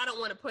there, because I don't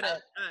want to put a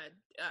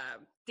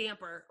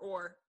damper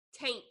or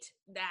taint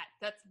that.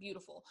 That's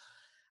beautiful.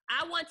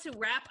 I want to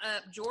wrap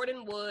up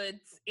Jordyn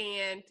Woods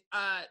and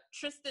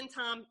Tristan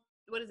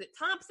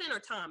Thompson or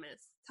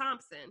Thomas?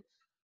 Thompson.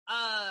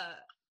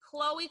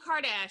 Khloe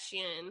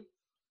Kardashian.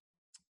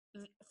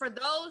 For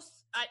those,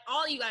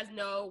 all you guys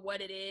know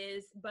what it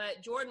is,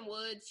 but Jordyn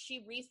Woods,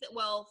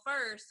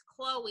 first,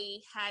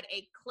 Khloe had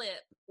a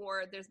clip,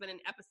 or there's been an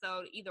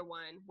episode, either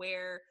one,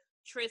 where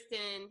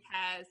Tristan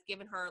has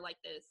given her like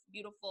this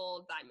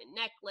beautiful diamond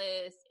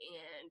necklace,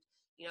 and,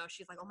 you know,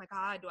 she's like, oh my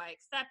God, do I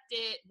accept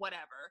it?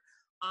 Whatever.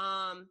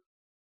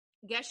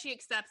 Guess she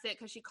accepts it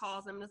because she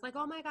calls him and is like,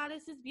 oh my God,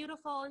 this is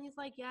beautiful. And he's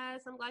like,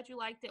 yes, I'm glad you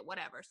liked it,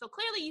 whatever. So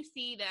clearly you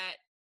see that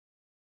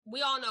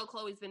we all know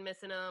Khloe's been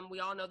missing him. We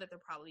all know that they're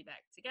probably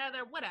back together,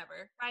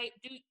 whatever, right?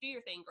 Do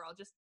your thing, girl.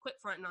 Just quit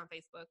fronting on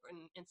Facebook or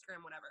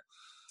Instagram, whatever.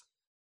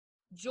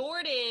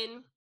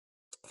 Jordyn,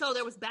 so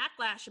there was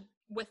backlash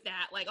with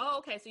that. Like, oh,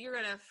 okay, so you're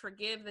going to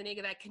forgive the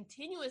nigga that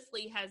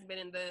continuously has been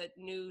in the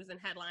news and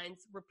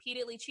headlines,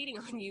 repeatedly cheating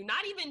on you.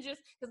 Not even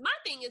just, because my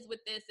thing is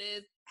with this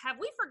is, have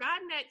we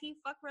forgotten that he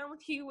fucked around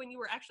with you when you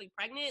were actually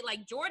pregnant?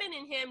 Like, Jordyn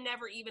and him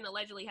never even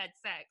allegedly had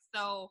sex.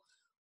 So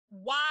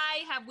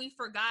why have we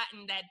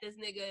forgotten that this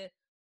nigga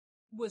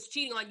was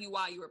cheating on you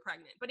while you were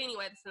pregnant? But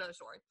anyway, that's another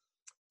story.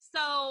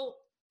 So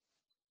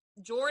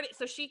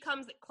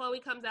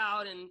Khloe comes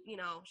out and, you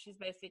know, she's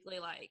basically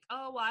like,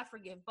 oh, well, I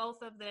forgive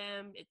both of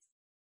them. It's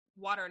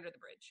water under the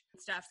bridge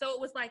and stuff. So it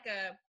was like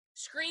a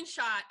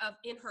screenshot of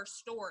in her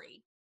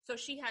story. So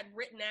she had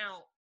written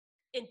out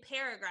in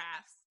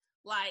paragraphs,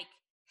 like,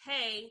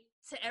 hey,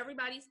 to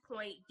everybody's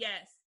point,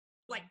 yes,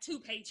 like 2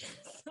 pages.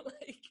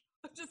 Like,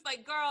 I'm just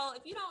like, girl,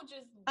 if you don't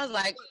just I was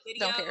like,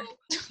 don't care.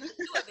 do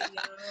a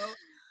video,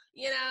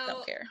 you know?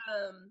 Don't care.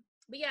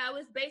 But yeah, it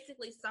was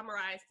basically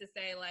summarized to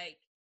say, like,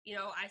 you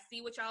know, I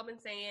see what y'all been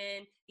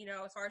saying, you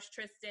know, as far as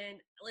Tristan.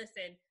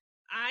 Listen,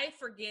 I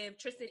forgive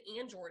Tristan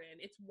and Jordyn.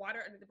 It's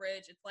water under the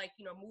bridge. It's like,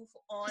 you know, move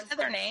on. Is that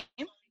their name?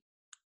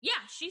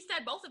 Yeah, she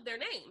said both of their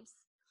names.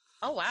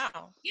 Oh,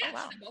 wow. Yeah, oh,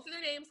 wow. She said both of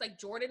their names, like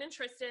Jordyn and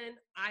Tristan.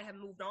 I have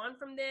moved on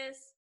from this.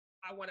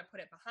 I want to put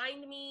it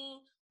behind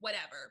me,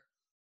 whatever.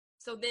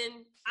 So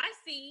then I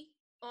see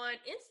on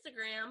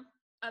Instagram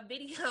a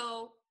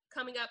video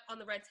coming up on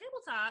the Red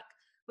Table Talk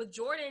with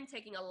Jordyn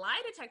taking a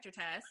lie detector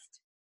test,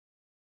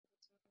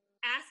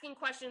 asking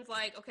questions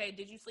like, okay,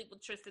 did you sleep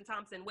with Tristan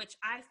Thompson? Which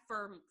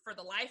for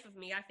the life of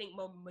me, I think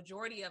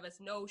majority of us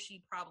know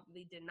she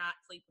probably did not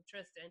sleep with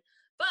Tristan.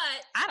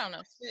 But I don't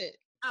know shit.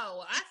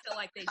 Oh, I feel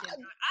like they did not.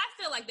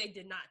 I feel like they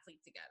did not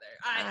sleep together.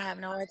 I have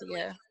no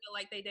idea. I feel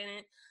like they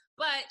didn't.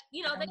 But,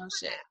 you know,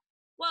 shit.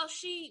 Well,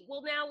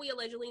 now we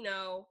allegedly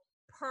know,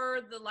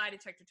 per the lie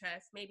detector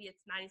test, maybe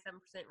it's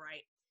 97%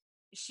 right,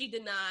 she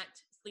did not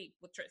sleep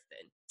with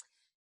Tristan.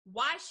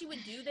 Why she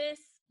would do this?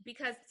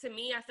 Because to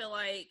me, I feel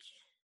like,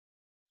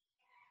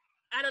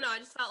 I don't know, I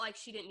just felt like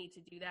she didn't need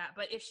to do that.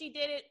 But if she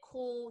did it,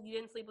 cool, you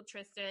didn't sleep with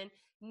Tristan.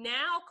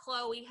 Now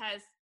Khloe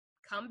has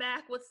come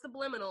back with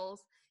subliminals,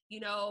 you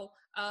know,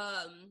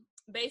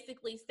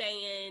 basically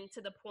saying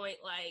to the point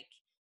like,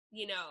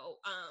 you know,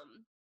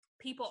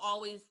 people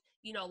always,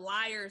 you know,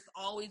 liars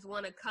always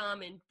want to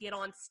come and get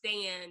on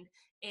stand,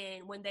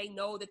 and when they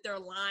know that they're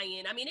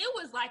lying. I mean, it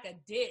was like a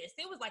diss.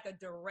 It was like a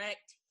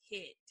direct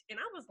hit. And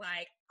I was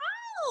like,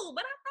 oh,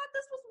 but I thought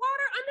this was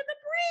water under the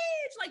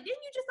bridge. Like, didn't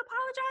you just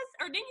apologize?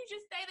 Or didn't you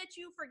just say that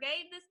you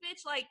forgave this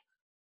bitch like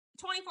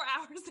 24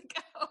 hours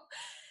ago?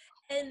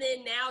 And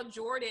then now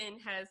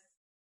Jordyn has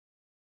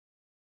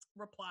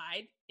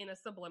replied in a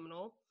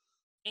subliminal,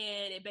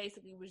 and it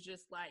basically was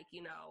just like,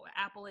 you know,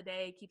 apple a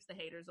day keeps the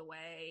haters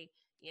away,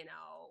 you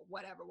know,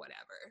 whatever.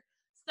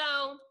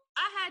 So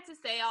I had to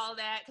say all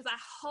that because I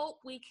hope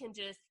we can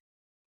just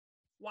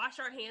wash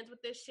our hands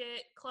with this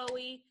shit.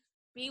 Khloe,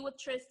 be with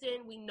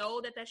Tristan. We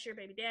know that that's your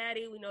baby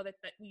daddy. We know that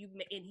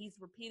and he's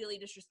repeatedly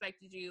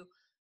disrespected you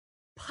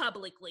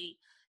publicly,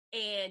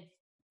 and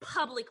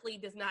publicly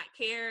does not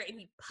care, and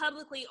he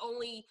publicly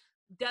only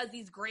does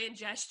these grand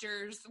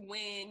gestures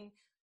when,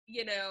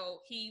 you know,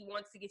 he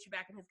wants to get you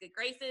back in his good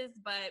graces.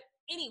 But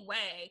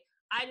anyway,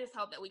 I just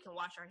hope that we can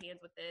wash our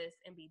hands with this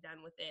and be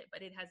done with it.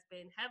 But it has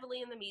been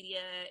heavily in the media,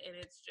 and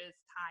it's just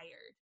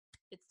tired.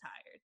 It's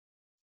tired.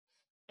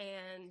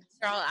 And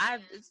girl,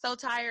 I'm so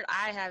tired.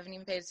 I haven't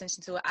even paid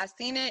attention to it. I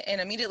seen it and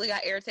immediately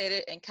got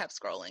irritated and kept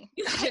scrolling.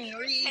 I didn't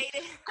read.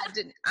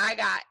 I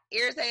got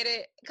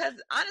irritated because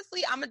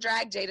honestly, I'm gonna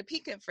drag Jada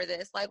Pinkett for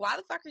this. Like, why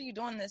the fuck are you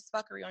doing this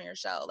fuckery on your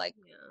show? Like,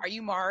 Are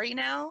you Maury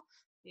now?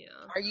 Yeah.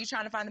 Are you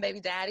trying to find the baby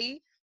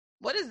daddy?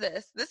 What is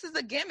this? This is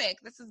a gimmick.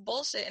 This is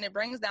bullshit, and it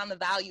brings down the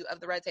value of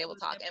the Red Table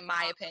Talk, in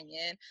my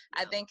opinion.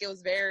 Yeah. I think it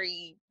was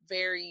very,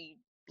 very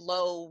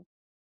low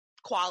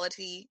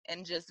quality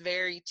and just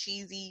very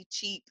cheesy,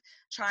 cheap,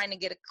 trying to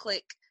get a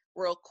click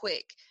real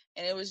quick.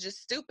 And it was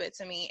just stupid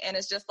to me. And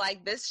it's just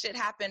like, this shit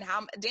happened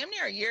damn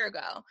near a year ago.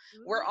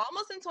 Mm-hmm. We're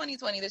almost in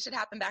 2020. This should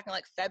happen back in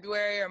like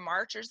February or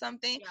March or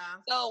something. Yeah.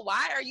 So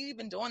why are you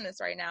even doing this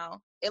right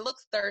now? It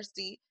looks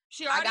thirsty.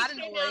 She already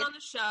came down on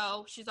the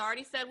show. She's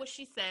already said what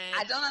she said.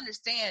 I don't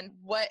understand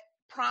what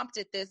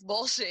prompted this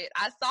bullshit.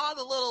 I saw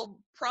the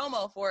little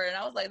promo for it and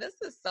I was like, this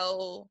is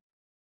so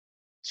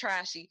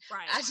trashy.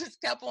 Right. I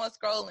just kept on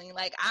scrolling.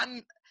 Like, I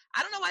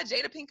don't know why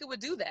Jada Pinkett would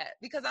do that,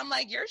 because I'm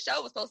like, your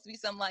show was supposed to be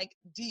some like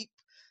deep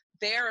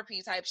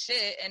therapy type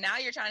shit, and now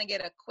you're trying to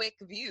get a quick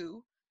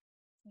view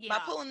by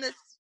pulling this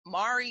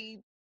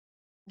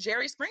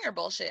Jerry Springer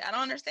bullshit. I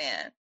don't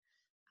understand.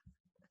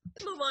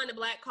 Let's move on to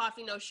Black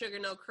Coffee, No Sugar,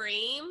 No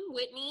Cream.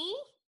 Whitney,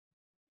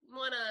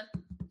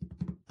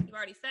 you've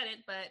already said it,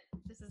 but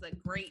this is a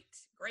great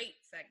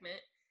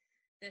segment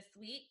this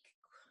week.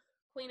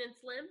 Queen and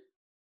Slim.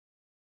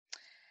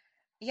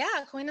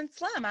 Yeah, Queen and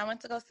Slim. I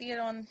went to go see it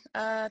on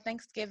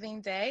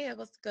Thanksgiving Day. It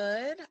was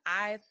good.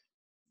 I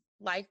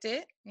liked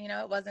it. You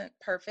know, it wasn't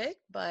perfect,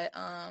 but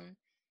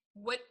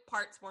what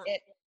parts weren't?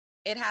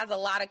 It has a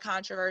lot of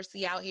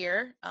controversy out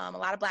here. A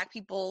lot of Black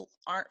people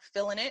aren't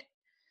feeling it.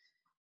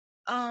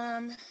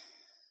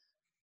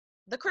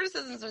 The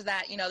criticisms was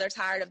that, you know, they're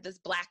tired of this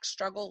Black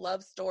struggle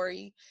love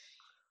story,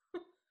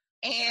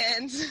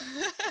 and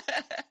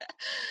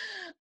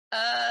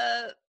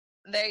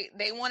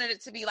they wanted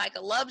it to be like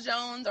a Love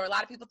Jones, or a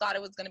lot of people thought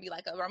it was going to be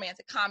like a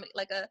romantic comedy,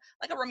 like a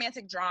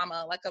romantic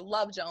drama, like a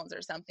Love Jones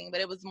or something.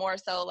 But it was more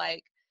so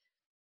like,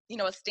 you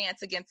know, a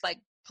stance against like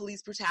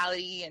police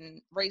brutality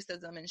and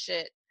racism and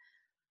shit.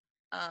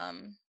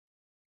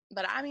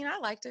 But I mean, I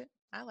liked it.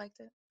 I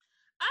liked it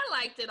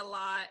a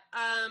lot.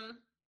 I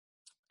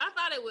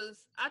thought it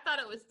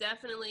was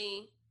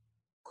definitely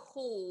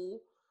cool.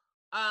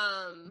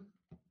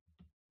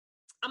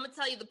 I'm gonna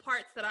tell you the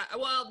parts that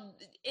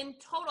in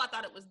total, I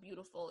thought it was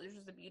beautiful. It was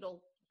just a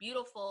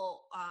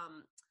beautiful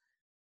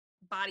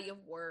body of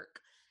work.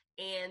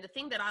 And the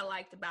thing that I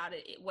liked about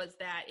it was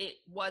that it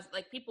was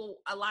like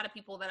a lot of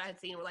people that I had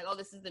seen were like, oh,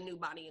 this is the new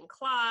Bonnie and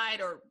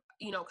Clyde, or,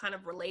 you know, kind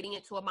of relating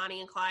it to a Bonnie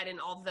and Clyde. And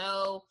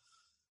although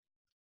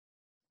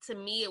to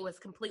me it was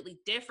completely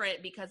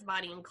different, because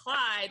Bonnie and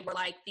Clyde were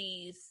like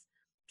these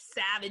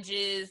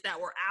savages that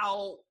were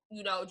out,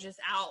 you know, just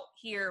out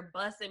here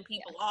busting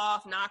people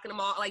off, knocking them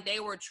off. Like, they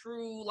were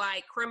true,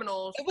 like,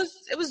 criminals.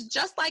 It was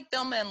just like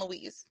Thelma and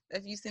Louise.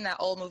 If you've seen that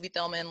old movie,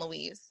 Thelma and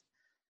Louise.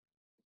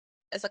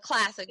 It's a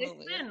classic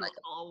movie. It's been like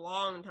a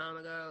long time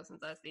ago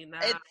since I've seen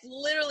that. It's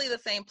literally the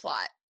same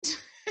plot.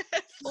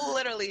 It's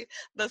literally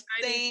the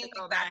same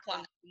exact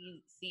plot.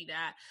 See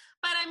that.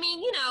 But I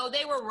mean, you know,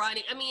 they were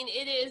running. I mean,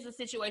 it is a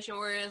situation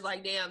where it's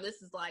like, damn,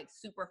 this is like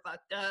super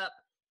fucked up.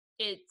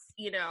 It's,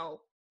 you know,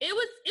 it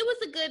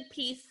was a good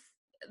piece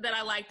that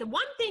I liked. The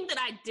one thing that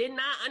I did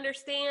not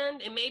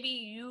understand, and maybe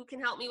you can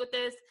help me with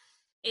this,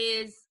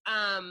 is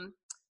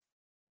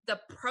the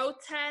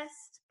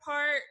protest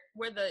part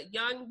where the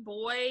young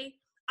boy,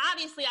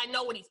 obviously I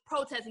know what he's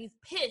protesting. He's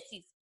pissed.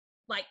 He's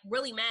like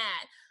really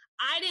mad.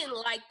 I didn't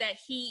like that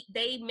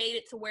they made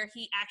it to where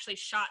he actually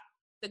shot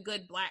the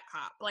good Black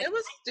cop. Like, it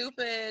was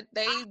stupid.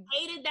 I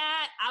hated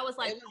that. I was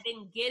like, I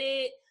didn't get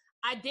it.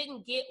 I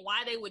didn't get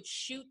why they would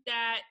shoot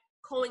that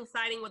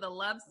coinciding with a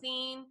love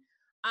scene.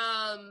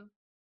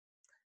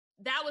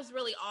 That was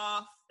really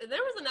off. There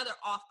was another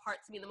off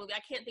part to me in the movie. I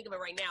can't think of it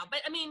right now.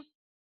 But I mean,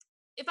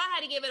 if I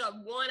had to give it a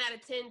 1 out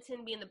of 10,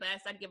 10 being the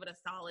best, I'd give it a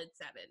solid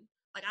 7.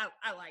 Like,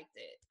 I liked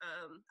it.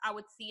 I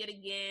would see it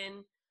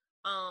again.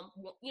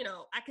 You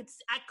know, I could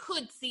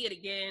see it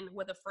again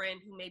with a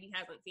friend who maybe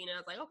hasn't seen it. I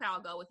was like, okay,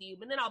 I'll go with you,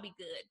 but then I'll be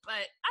good. But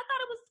I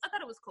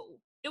thought it was cool.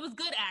 It was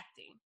good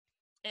acting.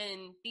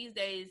 And these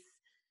days,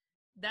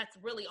 that's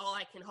really all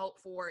I can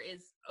hope for,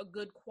 is a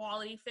good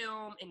quality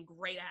film and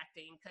great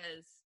acting.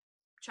 Because,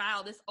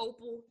 child, this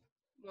Opal,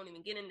 won't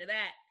even get into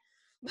that.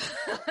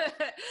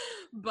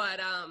 but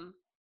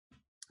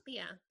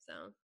yeah,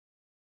 so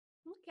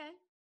okay.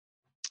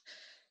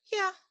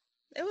 Yeah,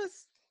 it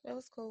was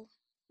cool.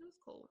 It was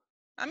cool.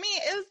 I mean,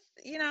 it was,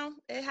 you know,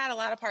 it had a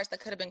lot of parts that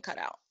could have been cut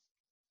out.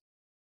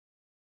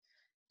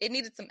 It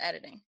needed some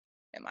editing,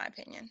 in my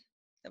opinion.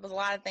 There was a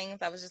lot of things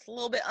that was just a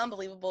little bit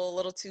unbelievable, a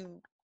little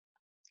too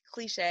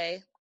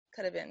cliche,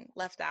 could have been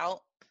left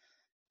out.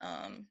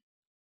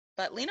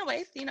 But Lena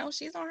Waithe, you know,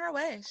 she's on her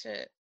way.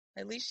 Shit.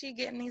 At least she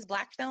getting these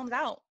Black films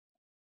out.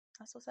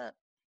 That's what's up.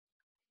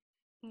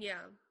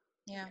 Yeah.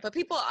 Yeah. But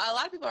a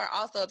lot of people are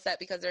also upset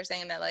because they're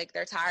saying that, like,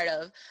 they're tired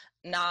of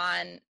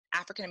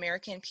non-African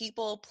American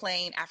people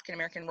playing African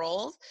American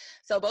roles.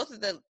 So both of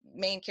the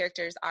main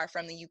characters are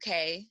from the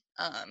UK.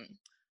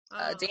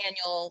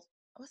 Daniel,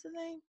 what's his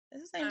name?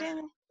 Is his name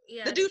Daniel?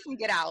 Yeah. The dude from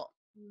Get Out.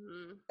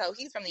 Mm-hmm. So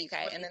he's from the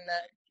UK. And then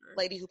the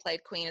lady who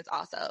played Queen is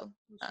also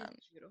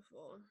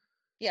beautiful.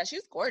 Yeah, she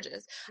was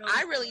gorgeous.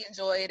 I really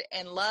enjoyed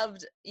and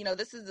loved, you know,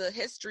 this is a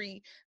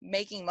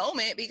history-making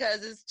moment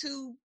because it's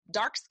two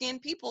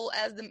dark-skinned people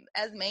as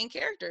main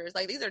characters.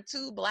 Like, these are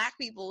two Black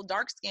people,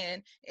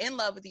 dark-skinned, in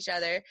love with each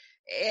other,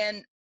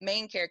 and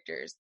main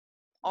characters,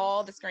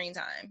 all the screen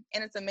time.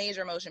 And it's a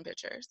major motion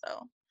picture,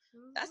 so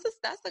That's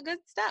a good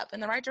step in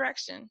the right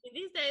direction.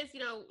 These days,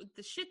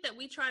 the shit that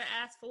we try to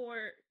ask for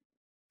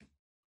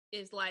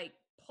is like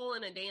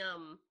pulling a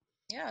damn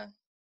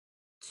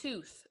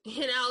tooth,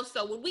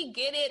 So when we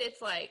get it,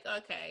 it's like,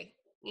 okay,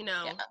 we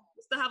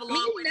still have a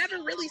long way. You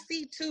never really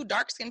see two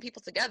dark-skinned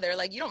people together.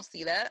 Like, you don't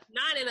see that.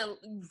 Not in a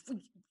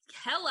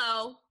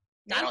hello.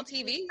 Not on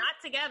TV. Not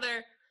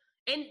together.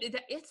 And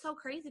it's so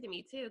crazy to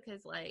me too,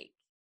 because like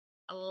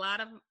a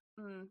lot of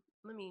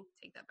let me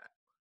take that back.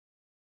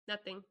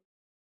 Nothing.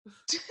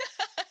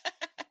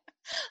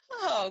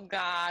 Oh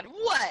God,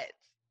 what?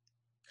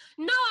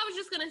 No, I was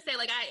just gonna say,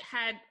 like, I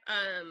had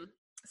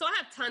so I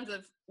have tons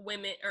of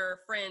women or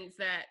friends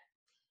that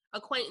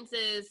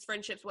acquaintances,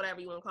 friendships,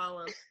 whatever you want to call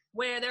them,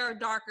 where they're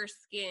darker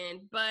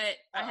skinned, but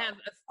I have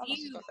a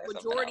few,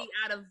 majority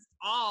out of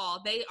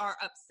all, they are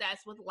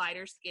obsessed with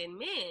lighter skinned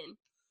men.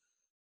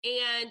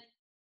 And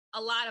a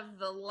lot of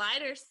the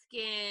lighter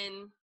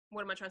skin,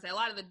 what am I trying to say? A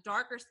lot of the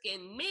darker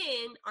skinned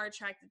men are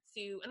attracted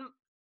to, and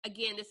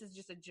again, this is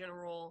just a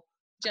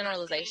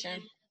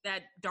generalization.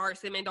 That dark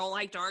skinned men don't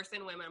like dark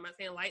skinned women. I'm not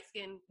saying light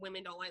skinned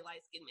women don't like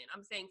light skinned men.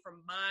 I'm saying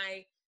from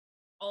my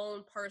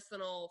own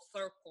personal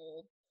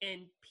circle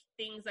and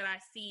things that I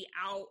see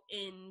out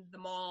in the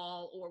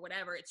mall or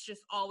whatever, it's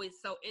just always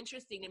so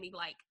interesting to me.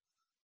 Like,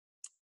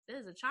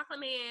 there's a chocolate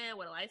man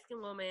with a light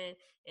skinned woman,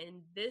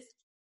 and this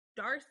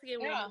dark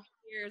skinned woman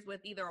appears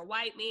with either a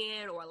white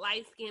man or a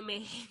light skinned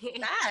man.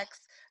 Facts.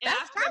 And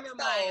I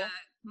remember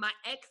my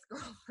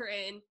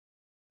ex-girlfriend,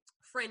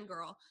 friend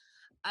girl,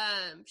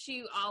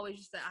 she always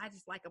just said, I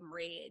just like them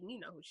red. And you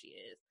know who she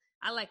is.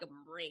 I like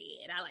them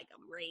red. I like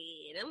them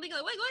red. And I'm thinking,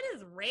 like, wait, what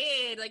is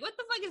red? Like, what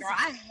the fuck is? Girl,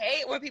 I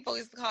hate when people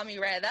used to call me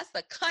red. That's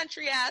the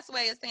country ass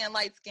way of saying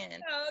light skin.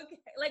 Okay,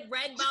 like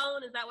red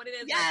bone, is that what it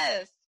is?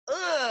 Yes.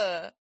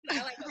 Ugh.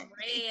 I like them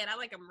red. I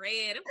like them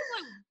red. I'm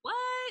like,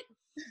 what?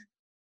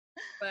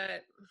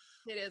 But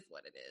it is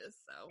what it is.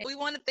 So we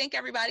want to thank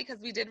everybody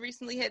because we did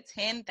recently hit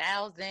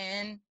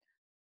 10,000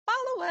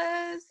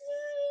 followers.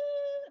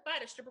 If I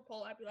had a stripper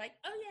pole, I'd be like,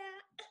 oh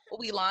yeah.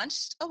 We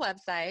launched a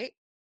website.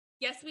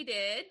 Yes, we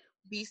did.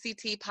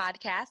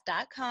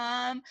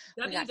 bctpodcast.com.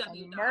 We got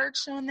some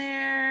merch on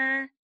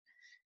there.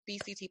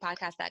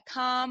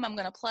 bctpodcast.com. I'm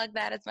gonna plug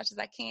that as much as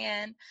I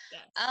can.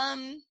 Yes.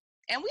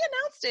 And we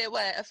announced it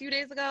a few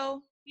days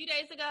ago. It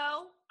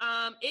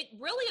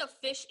really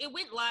it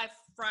went live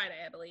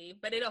Friday, I believe,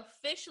 but it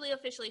officially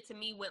to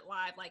me went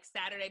live like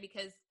Saturday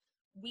because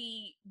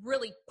we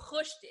really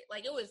pushed it.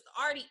 Like, it was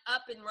already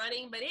up and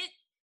running, but it,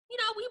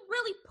 we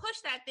really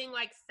pushed that thing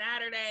like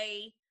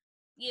Saturday.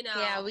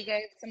 Yeah, we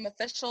gave some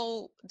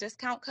official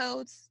discount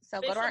codes. So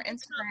go to our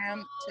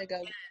Instagram to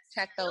go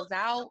check those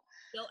out.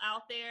 Still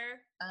out there.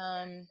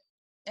 And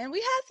we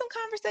had some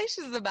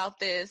conversations about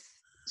this.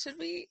 Should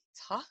we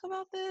talk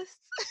about this?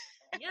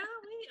 Yeah,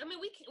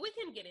 we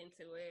can get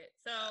into it.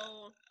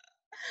 So,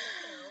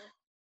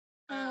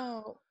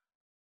 I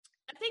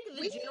think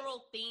the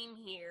general theme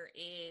here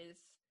is,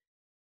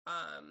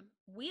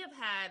 we have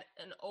had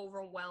an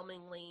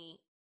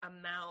overwhelmingly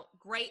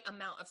great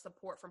amount of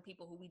support from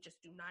people who we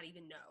just do not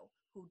even know,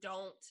 who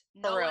don't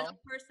know us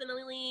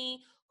personally,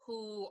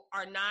 who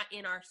are not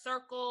in our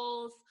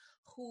circles,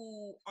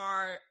 who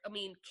are,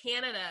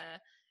 Canada,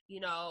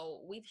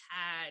 we've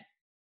had,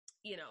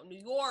 New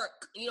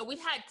York, we've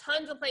had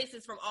tons of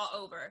places from all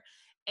over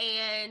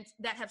and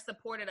that have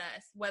supported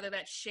us, whether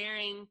that's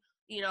sharing,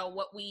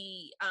 what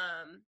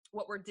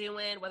we're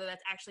doing, whether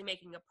that's actually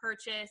making a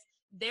purchase.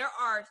 There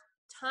are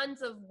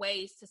tons of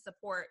ways to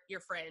support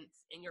your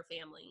friends and your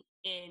family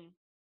and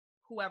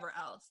whoever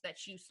else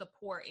that you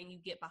support and you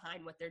get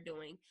behind what they're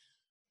doing.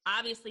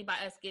 Obviously, by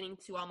us getting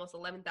to almost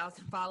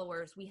 11,000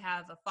 followers, we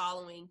have a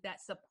following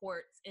that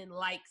supports and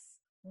likes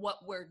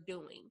what we're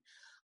doing.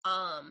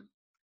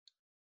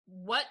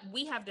 What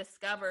we have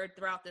discovered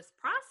throughout this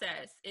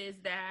process is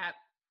that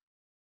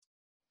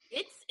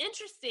it's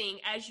interesting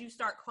as you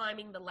start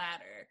climbing the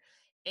ladder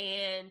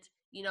and,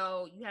 you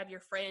have your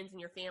friends and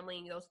your family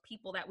and those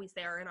people that we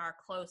say are in our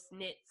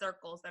close-knit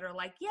circles that are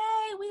like,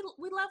 yay, we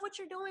love what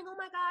you're doing. Oh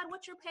my God,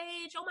 what's your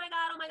page? Oh my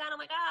God, oh my God, oh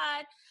my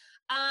God.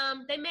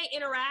 They may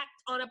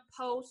interact on a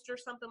post or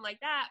something like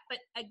that. But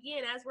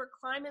again, as we're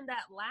climbing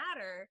that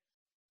ladder,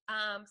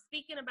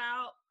 speaking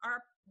about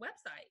our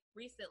website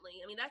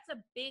recently, that's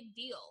a big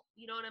deal.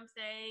 You know what I'm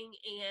saying?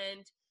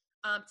 And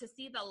to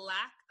see the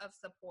lack of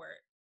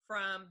support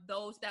from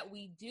those that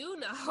we do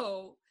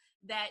know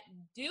that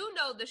do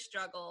know the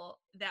struggle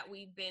that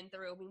we've been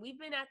through. We've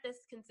been at this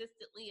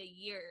consistently a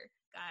year,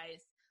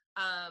 guys.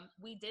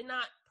 We did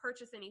not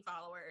purchase any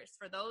followers.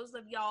 For those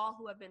of y'all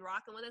who have been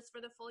rocking with us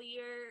for the full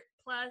year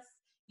plus,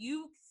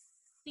 you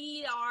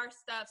see our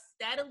stuff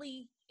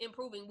steadily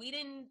improving. We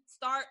didn't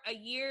start a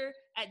year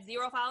at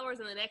 0 followers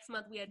and the next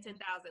month we had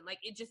 10,000. Like,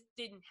 it just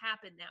didn't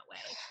happen that way.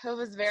 It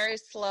was very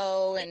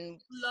slow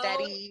and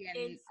steady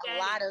and a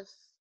lot of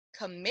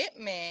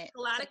commitment.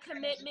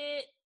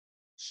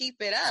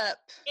 keep it up.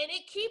 And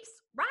it keeps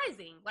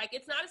rising. Like,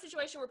 it's not a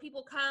situation where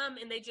people come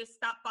and they just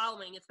stop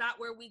following. It's not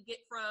where we get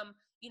from,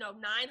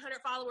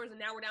 900 followers and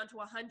now we're down to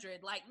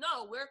 100. Like,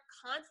 no, we're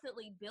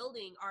constantly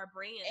building our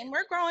brand. And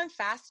we're growing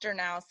faster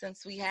now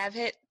since we have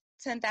hit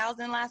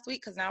 10,000 last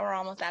week, because now we're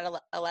almost at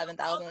 11,000.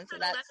 So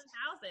that's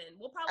 11,000.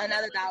 We'll probably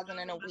another 1,000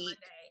 in a week.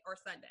 Monday or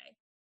Sunday.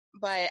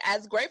 But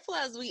as grateful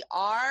as we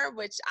are,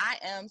 which I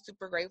am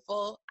super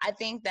grateful, I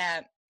think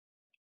that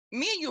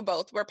me and you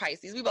both, we're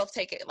Pisces. We both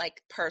take it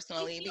like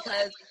personally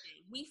because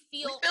we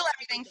feel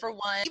everything for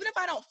one. Even if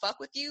I don't fuck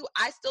with you,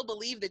 I still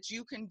believe that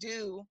you can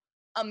do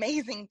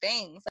amazing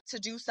things, to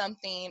do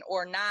something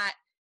or not.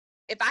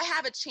 If I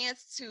have a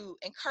chance to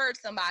encourage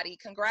somebody,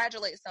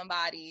 congratulate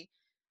somebody,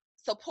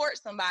 support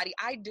somebody,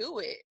 I do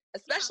it.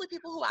 Especially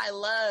people who I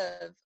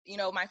love,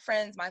 my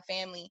friends, my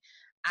family.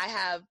 I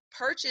have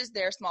purchased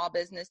their small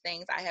business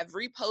things. I have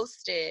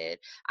reposted.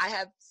 I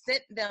have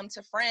sent them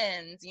to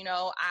friends.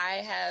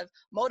 I have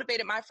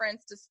motivated my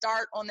friends to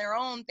start on their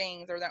own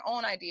things or their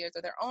own ideas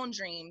or their own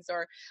dreams,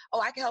 or,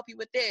 oh, I can help you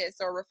with this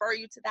or refer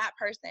you to that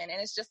person.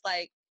 And it's just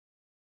like,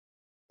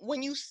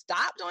 when you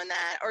stop doing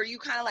that, or you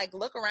kind of like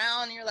look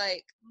around and you're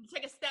like, you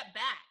take a step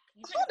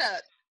back. Hold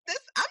up. I'm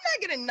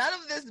not getting none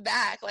of this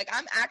back. Like,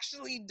 I'm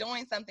actually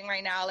doing something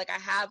right now. Like, I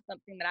have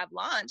something that I've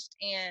launched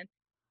and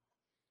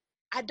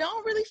I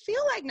don't really feel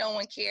like no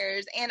one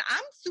cares. And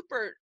I'm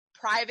super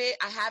private.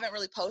 I haven't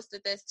really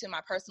posted this to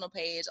my personal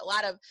page. A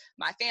lot of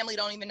my family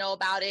don't even know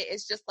about it.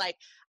 It's just like,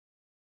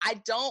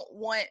 I don't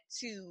want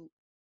to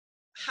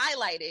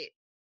highlight it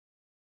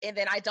and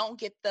then I don't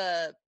get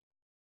the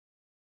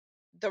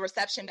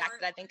reception back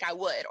that I think I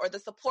would, or the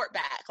support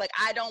back. Like,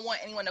 I don't want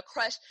anyone to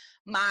crush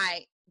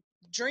my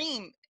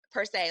dream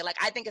per se. Like,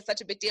 I think it's such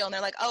a big deal and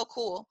they're like, oh,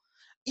 cool.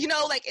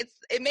 Like,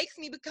 it makes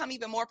me become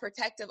even more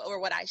protective over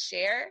what I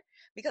share,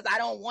 because I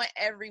don't want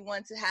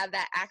everyone to have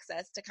that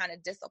access to kind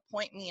of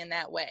disappoint me in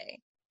that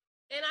way.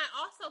 And I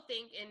also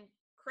think, and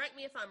correct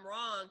me if I'm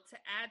wrong, to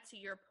add to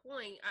your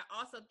point, I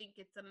also think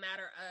it's a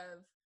matter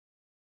of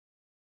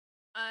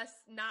us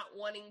not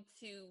wanting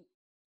to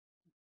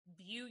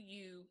view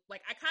you.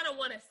 Like, I kind of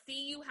want to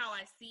see you how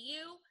I see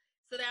you.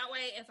 So that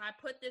way, if I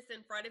put this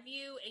in front of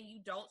you and you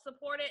don't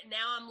support it,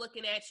 now I'm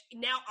looking at you,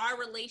 now our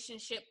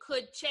relationship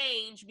could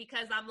change,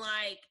 because I'm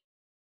like,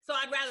 so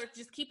I'd rather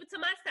just keep it to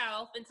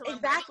myself until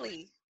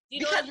exactly.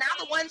 Because now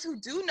the ones who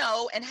do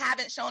know and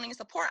haven't shown any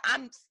support,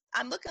 I'm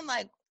looking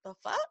like, the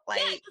fuck? Like,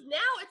 yeah,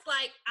 now it's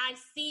like I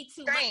see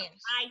too much.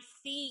 I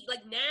see,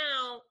 like,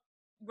 now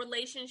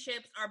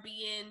relationships are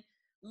being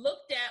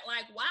looked at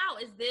like, wow,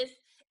 is this?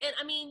 And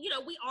I mean,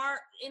 we are,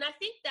 and I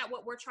think that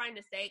what we're trying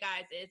to say,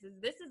 guys, is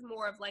this is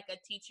more of like a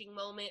teaching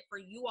moment for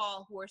you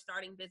all who are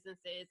starting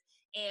businesses,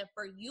 and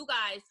for you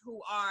guys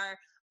who are,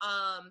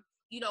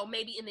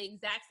 maybe in the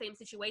exact same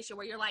situation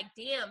where you're like,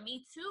 damn,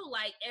 me too.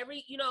 Like,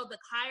 the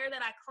higher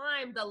that I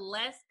climb, the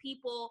less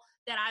people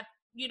that I've,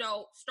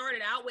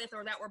 started out with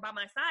or that were by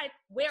my side,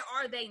 where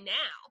are they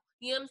now?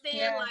 You know what I'm saying?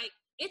 Yeah. Like,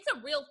 it's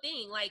a real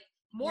thing. Like,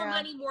 more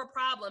money, more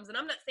problems. And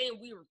I'm not saying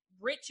we're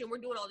rich and we're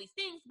doing all these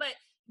things, but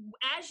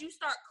as you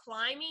start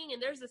climbing,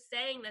 and there's a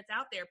saying that's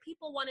out there,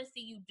 people want to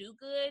see you do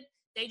good.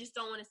 They just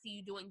don't want to see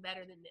you doing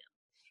better than them.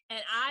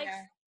 And I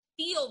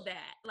feel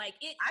that. Like,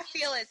 I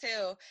feel it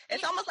too.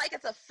 It's almost like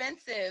it's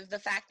offensive, the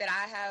fact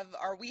that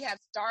we have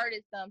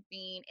started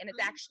something and it's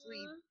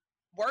actually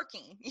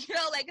working,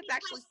 like it's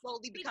actually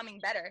slowly becoming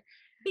better.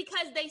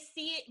 Because they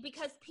see it,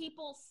 because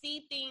people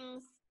see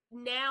things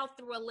now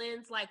through a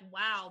lens like,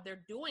 wow,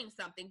 they're doing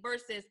something,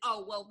 versus,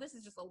 oh, well, this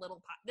is just a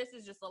little,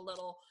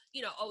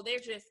 oh, they're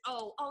just,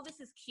 oh, this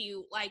is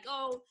cute. Like,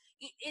 oh,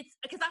 it's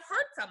because I've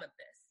heard some of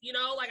this,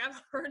 like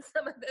I've heard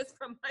some of this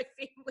from my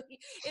family,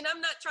 and I'm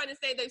not trying to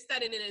say they've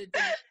said it in a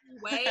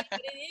different way,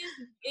 but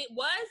it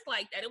was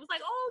like that. It was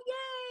like, oh,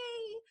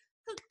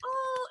 yay.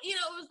 Oh,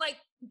 it was like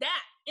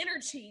that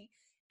energy.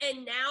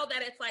 And now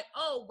that it's like,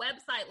 oh,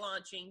 website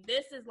launching,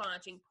 this is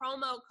launching,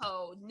 promo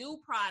code, new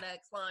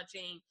products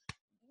launching,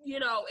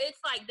 it's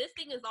like this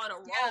thing is on a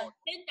roll.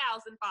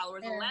 10,000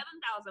 followers,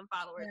 11,000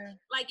 followers. Yeah.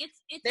 Like,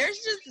 it's there's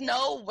just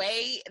no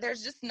way.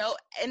 There's just no,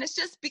 and it's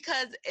just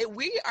because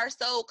we are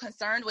so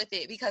concerned with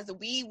it, because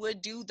we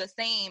would do the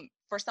same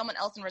for someone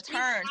else in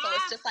return. So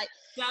it's just like,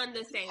 done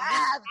the same.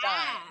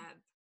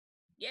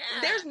 Yeah.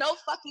 There's no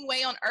fucking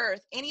way on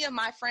earth any of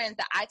my friends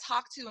that I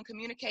talk to and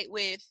communicate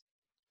with,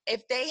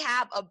 if they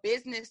have a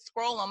business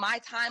scroll on my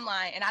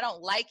timeline and I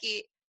don't like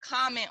it,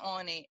 comment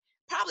on it,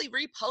 probably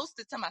repost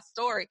it to my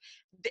story,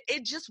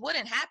 it just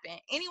wouldn't happen.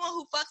 Anyone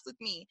who fucks with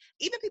me,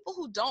 even people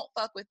who don't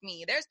fuck with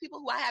me, there's people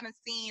who I haven't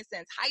seen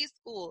since high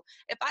school.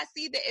 If I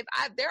see that,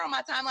 they're on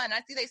my timeline and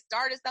I see they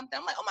started something,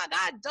 I'm like, oh my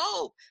God,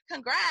 dope,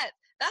 congrats,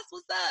 that's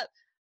what's up.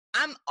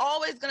 I'm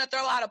always going to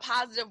throw out a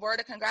positive word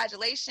of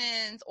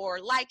congratulations or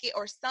like it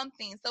or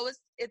something. So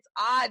it's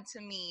odd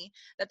to me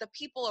that the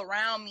people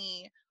around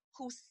me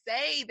who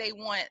say they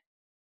want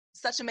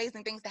such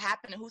amazing things to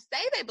happen and who say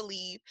they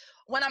believe,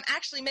 when I'm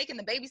actually making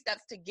the baby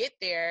steps to get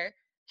there,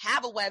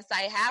 have a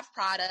website, have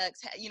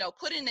products,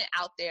 putting it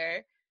out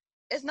there,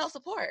 is no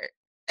support.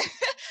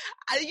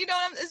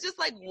 It's just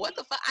like, what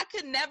the fuck? I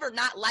could never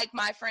not like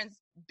my friend's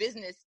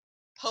business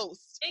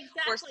post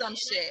or some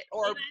shit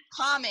or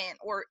comment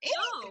or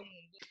anything.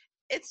 No.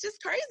 It's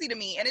just crazy to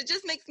me. And it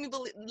just makes me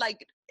believe,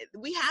 like,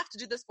 we have to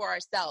do this for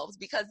ourselves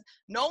because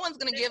no one's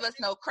going to give us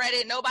no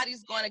credit.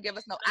 Nobody's going to give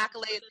us no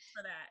accolades.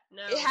 For that.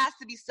 No. It has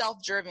to be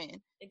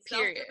self-driven. It's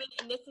period. Self-driven.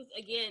 And this is,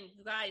 again,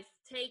 you guys,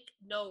 take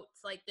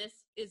notes. Like, this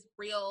is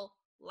real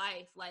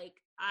life. Like,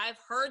 I've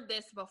heard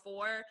this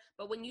before,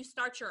 but when you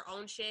start your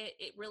own shit,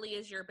 it really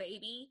is your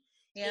baby.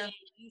 Yeah. And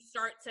you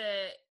start to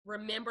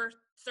remember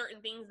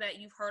certain things that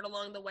you've heard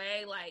along the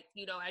way. Like,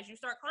 as you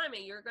start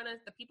climbing,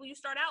 the people you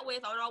start out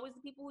with aren't always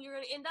the people who you're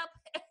going to end up,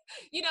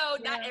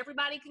 not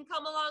everybody can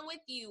come along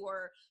with you,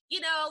 or,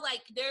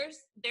 like there's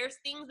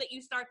things that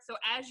you start. So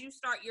as you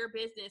start your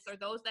business, or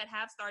those that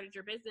have started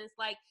your business,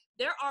 like,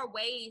 there are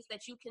ways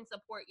that you can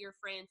support your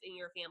friends and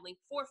your family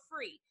for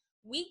free.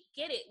 We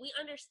get it. We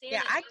understand.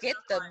 Yeah, I get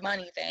the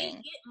money thing.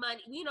 We get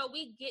money.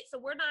 So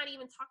we're not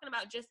even talking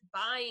about just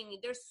buying.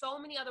 There's so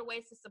many other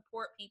ways to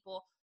support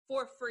people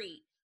for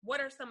free.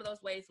 What are some of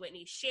those ways,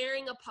 Whitney?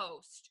 Sharing a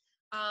post,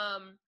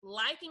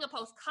 liking a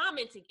post,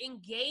 commenting,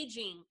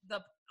 engaging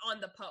on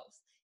the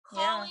post,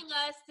 calling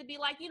us to be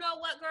like, you know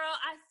what, girl,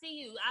 I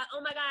see you.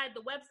 Oh my God,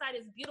 the website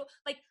is beautiful.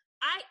 Like,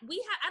 I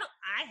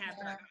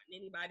haven't gotten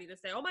anybody to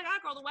say, oh my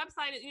God, girl, the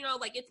website is,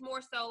 like, it's more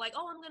so like,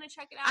 oh, I'm going to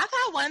check it out. I've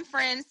had one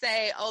friend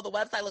say, oh, the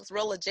website looks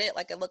real legit.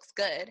 Like, it looks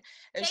good.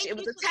 And it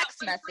was a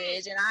text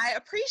message. And I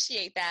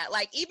appreciate that.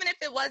 Like, even if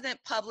it wasn't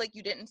public,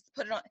 you didn't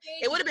put it on,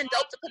 it would have been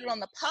dope to put it on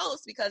the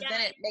post because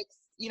then it makes,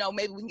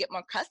 maybe we can get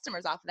more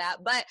customers off of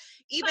that. But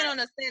even on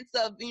a sense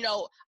of,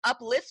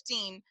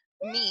 uplifting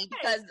me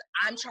because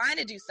I'm trying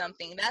to do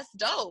something, that's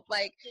dope.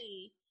 Like,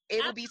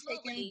 it would be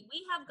taken we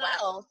have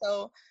got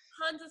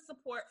tons of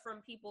support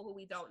from people who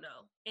we don't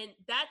know, and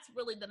that's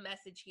really the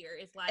message here.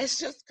 Is like, it's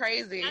just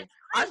crazy.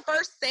 Our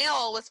first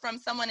sale was from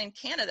someone in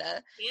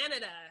Canada.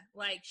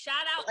 Like, shout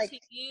out to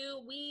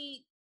you.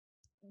 We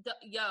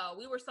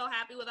were so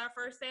happy with our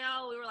first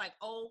sale. We were like,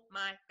 oh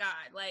my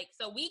God. Like,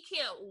 so we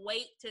can't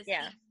wait to see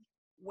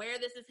where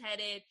this is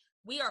headed.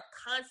 We are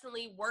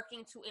constantly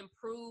working to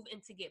improve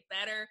and to get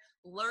better,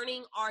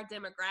 learning our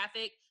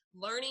demographic,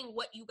 learning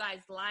what you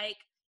guys like,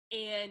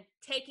 and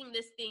taking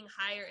this thing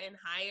higher and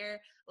higher.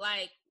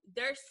 Like,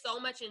 there's so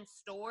much in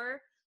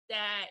store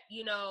that,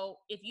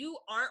 if you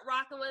aren't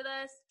rocking with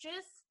us,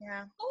 just,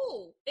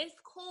 it's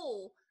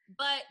cool.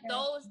 But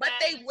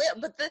they will.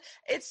 But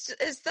it's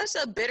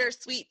such a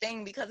bittersweet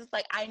thing because it's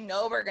like, I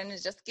know we're going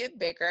to just get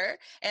bigger.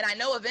 And I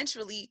know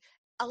eventually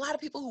a lot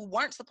of people who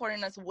weren't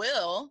supporting us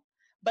will.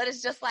 But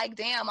it's just like,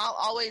 damn, I'll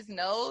always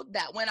know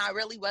that when I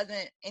really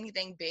wasn't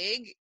anything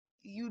big,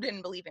 you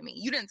didn't believe in me.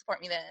 You didn't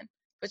support me then.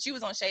 But you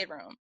was on Shade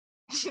Room.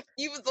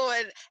 You was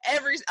on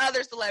every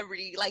other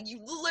celebrity, like,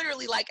 you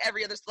literally like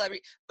every other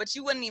celebrity, but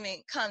you wouldn't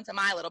even come to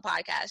my little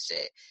podcast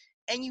shit.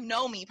 And you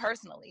know me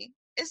personally.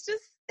 It's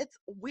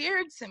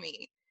weird to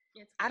me.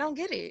 I don't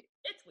get it.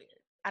 It's weird.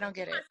 I don't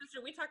get it. My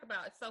sister, we talk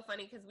about, it's so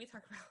funny because we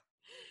talk about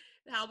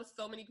how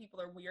so many people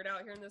are weird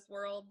out here in this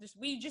world.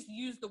 We just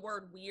use the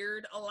word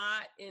weird a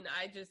lot, and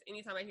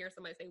anytime I hear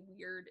somebody say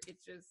weird, it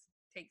just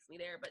takes me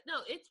there. But no,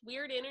 it's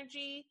weird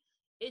energy.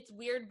 It's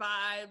weird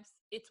vibes.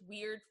 It's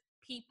weird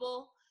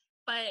people.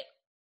 But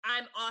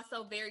I'm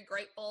also very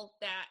grateful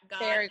that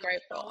God is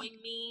showing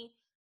me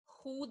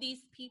who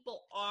these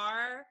people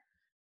are,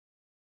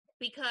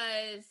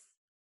 because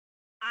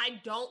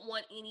I don't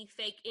want any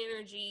fake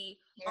energy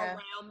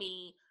around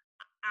me.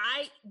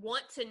 I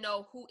want to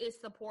know who is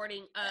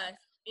supporting us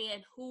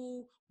and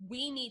who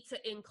we need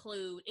to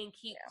include and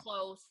keep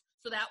close.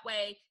 So that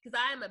way, because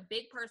I am a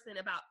big person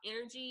about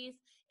energies,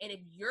 and if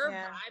your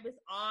vibe is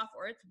off,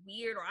 or it's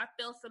weird, or I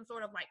feel some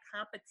sort of like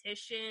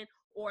competition,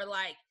 or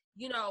like,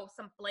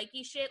 some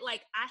flaky shit,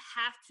 like, I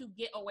have to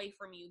get away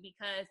from you,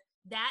 because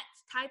that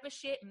type of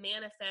shit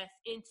manifests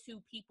into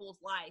people's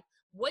life.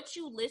 What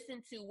you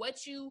listen to,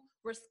 what you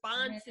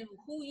respond to,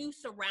 who you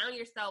surround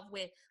yourself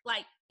with,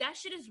 like, that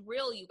shit is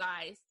real, you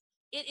guys.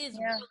 It is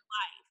real life.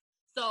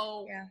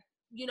 So,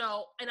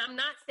 and I'm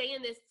not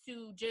saying this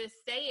to just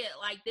say it,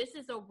 like, this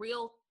is a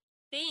real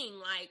thing,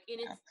 like, and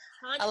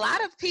it's a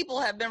lot of people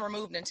have been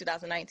removed in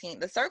 2019.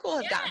 The circle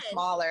has gotten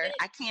smaller.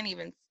 I can't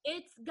even.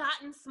 It's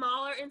gotten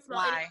smaller and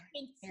smaller. Why?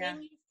 And it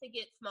continues to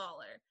get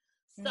smaller.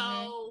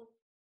 So,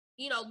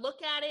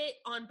 look at it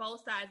on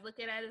both sides. Look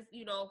at it as,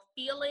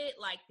 feel it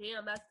like,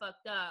 damn, that's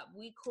fucked up.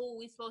 We cool.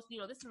 We supposed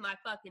to, this is my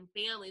fucking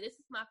family. This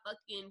is my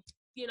fucking,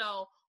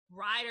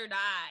 ride or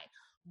die.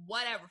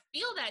 Whatever.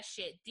 Feel that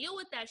shit. Deal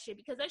with that shit,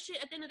 because that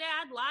shit, at the end of the day,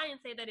 I'd lie and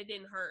say that it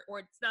didn't hurt, or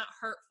it's not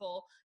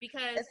hurtful,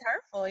 because it's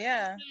hurtful.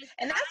 Yeah.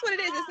 And that's what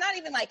it is. It's not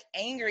even like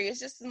angry. It's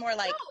just more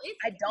like,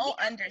 I don't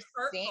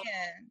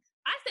understand.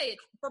 I say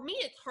for me,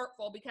 it's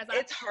hurtful, because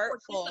it's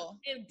hurtful.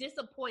 I'm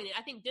disappointed.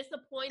 I think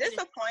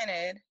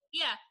disappointed.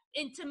 Yeah.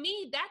 And to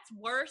me, that's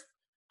worse.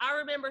 I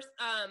remember,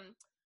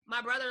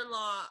 my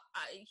brother-in-law,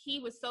 he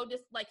was so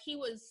he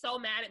was so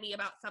mad at me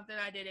about something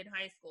I did in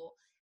high school.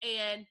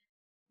 And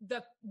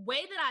the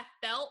way that I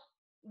felt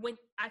when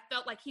I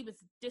felt like he was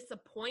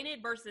disappointed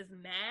versus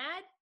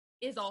mad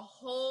is a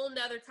whole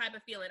nother type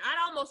of feeling.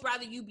 I'd almost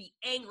rather you be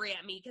angry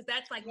at me because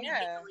that's like me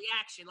getting a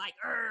reaction, like,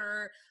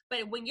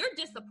 but when you're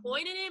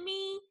disappointed in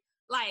me,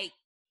 like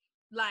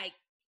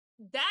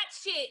that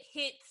shit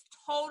hits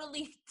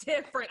totally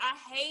different. I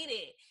hate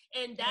it.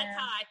 And that's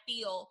how I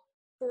feel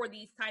for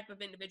these type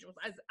of individuals.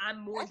 As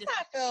I'm more that's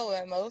how I feel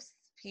with most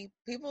people.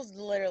 People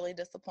literally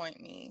disappoint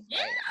me. Yeah.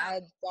 Like, I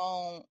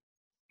don't.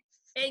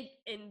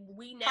 And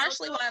we now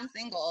partially why I'm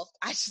single.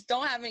 I just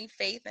don't have any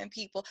faith in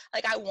people.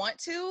 Like, I want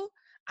to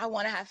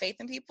have faith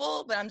in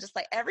people, but I'm just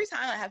like, every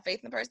time I have faith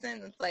in a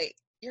person, it's like,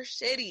 you're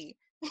shitty.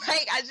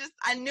 Like,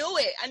 I knew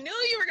it. I knew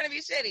you were going to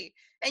be shitty.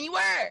 And you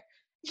were.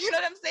 You know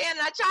what I'm saying?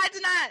 And I tried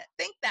to not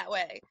think that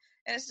way.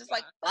 And it's just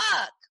like,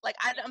 fuck. Like,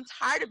 I'm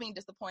tired of being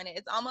disappointed.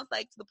 It's almost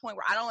like to the point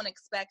where I don't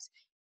expect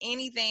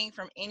anything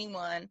from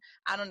anyone.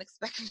 I don't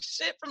expect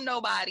shit from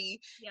nobody.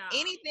 Yeah.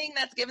 Anything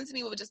that's given to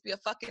me would just be a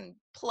fucking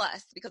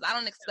plus because I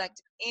don't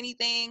expect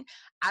anything.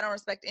 I don't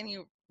expect any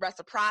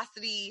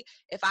reciprocity.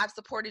 If I've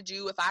supported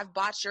you, if I've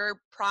bought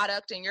your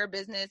product and your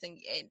business, and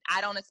I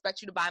don't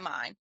expect you to buy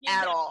mine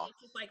at all.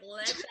 It's just like,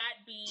 let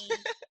that be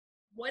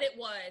what it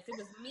was. It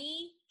was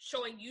me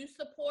showing you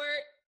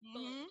support.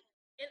 Mm-hmm.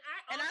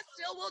 And I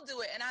still will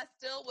do it. And I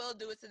still will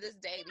do it to this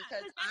day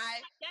because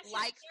that's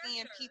like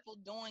seeing people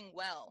doing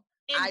well.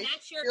 And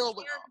that's your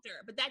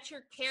character. But that's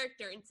your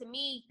character. And to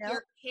me,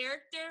 your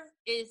character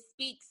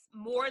speaks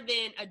more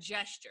than a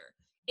gesture.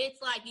 It's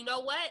like, you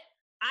know what?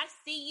 I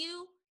see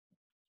you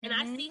and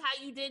I see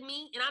how you did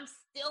me. And I'm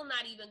still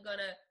not even going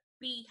to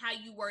be how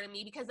you were to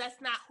me because that's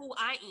not who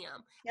I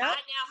am. Yep. I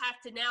now have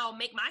to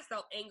make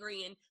myself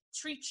angry and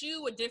treat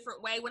you a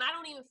different way when I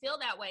don't even feel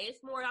that way.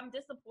 It's more I'm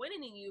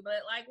disappointed in you,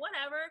 but like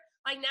whatever.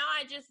 Like now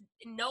I just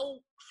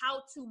know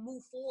how to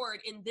move forward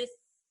in this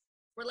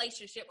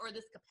relationship or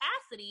this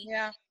capacity.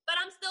 Yeah.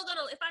 But I'm still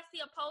gonna, if I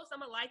see a post,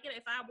 I'm gonna like it.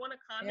 If I want to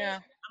comment,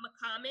 I'm gonna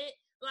comment.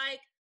 Like,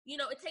 you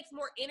know, it takes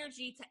more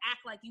energy to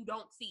act like you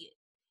don't see it.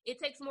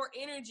 It takes more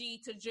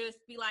energy to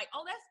just be like,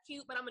 oh, that's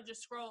cute, but I'm gonna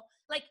just scroll.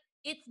 Like,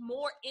 it's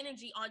more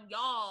energy on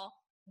y'all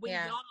when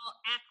y'all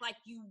act like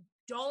you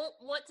don't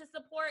want to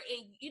support,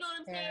 and you know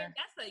what I'm saying?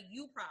 That's a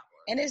you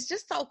problem. And it's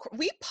just so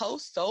we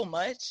post so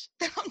much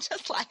that I'm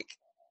just like,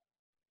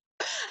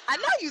 I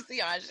know you see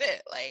our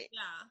shit. Like,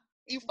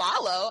 you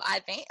follow.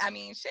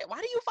 Shit.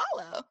 Why do you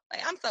follow?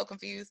 Like, I'm so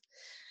confused.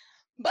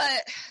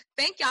 But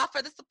thank y'all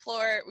for the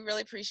support. We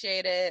really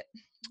appreciate it.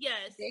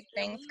 Yes, big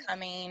things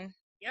coming.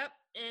 Yep.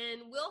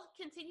 And we'll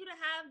continue to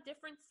have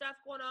different stuff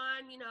going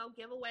on, you know,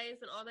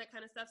 giveaways and all that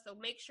kind of stuff. So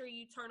make sure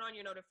you turn on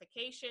your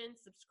notifications,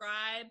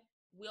 subscribe.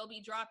 We'll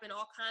be dropping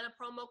all kind of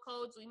promo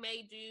codes. We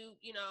may do,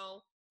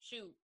 30%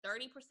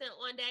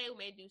 one day. We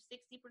may do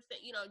 60%,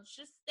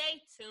 just stay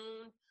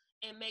tuned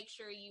and make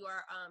sure you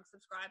are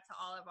subscribed to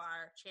all of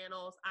our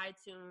channels,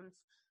 iTunes,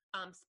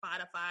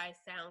 Spotify,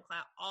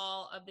 SoundCloud,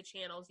 all of the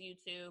channels,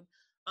 YouTube.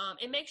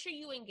 And make sure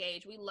you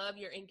engage. We love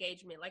your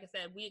engagement. Like I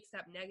said, we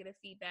accept negative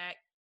feedback,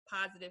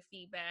 positive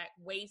feedback,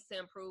 ways to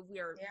improve. We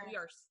are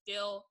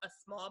still a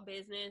small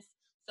business,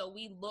 so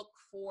we look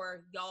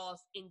for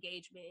y'all's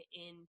engagement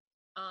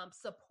and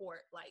support.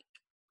 Like,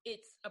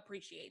 it's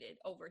appreciated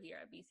over here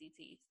at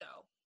BCT. So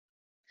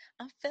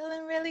I'm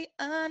feeling really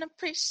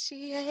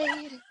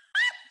unappreciated.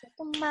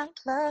 My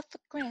love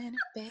for granted,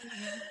 baby.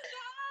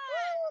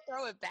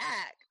 Throw it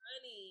back.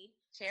 Honey.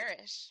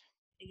 Cherish.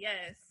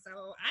 Yes.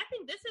 So I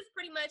think this is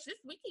pretty much this.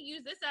 We can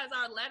use this as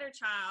our letter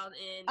child.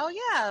 And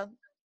yeah,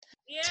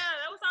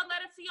 that was our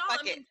letter to y'all.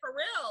 For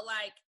real,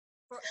 like,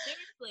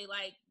 seriously,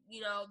 like,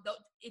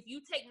 if you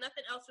take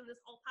nothing else from this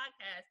whole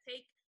podcast,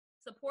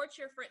 support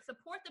your friends,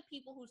 support the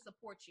people who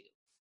support you.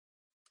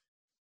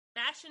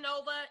 Fashion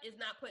Nova is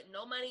not putting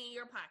no money in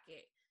your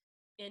pocket.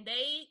 And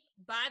they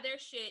buy their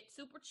shit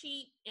super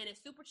cheap, and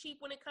it's super cheap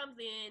when it comes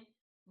in.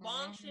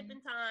 Long shipping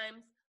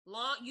times.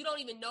 You don't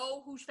even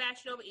know who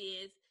Fashion Nova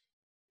is.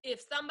 If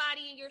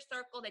somebody in your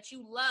circle that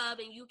you love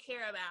and you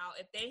care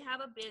about, if they have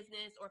a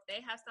business or if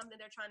they have something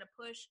they're trying to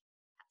push,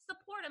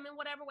 support them in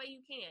whatever way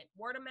you can.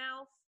 Word of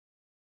mouth,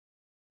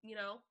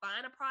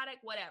 buying a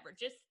product, whatever.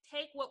 Just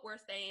take what we're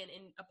saying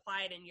and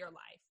apply it in your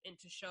life and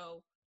to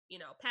show,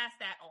 pass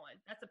that on.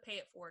 That's a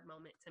pay it forward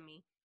moment to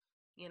me.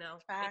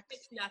 Facts.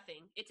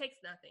 It takes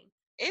nothing.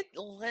 It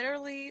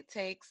literally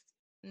takes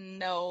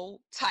no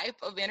type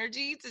of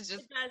energy to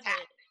just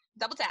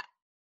double tap.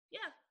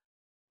 Yeah.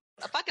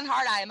 A fucking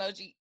heart eye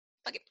emoji.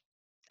 Fuck it.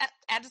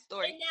 Add the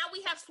story. And now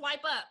we have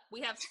swipe up.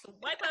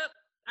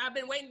 I've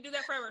been waiting to do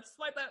that forever.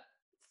 Swipe up.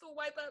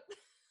 Swipe up.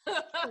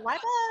 Swipe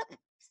up.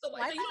 So you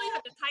don't even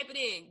have to type it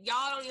in.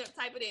 Y'all don't even have to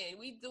type it in.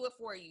 We do it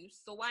for you.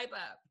 Swipe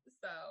up.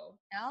 So.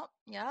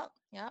 Yep.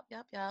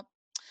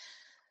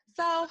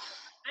 So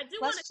I do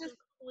want to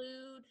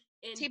conclude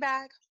in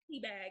teabag.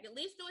 At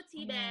least do a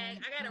teabag.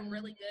 I got a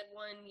really good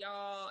one,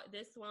 y'all.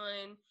 This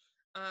one,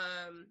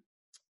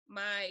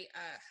 my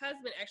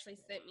husband actually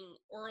sent me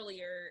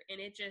earlier, and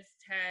it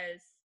just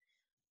has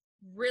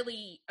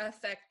really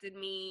affected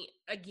me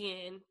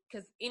again,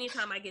 because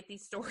anytime I get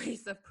these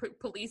stories of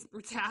police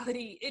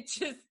brutality, it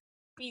just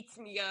beats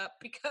me up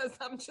because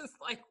I'm just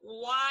like,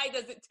 why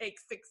does it take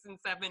 6 and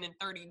 7 and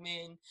 30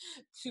 men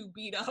to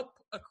beat up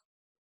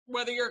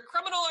whether you're a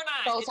criminal or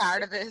not? So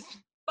tired of this.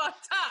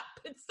 Fucked up.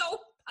 It's so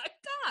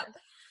fucked up.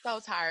 So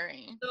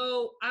tiring.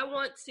 So I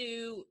want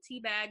to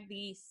teabag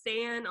the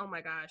oh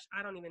my gosh,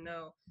 I don't even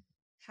know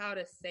how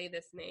to say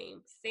this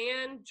name.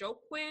 San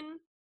Joaquin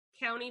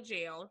County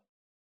Jail.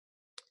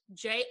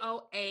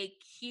 Joaquin.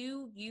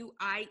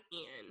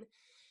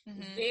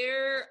 Mm-hmm.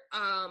 There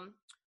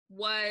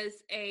was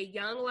a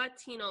young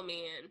Latino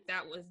man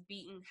that was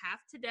beaten half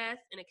to death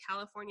in a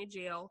California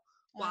jail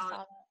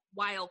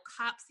while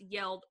cops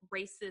yelled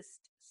racist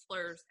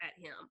slurs at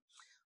him.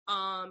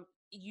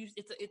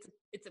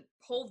 It's a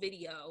whole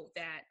video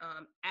that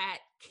at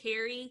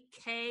Carrie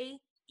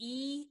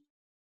K-E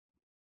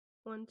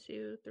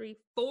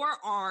 4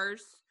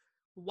 R's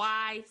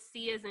Y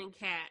C as in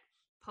cat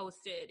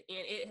posted,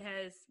 and it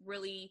has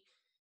really,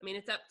 I mean,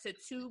 it's up to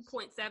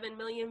 2.7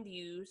 million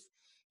views,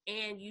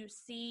 and you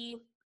see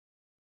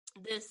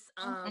this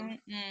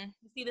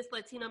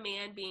Latino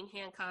man being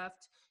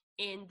handcuffed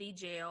in the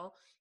jail,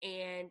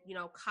 and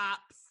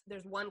cops,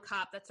 there's one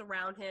cop that's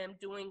around him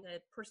doing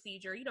the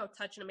procedure,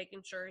 touching him,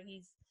 making sure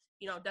he's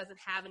doesn't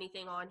have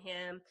anything on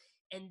him.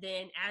 And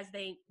then as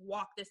they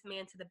walk this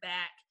man to the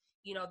back,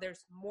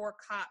 there's more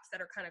cops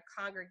that are kind of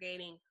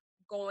congregating,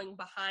 going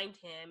behind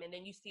him. And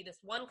then you see this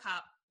one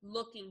cop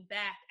looking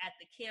back at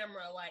the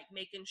camera, like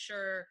making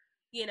sure,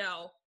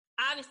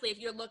 obviously if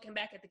you're looking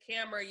back at the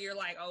camera, you're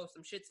like, oh,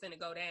 some shit's finna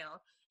go down.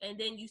 And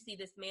then you see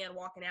this man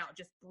walking out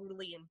just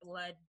brutally and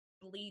blood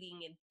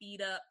bleeding and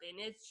beat up. And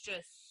it's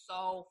just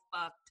so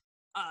fucked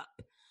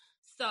up.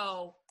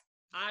 So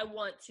I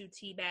want to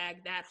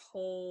teabag that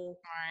whole.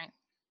 All right.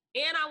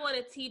 And I want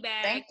to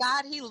teabag. Thank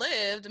God he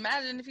lived.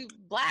 Imagine if he was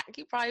black,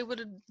 he probably would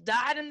have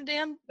died in the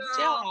damn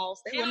jailhouse.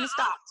 They wouldn't have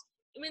stopped.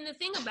 I mean, the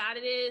thing about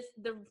it is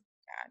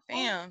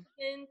damn.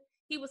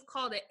 He was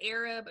called an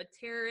Arab, a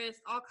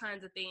terrorist, all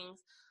kinds of things.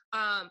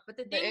 But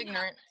the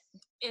ignorant.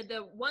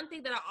 The one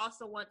thing that I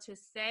also want to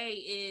say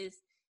is,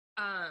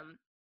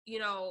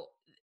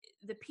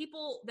 the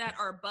people that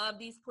are above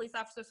these police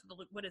officers,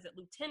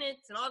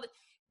 lieutenants and all that.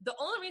 The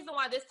only reason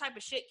why this type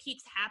of shit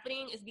keeps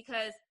happening is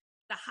because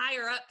the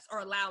higher ups are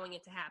allowing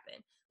it to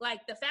happen.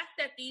 Like the fact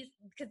that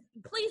because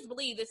please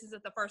believe this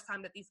isn't the first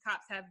time that these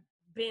cops have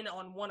been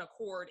on one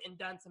accord and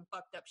done some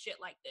fucked up shit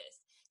like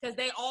this. Because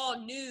they all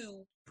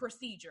knew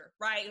procedure,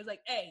 right? It was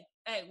like, hey,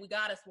 we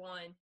got us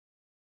one.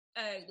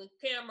 Hey, the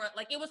camera,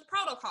 like it was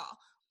protocol,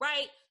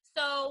 right?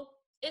 So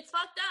it's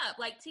fucked up.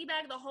 Like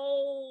teabag the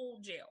whole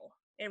jail.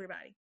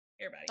 Everybody.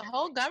 The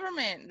whole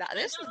government.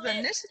 This was the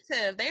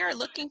initiative. They are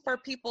looking for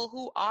people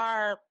who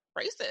are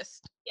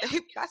racist. Yeah.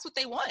 That's what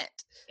they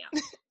want.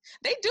 Yeah.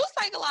 They do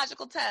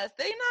psychological tests.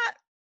 They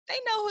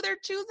know who they're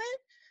choosing.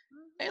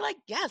 Mm-hmm. They're like,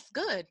 yes,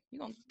 good.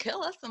 You're gonna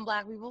kill us, some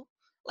black people.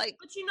 Like,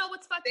 but you know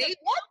what's fucked up? They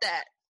want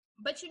that.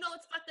 But you know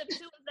what's fucked up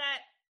too is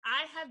that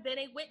I have been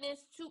a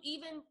witness to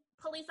even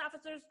police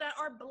officers that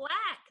are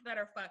black that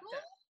are fucked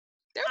up.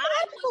 There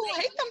are people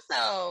who hate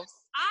themselves.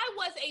 I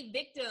was a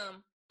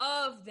victim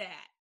of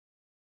that.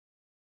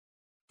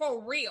 For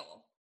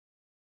real.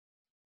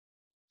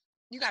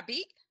 You got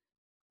beat?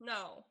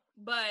 No,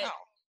 but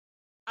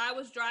I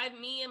was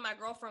driving, me and my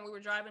girlfriend, we were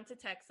driving to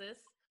Texas,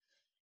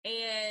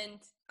 and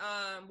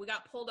we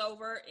got pulled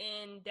over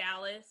in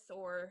Dallas,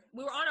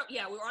 we were on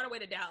our way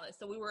to Dallas.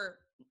 So we were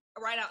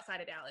right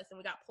outside of Dallas, and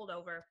we got pulled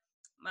over.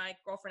 My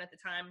girlfriend at the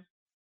time,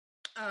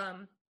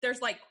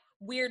 there's like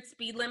weird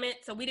speed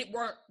limit, so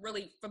weren't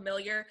really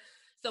familiar.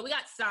 So we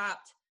got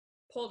stopped,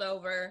 pulled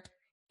over,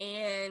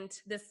 and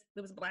there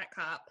was a black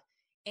cop,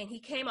 and he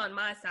came on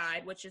my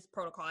side, which is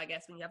protocol, I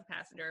guess, when you have a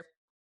passenger.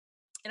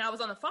 And I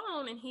was on the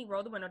phone, and he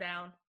rolled the window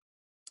down,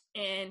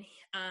 and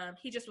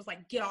he just was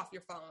like, "Get off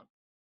your phone."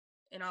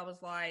 And I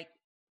was like,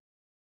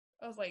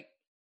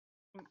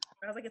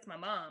 "It's my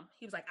mom."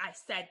 He was like, "I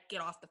said get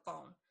off the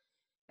phone."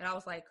 And I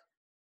was like,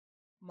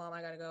 "Mom,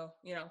 I gotta go."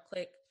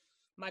 Click.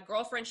 My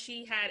girlfriend,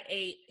 she had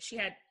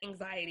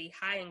anxiety,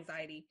 high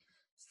anxiety.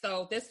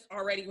 So this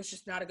already was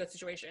just not a good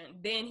situation.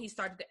 Then he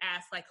started to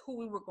ask like who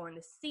we were going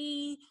to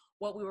see,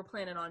 what we were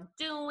planning on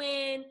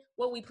doing,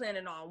 what we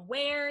planning on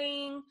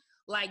wearing.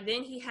 Like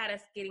then he had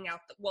us he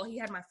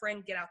had my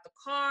friend get out the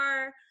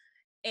car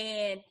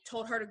and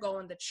told her to go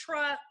in the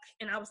truck.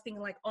 And I was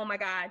thinking like, oh my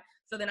God.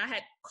 So then I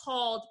had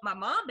called my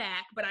mom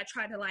back, but I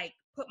tried to like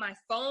put my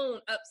phone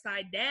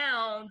upside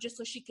down just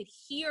so she could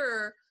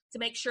hear to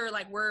make sure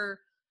like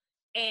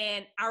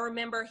and I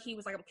remember he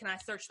was like, "Can I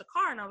search the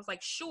car?" And I was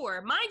like, "Sure."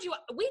 Mind you,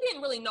 we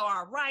didn't really know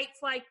our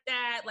rights like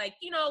that. Like,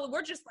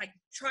 we're just like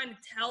trying to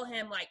tell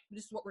him like,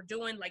 this is what we're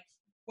doing. Like,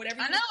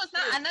 whatever. I know it's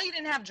not. I know you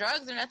didn't have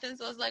drugs or nothing.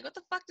 So it's like, what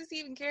the fuck does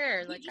he even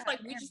care? We just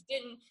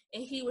didn't.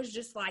 And he was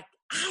just like,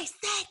 "I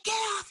said, get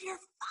off your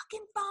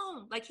fucking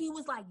phone!" Like he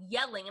was like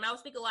yelling, and I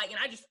was thinking like, and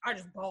I just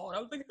bawled.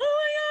 I was like,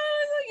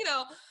 "Oh my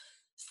God!"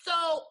 So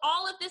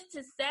all of this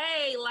to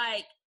say,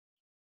 like,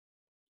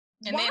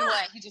 and then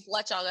what? He just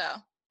let y'all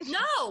go.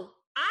 No,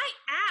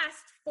 I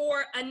asked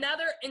for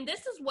another, and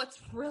this is what's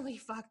really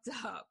fucked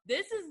up.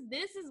 This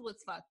is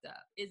what's fucked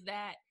up, is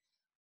that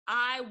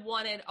I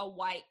wanted a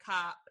white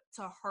cop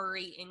to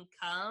hurry and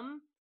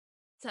come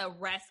to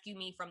rescue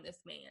me from this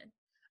man.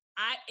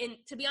 And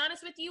to be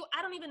honest with you,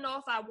 I don't even know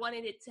if I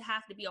wanted it to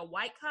have to be a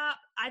white cop.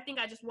 I think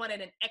I just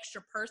wanted an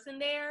extra person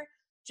there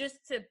just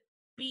to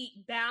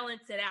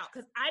balance it out,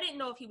 because I didn't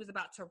know if he was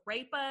about to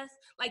rape us.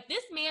 Like,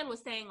 this man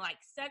was saying like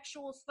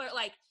sexual slur,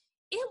 like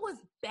it was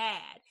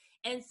bad.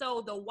 And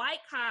so the white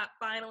cop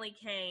finally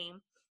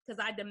came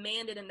because I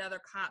demanded another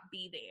cop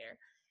be there.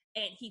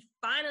 And he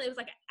finally, it was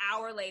like an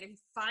hour later, he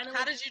finally.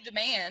 How did you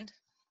demand?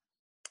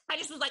 I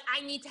just was like,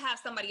 I need to have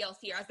somebody else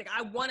here. I was like,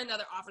 I want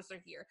another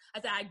officer here.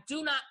 I said, I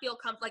do not feel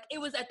comfortable. Like,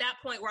 it was at that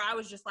point where I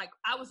was just like,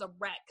 I was a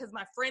wreck because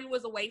my friend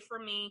was away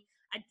from me.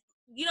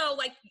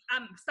 Like,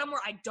 I'm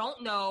somewhere I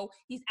don't know.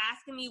 He's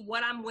asking me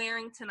what I'm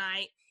wearing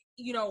tonight.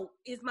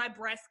 Is my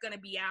breast going to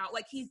be out?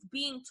 Like, he's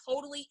being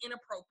totally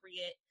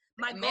inappropriate.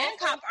 My man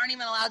cops aren't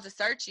even allowed to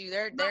search you. They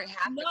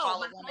have to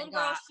call a woman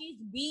cop. She's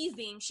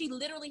wheezing. She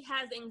literally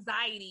has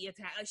anxiety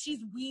attack. Like, she's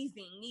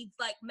wheezing, needs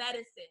like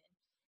medicine.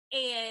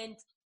 And,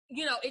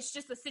 it's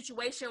just a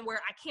situation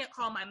where I can't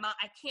call my mom.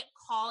 I can't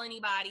call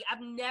anybody.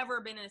 I've never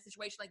been in a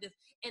situation like this.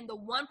 And the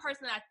one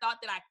person that I thought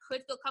that I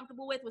could feel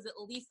comfortable with was at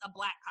least a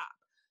black cop.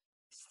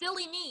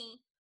 Silly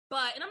me.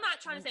 But, and I'm not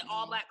trying to say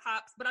all black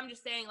cops, but I'm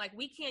just saying, like,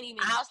 we can't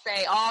even. I'll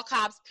say all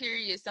cops,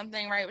 period.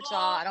 Something right with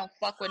y'all. I don't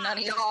fuck with none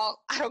of y'all.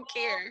 I don't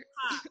care.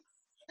 Cops.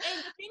 And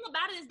the thing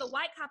about it is the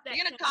white cop that.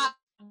 Being a cop,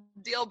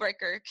 deal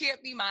breaker.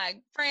 Can't be my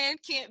friend,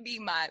 can't be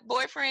my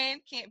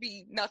boyfriend, can't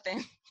be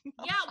nothing.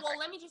 Yeah, well,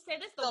 let me just say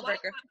this. The white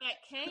cop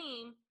that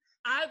came,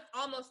 it's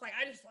almost like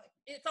I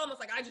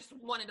just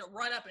wanted to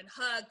run up and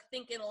hug,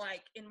 thinking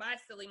like in my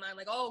silly mind,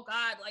 like, oh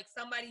God, like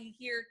somebody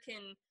here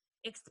can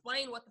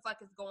explain what the fuck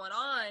is going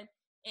on.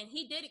 And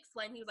he did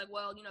explain. He was like,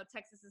 well,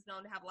 Texas is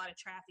known to have a lot of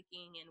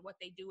trafficking, and what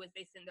they do is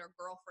they send their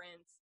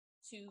girlfriends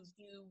to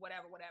do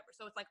whatever.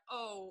 So it's like,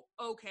 oh,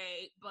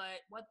 okay,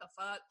 but what the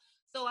fuck?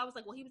 So I was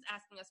like, well, he was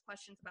asking us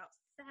questions about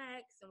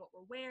sex and what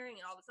we're wearing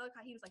and all this other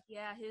kind. He was like,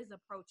 yeah, his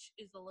approach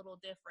is a little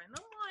different.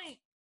 And I'm like,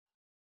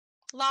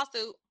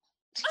 lawsuit.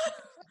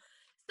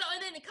 So,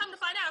 and then to come to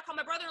find out, I called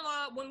my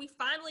brother-in-law when we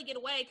finally get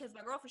away, because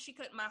my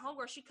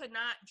homegirl, she could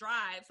not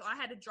drive. So I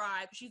had to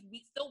drive. She's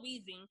still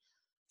wheezing.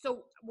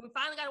 So when we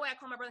finally got away, I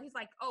called my brother. He's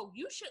like, oh,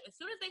 you should, as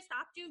soon as they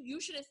stopped you,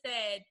 you should have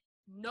said,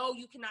 no,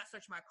 you cannot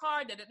search my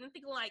car. And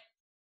thinking like,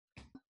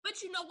 but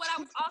what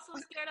I was also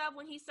scared of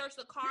when he searched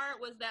the car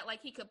was that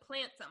like he could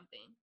plant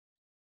something.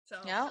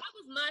 So That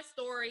was my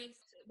story.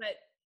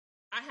 But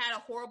I had a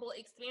horrible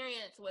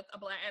experience with a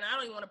black, and I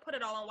don't even want to put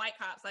it all on white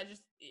cops.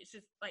 It's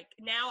just like,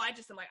 now I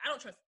am like, I don't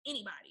trust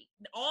anybody.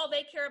 All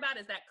they care about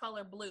is that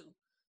color blue.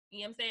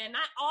 You know what I'm saying?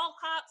 Not all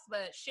cops,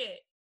 but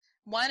shit.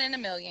 1 in a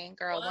million,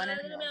 girl. 1 in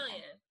a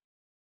million.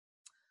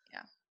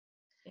 Yeah.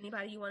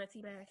 Anybody you want to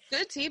teabag?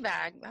 Good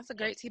teabag. That's a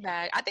great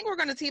teabag. I think we're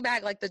going to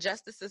teabag like the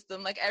justice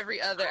system, like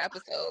every other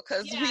episode,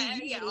 because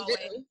always.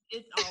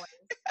 It's always.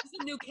 It's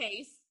a new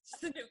case.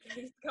 It's a new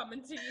case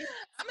coming to you.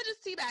 I'm gonna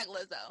just teabag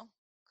Lizzo,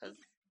 because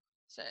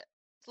shit,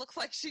 looks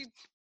like she's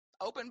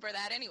open for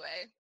that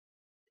anyway.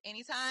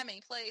 Anytime,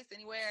 any place,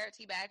 anywhere,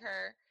 teabag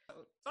her.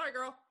 Oh, sorry,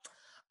 girl.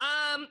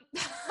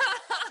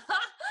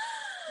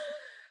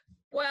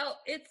 Well,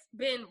 it's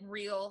been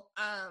real.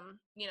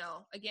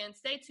 Again,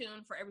 stay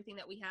tuned for everything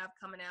that we have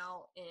coming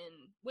out.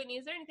 And Whitney,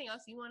 is there anything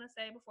else you want to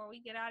say before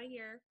we get out of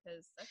here?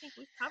 Because I think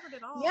we've covered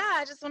it all. Yeah,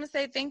 I just want to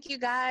say thank you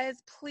guys.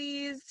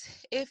 Please,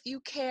 if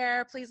you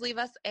care, please leave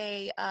us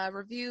a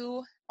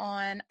review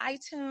on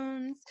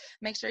iTunes.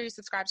 Make sure you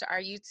subscribe to our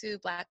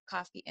YouTube, Black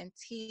Coffee and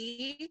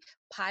Tea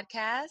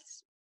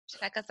podcast.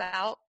 Check us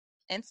out.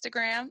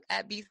 Instagram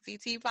at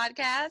BCT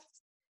Podcast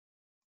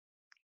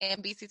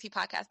and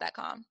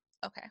bctpodcast.com.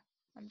 Okay.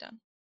 I'm done.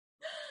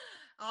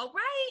 All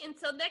right.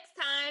 Until next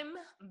time.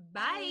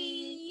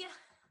 Bye.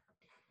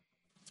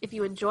 If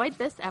you enjoyed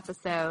this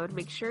episode,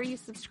 make sure you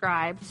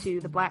subscribe to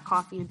the Black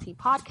Coffee and Tea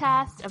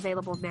podcast,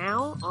 available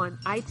now on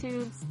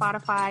iTunes,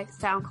 Spotify,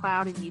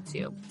 SoundCloud, and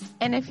YouTube.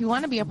 And if you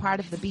want to be a part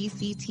of the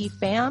BCT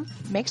fam,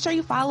 make sure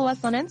you follow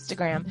us on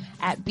Instagram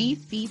at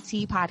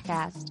BCT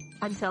Podcast.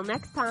 Until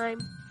next time.